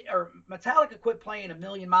 Metallica quit playing a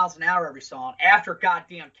million miles an hour every song after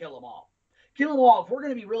goddamn Kill 'Em All. Kill 'Em All, if we're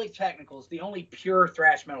going to be really technical, is the only pure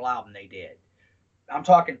thrash metal album they did. I'm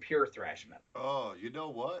talking pure thrash metal. oh, you know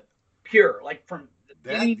what? Pure, like from the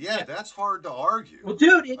That beginning. yeah, that's hard to argue. Well,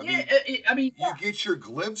 dude, I mean, I mean, you get your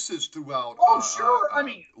glimpses throughout oh, sure. I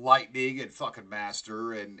mean, Lightning and fucking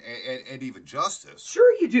Master and even Justice.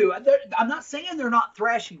 sure you do. I'm not saying they're not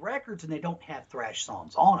thrashy records and they don't have thrash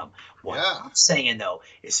songs on them. What Yeah, I'm saying though,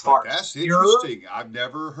 as but far as that's pure, interesting. I've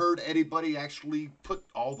never heard anybody actually put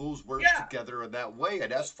all those words yeah, together in that way,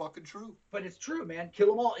 and that's fucking true. but it's true, man.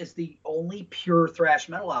 Kill 'Em All is the only pure thrash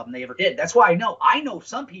metal album they ever did. That's why I know. I know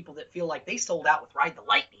some people that feel like they sold out with Ride the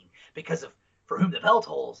Lightning because of For Whom the Bell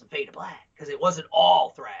Tolls and Fade to Black, because it wasn't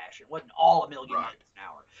all thrash. It wasn't all a million miles Right. an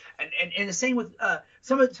hour. And the same with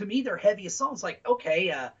some of, to me, their heaviest songs. Like,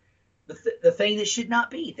 okay, the thing that should not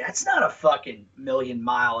be. That's not a fucking million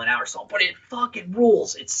mile an hour song, but it fucking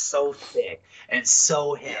rules. It's so thick and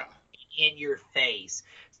so heavy Yeah. in your face.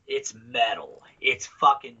 It's metal. It's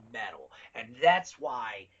fucking metal. And that's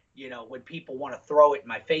why, when people want to throw it in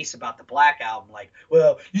my face about the Black Album, like,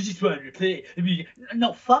 well, you just wanted to play. I mean,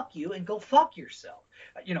 no, fuck you and go fuck yourself.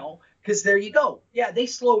 Because there you go. Yeah, they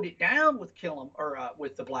slowed it down with Kill 'Em or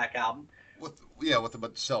with the Black Album. With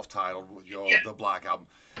the self-titled, Yeah. the Black Album.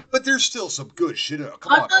 But there's still some good shit.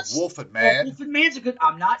 Come on, a Wolf and Man. Wolf and Man's a good.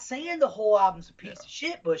 I'm not saying the whole album's a piece of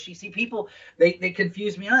shit, Bush. You see, people they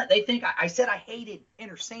confuse me on it. They think I said I hated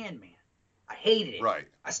Enter Sandman. I hated it. Right.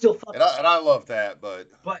 I still fucking. And I love that, but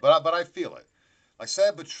I feel it. Like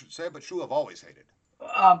sad but true. I've always hated.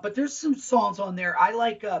 But there's some songs on there. I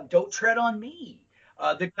like Don't Tread on Me.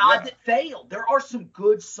 The God That Failed. There are some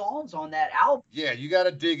good songs on that album. Yeah, you got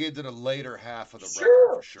to dig into the later half of the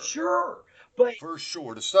record for sure. Sure. But for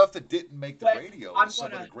sure, the stuff that didn't make the radio is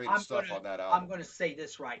some of the greatest stuff on that album. I'm going to say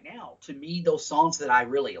this right now. To me, those songs that I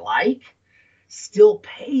really like still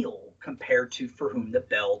pale compared to For Whom the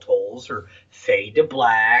Bell Tolls or Fade to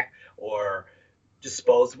Black or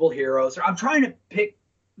Disposable Heroes. I'm trying to pick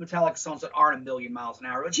Metallica songs that aren't a million miles an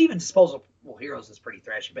hour, which even Disposable Heroes is pretty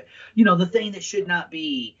thrashy. But, the thing that should not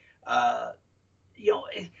be, to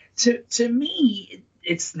me,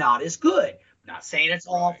 it's not as good. Not saying it's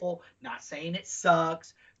awful. Not saying it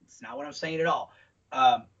sucks. It's not what I'm saying at all.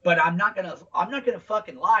 But I'm not gonna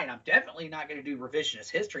fucking lie, and I'm definitely not gonna do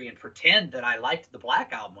revisionist history and pretend that I liked the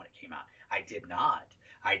Black Album when it came out. I did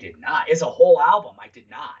not. As a whole album, I did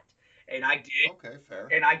not. And I did. Okay, fair.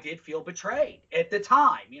 And I did feel betrayed at the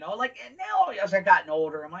time, and now as I've gotten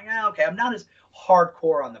older, I'm like, okay, I'm not as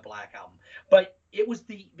hardcore on the Black Album, but it was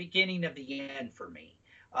the beginning of the end for me.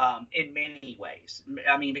 In many ways.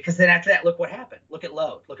 I mean, because then after that, look what happened. Look at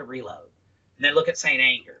Load. Look at Reload. And then look at Saint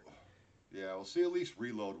Anger. Yeah, well, see, at least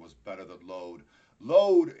Reload was better than Load.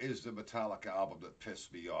 Load is the Metallica album that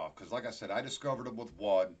pissed me off. Because, like I said, I discovered them with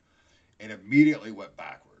one and immediately went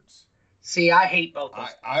backwards. See, I hate both those.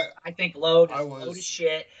 I think Load is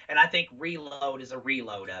shit, and I think Reload is a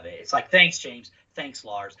reload of it. It's like, thanks, James. Thanks,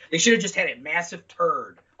 Lars. They should have just had a massive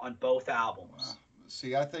turd on both albums.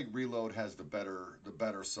 See, I think Reload has the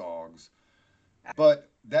better songs, but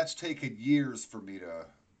that's taken years for me to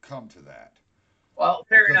come to that. Well,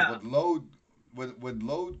 fair enough. When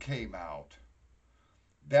Load came out,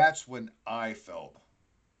 that's when I felt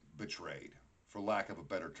betrayed, for lack of a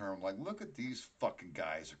better term. Like, look at these fucking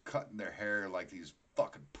guys are cutting their hair like these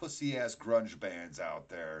fucking pussy ass grunge bands out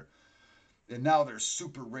there, and now they're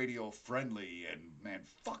super radio friendly. And man,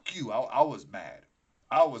 fuck you. I was mad.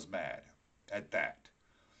 I was mad at that.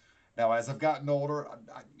 Now, as I've gotten older,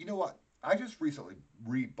 you know what? I just recently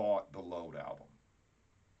rebought the Load album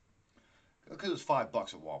because it was $5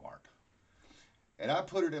 at Walmart, and I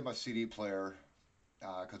put it in my CD player,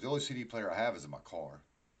 because the only CD player I have is in my car.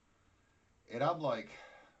 And I'm like,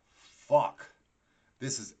 fuck,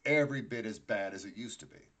 this is every bit as bad as it used to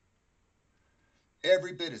be.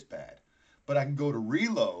 Every bit as bad. But I can go to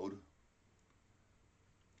reload,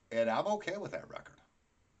 and I'm okay with that record.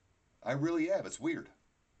 I really am. It's weird.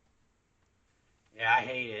 Yeah, I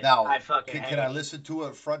hate it. Now, I fucking can hate I it. listen to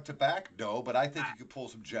it front to back? No, but I think I, you could pull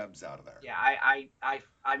some gems out of there. yeah,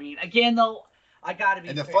 I mean, again though, I gotta be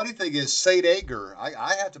And the fair. funny thing is, Saint Anger,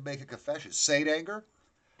 I have to make a confession. Saint Anger,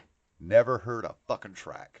 never heard a fucking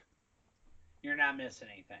track. You're not missing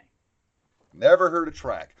anything. Never heard a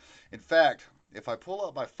track. In fact, if I pull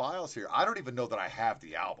up my files here, I don't even know that I have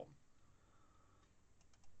the album.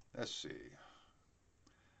 Let's see.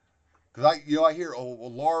 Because I hear, oh,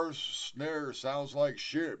 well, Lars snare sounds like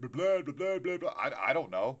shit. Blah, blah, blah, blah, blah, blah. I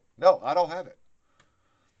don't know. No, I don't have it.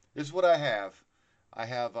 This is what I have. I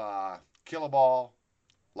have Kill 'Em All,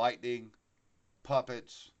 Lightning,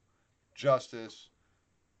 Puppets, Justice,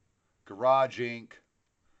 Garage Inc.,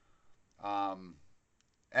 um,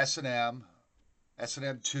 S&M,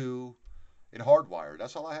 S&M 2, and Hardwired.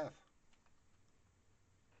 That's all I have.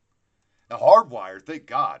 Now, Hardwired, thank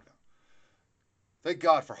God. Thank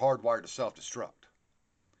God for Hardwired to self-destruct.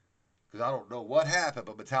 Because I don't know what happened,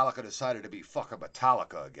 but Metallica decided to be fucking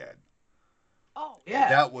Metallica again. Oh And yeah,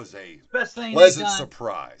 that was a it's the best thing they've pleasant done.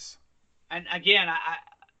 surprise. And again,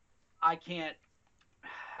 I can't.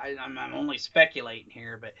 I'm only speculating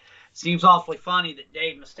here, but it seems awfully funny that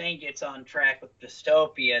Dave Mustaine gets on track with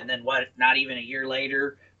Dystopia, and then what? Not even a year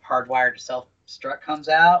later, Hardwired to Self-Destruct comes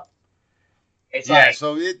out. It's Yeah, like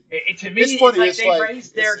so to me, it's it's funny. like It's they've like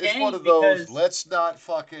raised their it's one game of those. because Let's not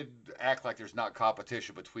fucking act like there's not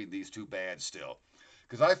competition between these two bands still.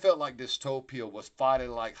 Because I felt like Dystopia was finally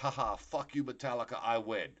like, haha, fuck you, Metallica, I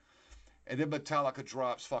win. And then Metallica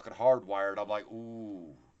drops fucking Hardwired. I'm like,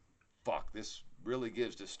 ooh, fuck, this really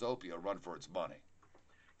gives Dystopia a run for its money.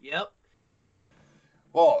 yep,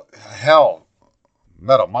 Well, hell,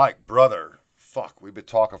 Metal Mike, brother, fuck, we've been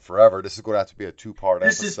talking forever. This is going to have to be a two-part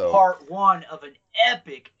this is episode. part one of an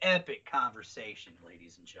epic conversation,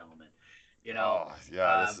 ladies and gentlemen. You know, Oh,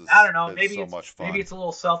 yeah, this I has don't know. been Maybe so it's much maybe fun. it's a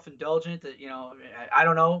little self-indulgent that I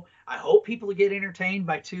don't know. I hope people get entertained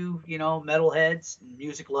by two metalheads, and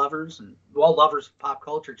music lovers, and lovers of pop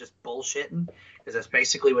culture just bullshitting because that's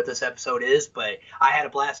basically what this episode is. But I had a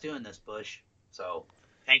blast doing this, Bush. So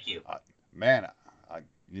thank you. Man,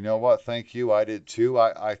 you know what? Thank you. I did too.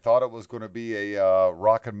 I thought it was going to be a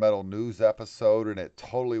rock and metal news episode, and it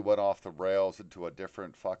totally went off the rails into a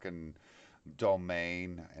different fucking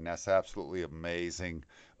domain, and that's absolutely amazing.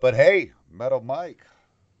 But hey, Metal Mike,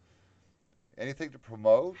 anything to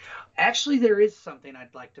promote? Actually, there is something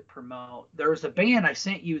I'd like to promote. There was a band I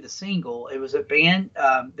sent you the single. It was a band.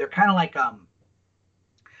 They're kind of like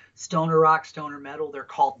stoner rock, stoner metal. They're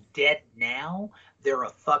called Dead Now. They're a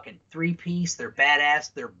fucking three-piece. They're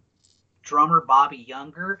badass. Their drummer Bobby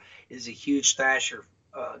Younger is a huge Thrasher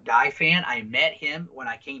guy fan. I met him when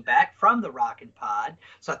I came back from the Rockin' Pod,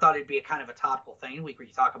 so I thought it'd be a kind of a topical thing. We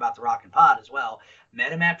could talk about the Rockin' Pod as well.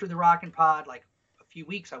 Met him after the Rockin' Pod, like a few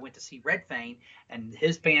weeks. I went to see Red Fang, and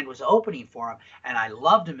his band was opening for him, and I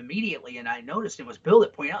loved him immediately. And I noticed it was Bill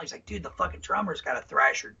that pointed out. He's like, "Dude, the fucking drummer's got a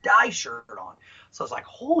Thrasher Die shirt on." So I was like,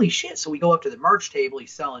 "Holy shit!" So we go up to the merch table.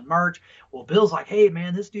 He's selling merch. Well, Bill's like, "Hey,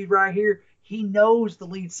 man, this dude right here, he knows the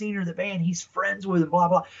lead singer of the band. He's friends with him, blah,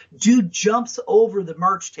 blah." Dude jumps over the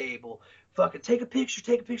merch table. Fucking take a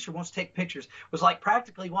picture, wants to take pictures. Was like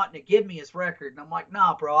practically wanting to give me his record. And I'm like,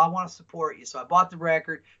 nah, bro, I want to support you. So I bought the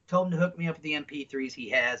record, told him to hook me up with the MP3s he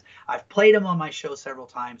has. I've played them on my show several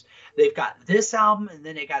times. They've got this album, and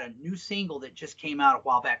then they got a new single that just came out a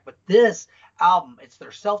while back. But this album, it's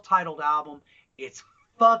their self-titled album. It's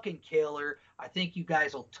fucking killer. I think you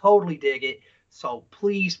guys will totally dig it. So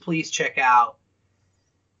please check out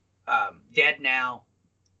Dead Now.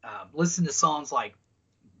 Listen to songs like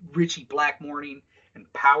Richie Black Morning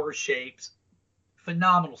and Power Shapes.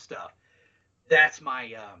 Phenomenal stuff. That's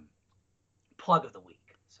my plug of the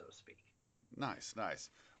week, so to speak. Nice, nice.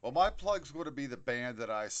 Well, my plug's going to be the band that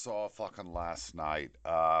I saw fucking last night.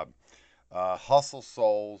 Hustle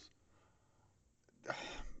Souls.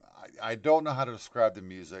 I don't know how to describe the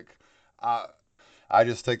music. Uh, I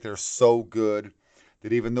just think they're so good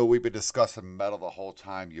that even though we've been discussing metal the whole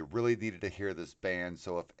time, you really needed to hear this band.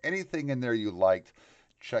 So if anything in there you liked,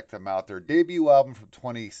 check them out. Their debut album from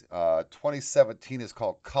 2017 is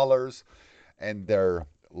called Colors, and their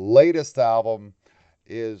latest album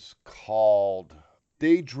is called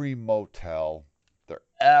Daydream Motel. They're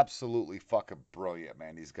absolutely fucking brilliant,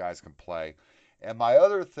 man. These guys can play. And my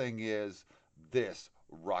other thing is this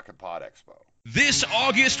Rocket Pod Expo. This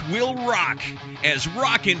August will rock as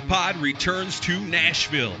Rockin' Pod returns to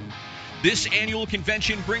Nashville. This annual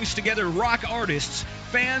convention brings together rock artists,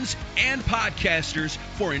 fans, and podcasters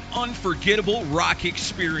for an unforgettable rock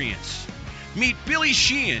experience. Meet Billy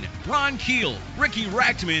Sheehan, Ron Keel, Ricky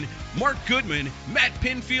Rachtman, Mark Goodman, Matt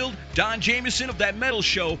Pinfield, Don Jameson of That Metal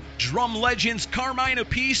Show, drum legends Carmine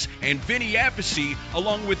Appice and Vinnie Appice,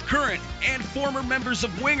 along with current and former members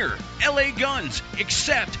of Winger, LA Guns,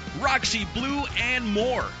 Accept, Roxy Blue, and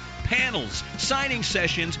more. Panels, signing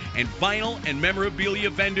sessions, and vinyl and memorabilia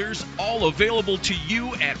vendors, all available to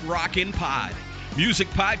you at Rockin' Pod. Music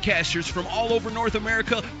podcasters from all over North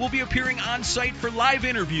America will be appearing on site for live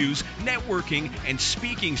interviews, networking, and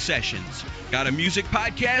speaking sessions. Got a music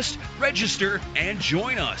podcast? Register and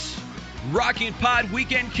join us. Rockin' Pod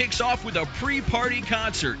weekend kicks off with a pre-party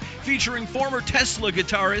concert featuring former Tesla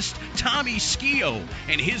guitarist Tommy Skio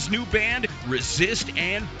and his new band Resist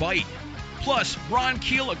and Bite. Plus, Ron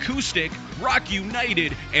Keel Acoustic, Rock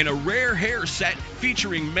United, and a rare hair set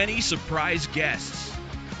featuring many surprise guests.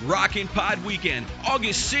 Rockin' Pod Weekend,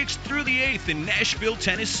 August 6th through the 8th in Nashville,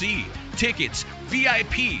 Tennessee. Tickets,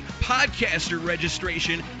 VIP, podcaster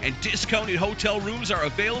registration, and discounted hotel rooms are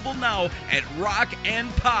available now at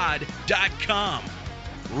rockandpod.com.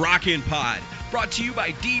 Rockin' Pod, brought to you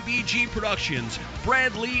by DBG Productions,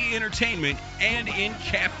 Brad Lee Entertainment, and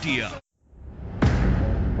Incaptia.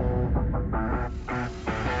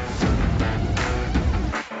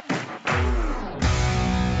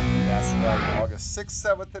 August 6th,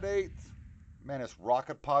 7th, and 8th. Man, it's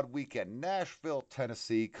Rockin' Pod Weekend, Nashville,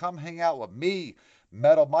 Tennessee. Come hang out with me,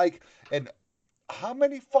 Metal Mike. And how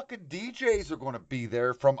many fucking DJs are going to be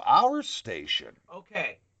there from our station?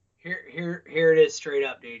 Okay, here it is straight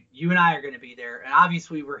up, dude. You and I are going to be there. And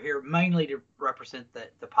obviously we're here mainly to represent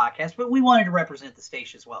the podcast, but we wanted to represent the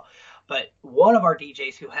station as well. But one of our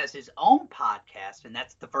DJs who has his own podcast, and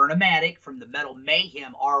that's the Vernomatic from the Metal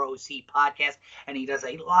Mayhem ROC podcast, and he does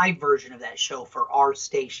a live version of that show for our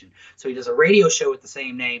station. So he does a radio show with the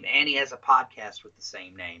same name, and he has a podcast with the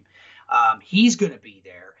same name. He's going to be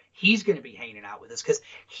there. He's going to be hanging out with us because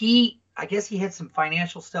I guess he had some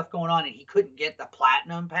financial stuff going on and he couldn't get the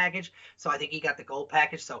platinum package. So I think he got the gold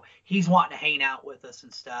package. So he's wanting to hang out with us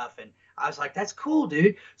and stuff. And I was like, that's cool,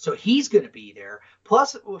 dude. So he's going to be there.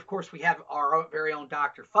 Plus, of course, we have our very own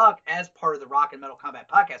Dr. Fuck as part of the Rock and Metal Combat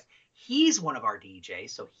podcast. He's one of our DJs,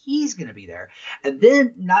 so he's going to be there. And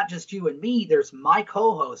then not just you and me, there's my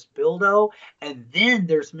co-host, Bildo, and then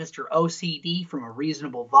there's Mr. OCD from A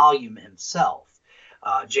Reasonable Volume himself.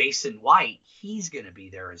 Jason White, he's going to be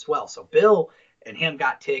there as well. So Bill and him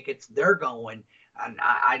got tickets. They're going. And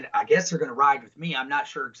I guess they're going to ride with me. I'm not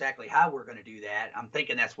sure exactly how we're going to do that. I'm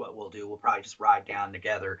thinking that's what we'll do. We'll probably just ride down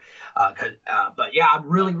together. But yeah, I'm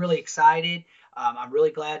really, really excited. I'm really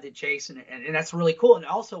glad that Jason, and that's really cool. And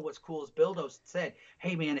also what's cool is Bildo said,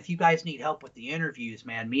 hey, man, if you guys need help with the interviews,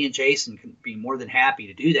 man, me and Jason can be more than happy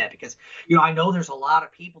to do that because, I know there's a lot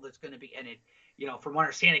of people that's going to be, and it, from what I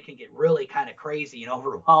understand, it can get really kind of crazy and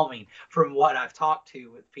overwhelming from what I've talked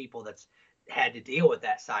to with people that's had to deal with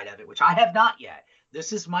that side of it, which I have not yet.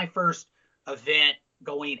 This is my first event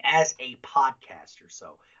going as a podcaster.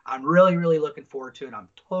 So I'm really, really looking forward to it. I'm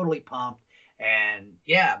totally pumped. And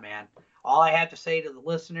yeah, man, all I have to say to the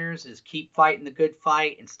listeners is keep fighting the good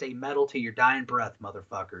fight and stay metal to your dying breath,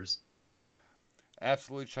 motherfuckers.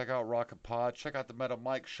 Absolutely. Check out Rockin' Pod. Check out the Metal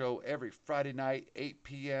Mike Show every Friday night, 8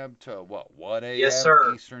 p.m. to 1 a.m. Yes,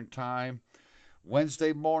 sir. Eastern Time.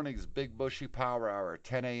 Wednesday mornings, Big Bushy Power Hour,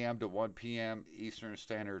 10 a.m. to 1 p.m. Eastern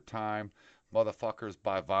Standard Time. Motherfuckers,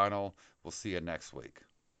 buy vinyl. We'll see you next week.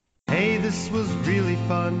 Hey, this was really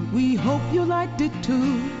fun. We hope you liked it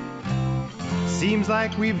too. Seems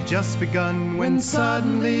like we've just begun when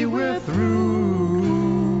suddenly we're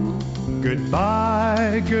through.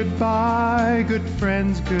 Goodbye, goodbye, good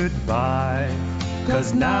friends, goodbye.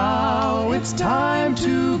 'Cause now it's time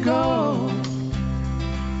to go.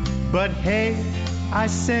 But hey, I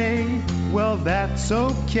say, well, that's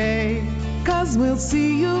okay. 'Cause we'll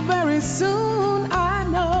see you very soon, I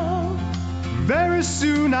know. Very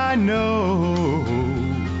soon, I know.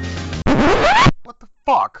 What the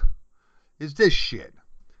fuck is this shit?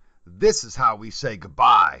 This is how we say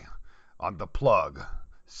goodbye on The Plug.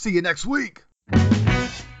 See you next week.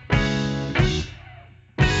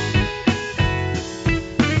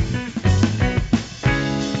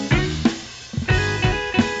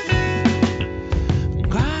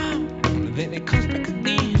 Then it comes back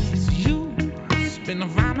again. It's you. Spin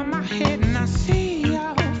around in my head and I see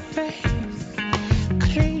your face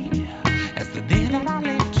clear as the day that I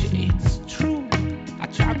left you. It's true. I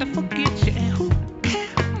tried to forget you, and who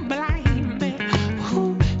can blame me?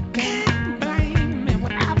 Who can blame me?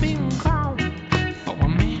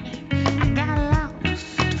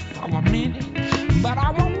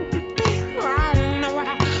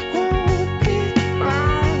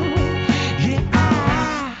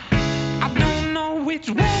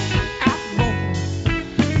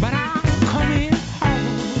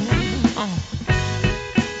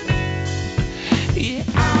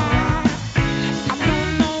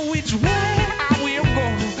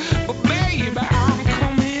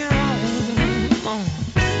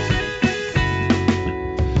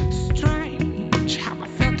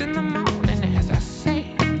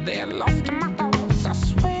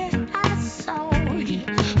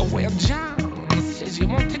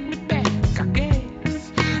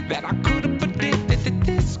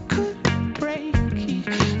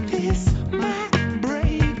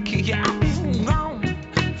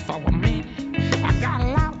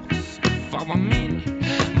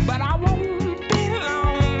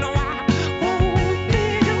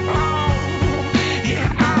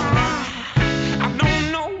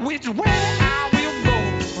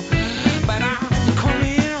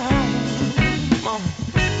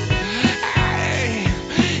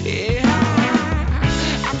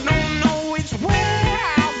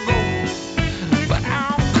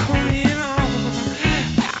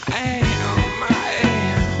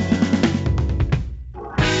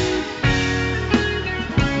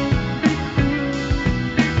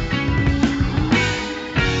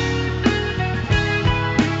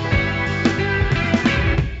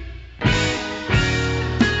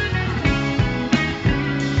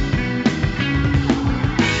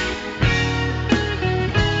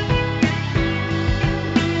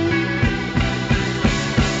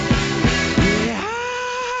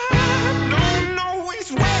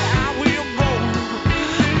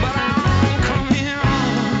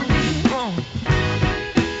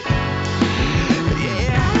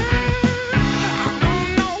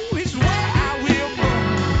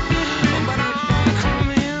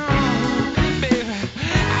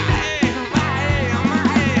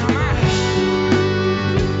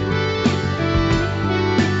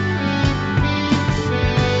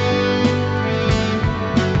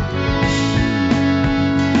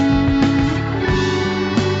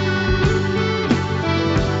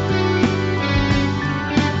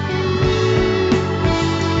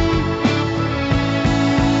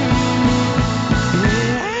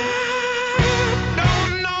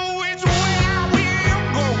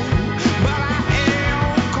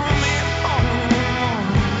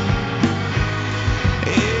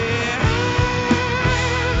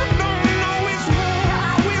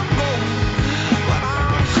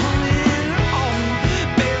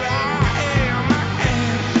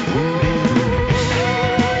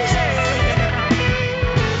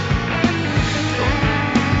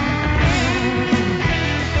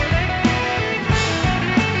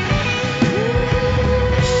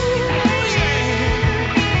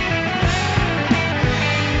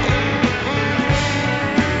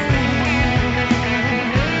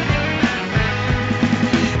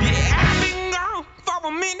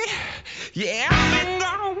 Yeah, I've been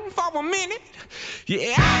gone for a minute.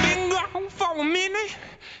 Yeah, I've been gone for a minute.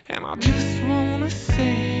 And I just wanna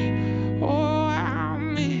say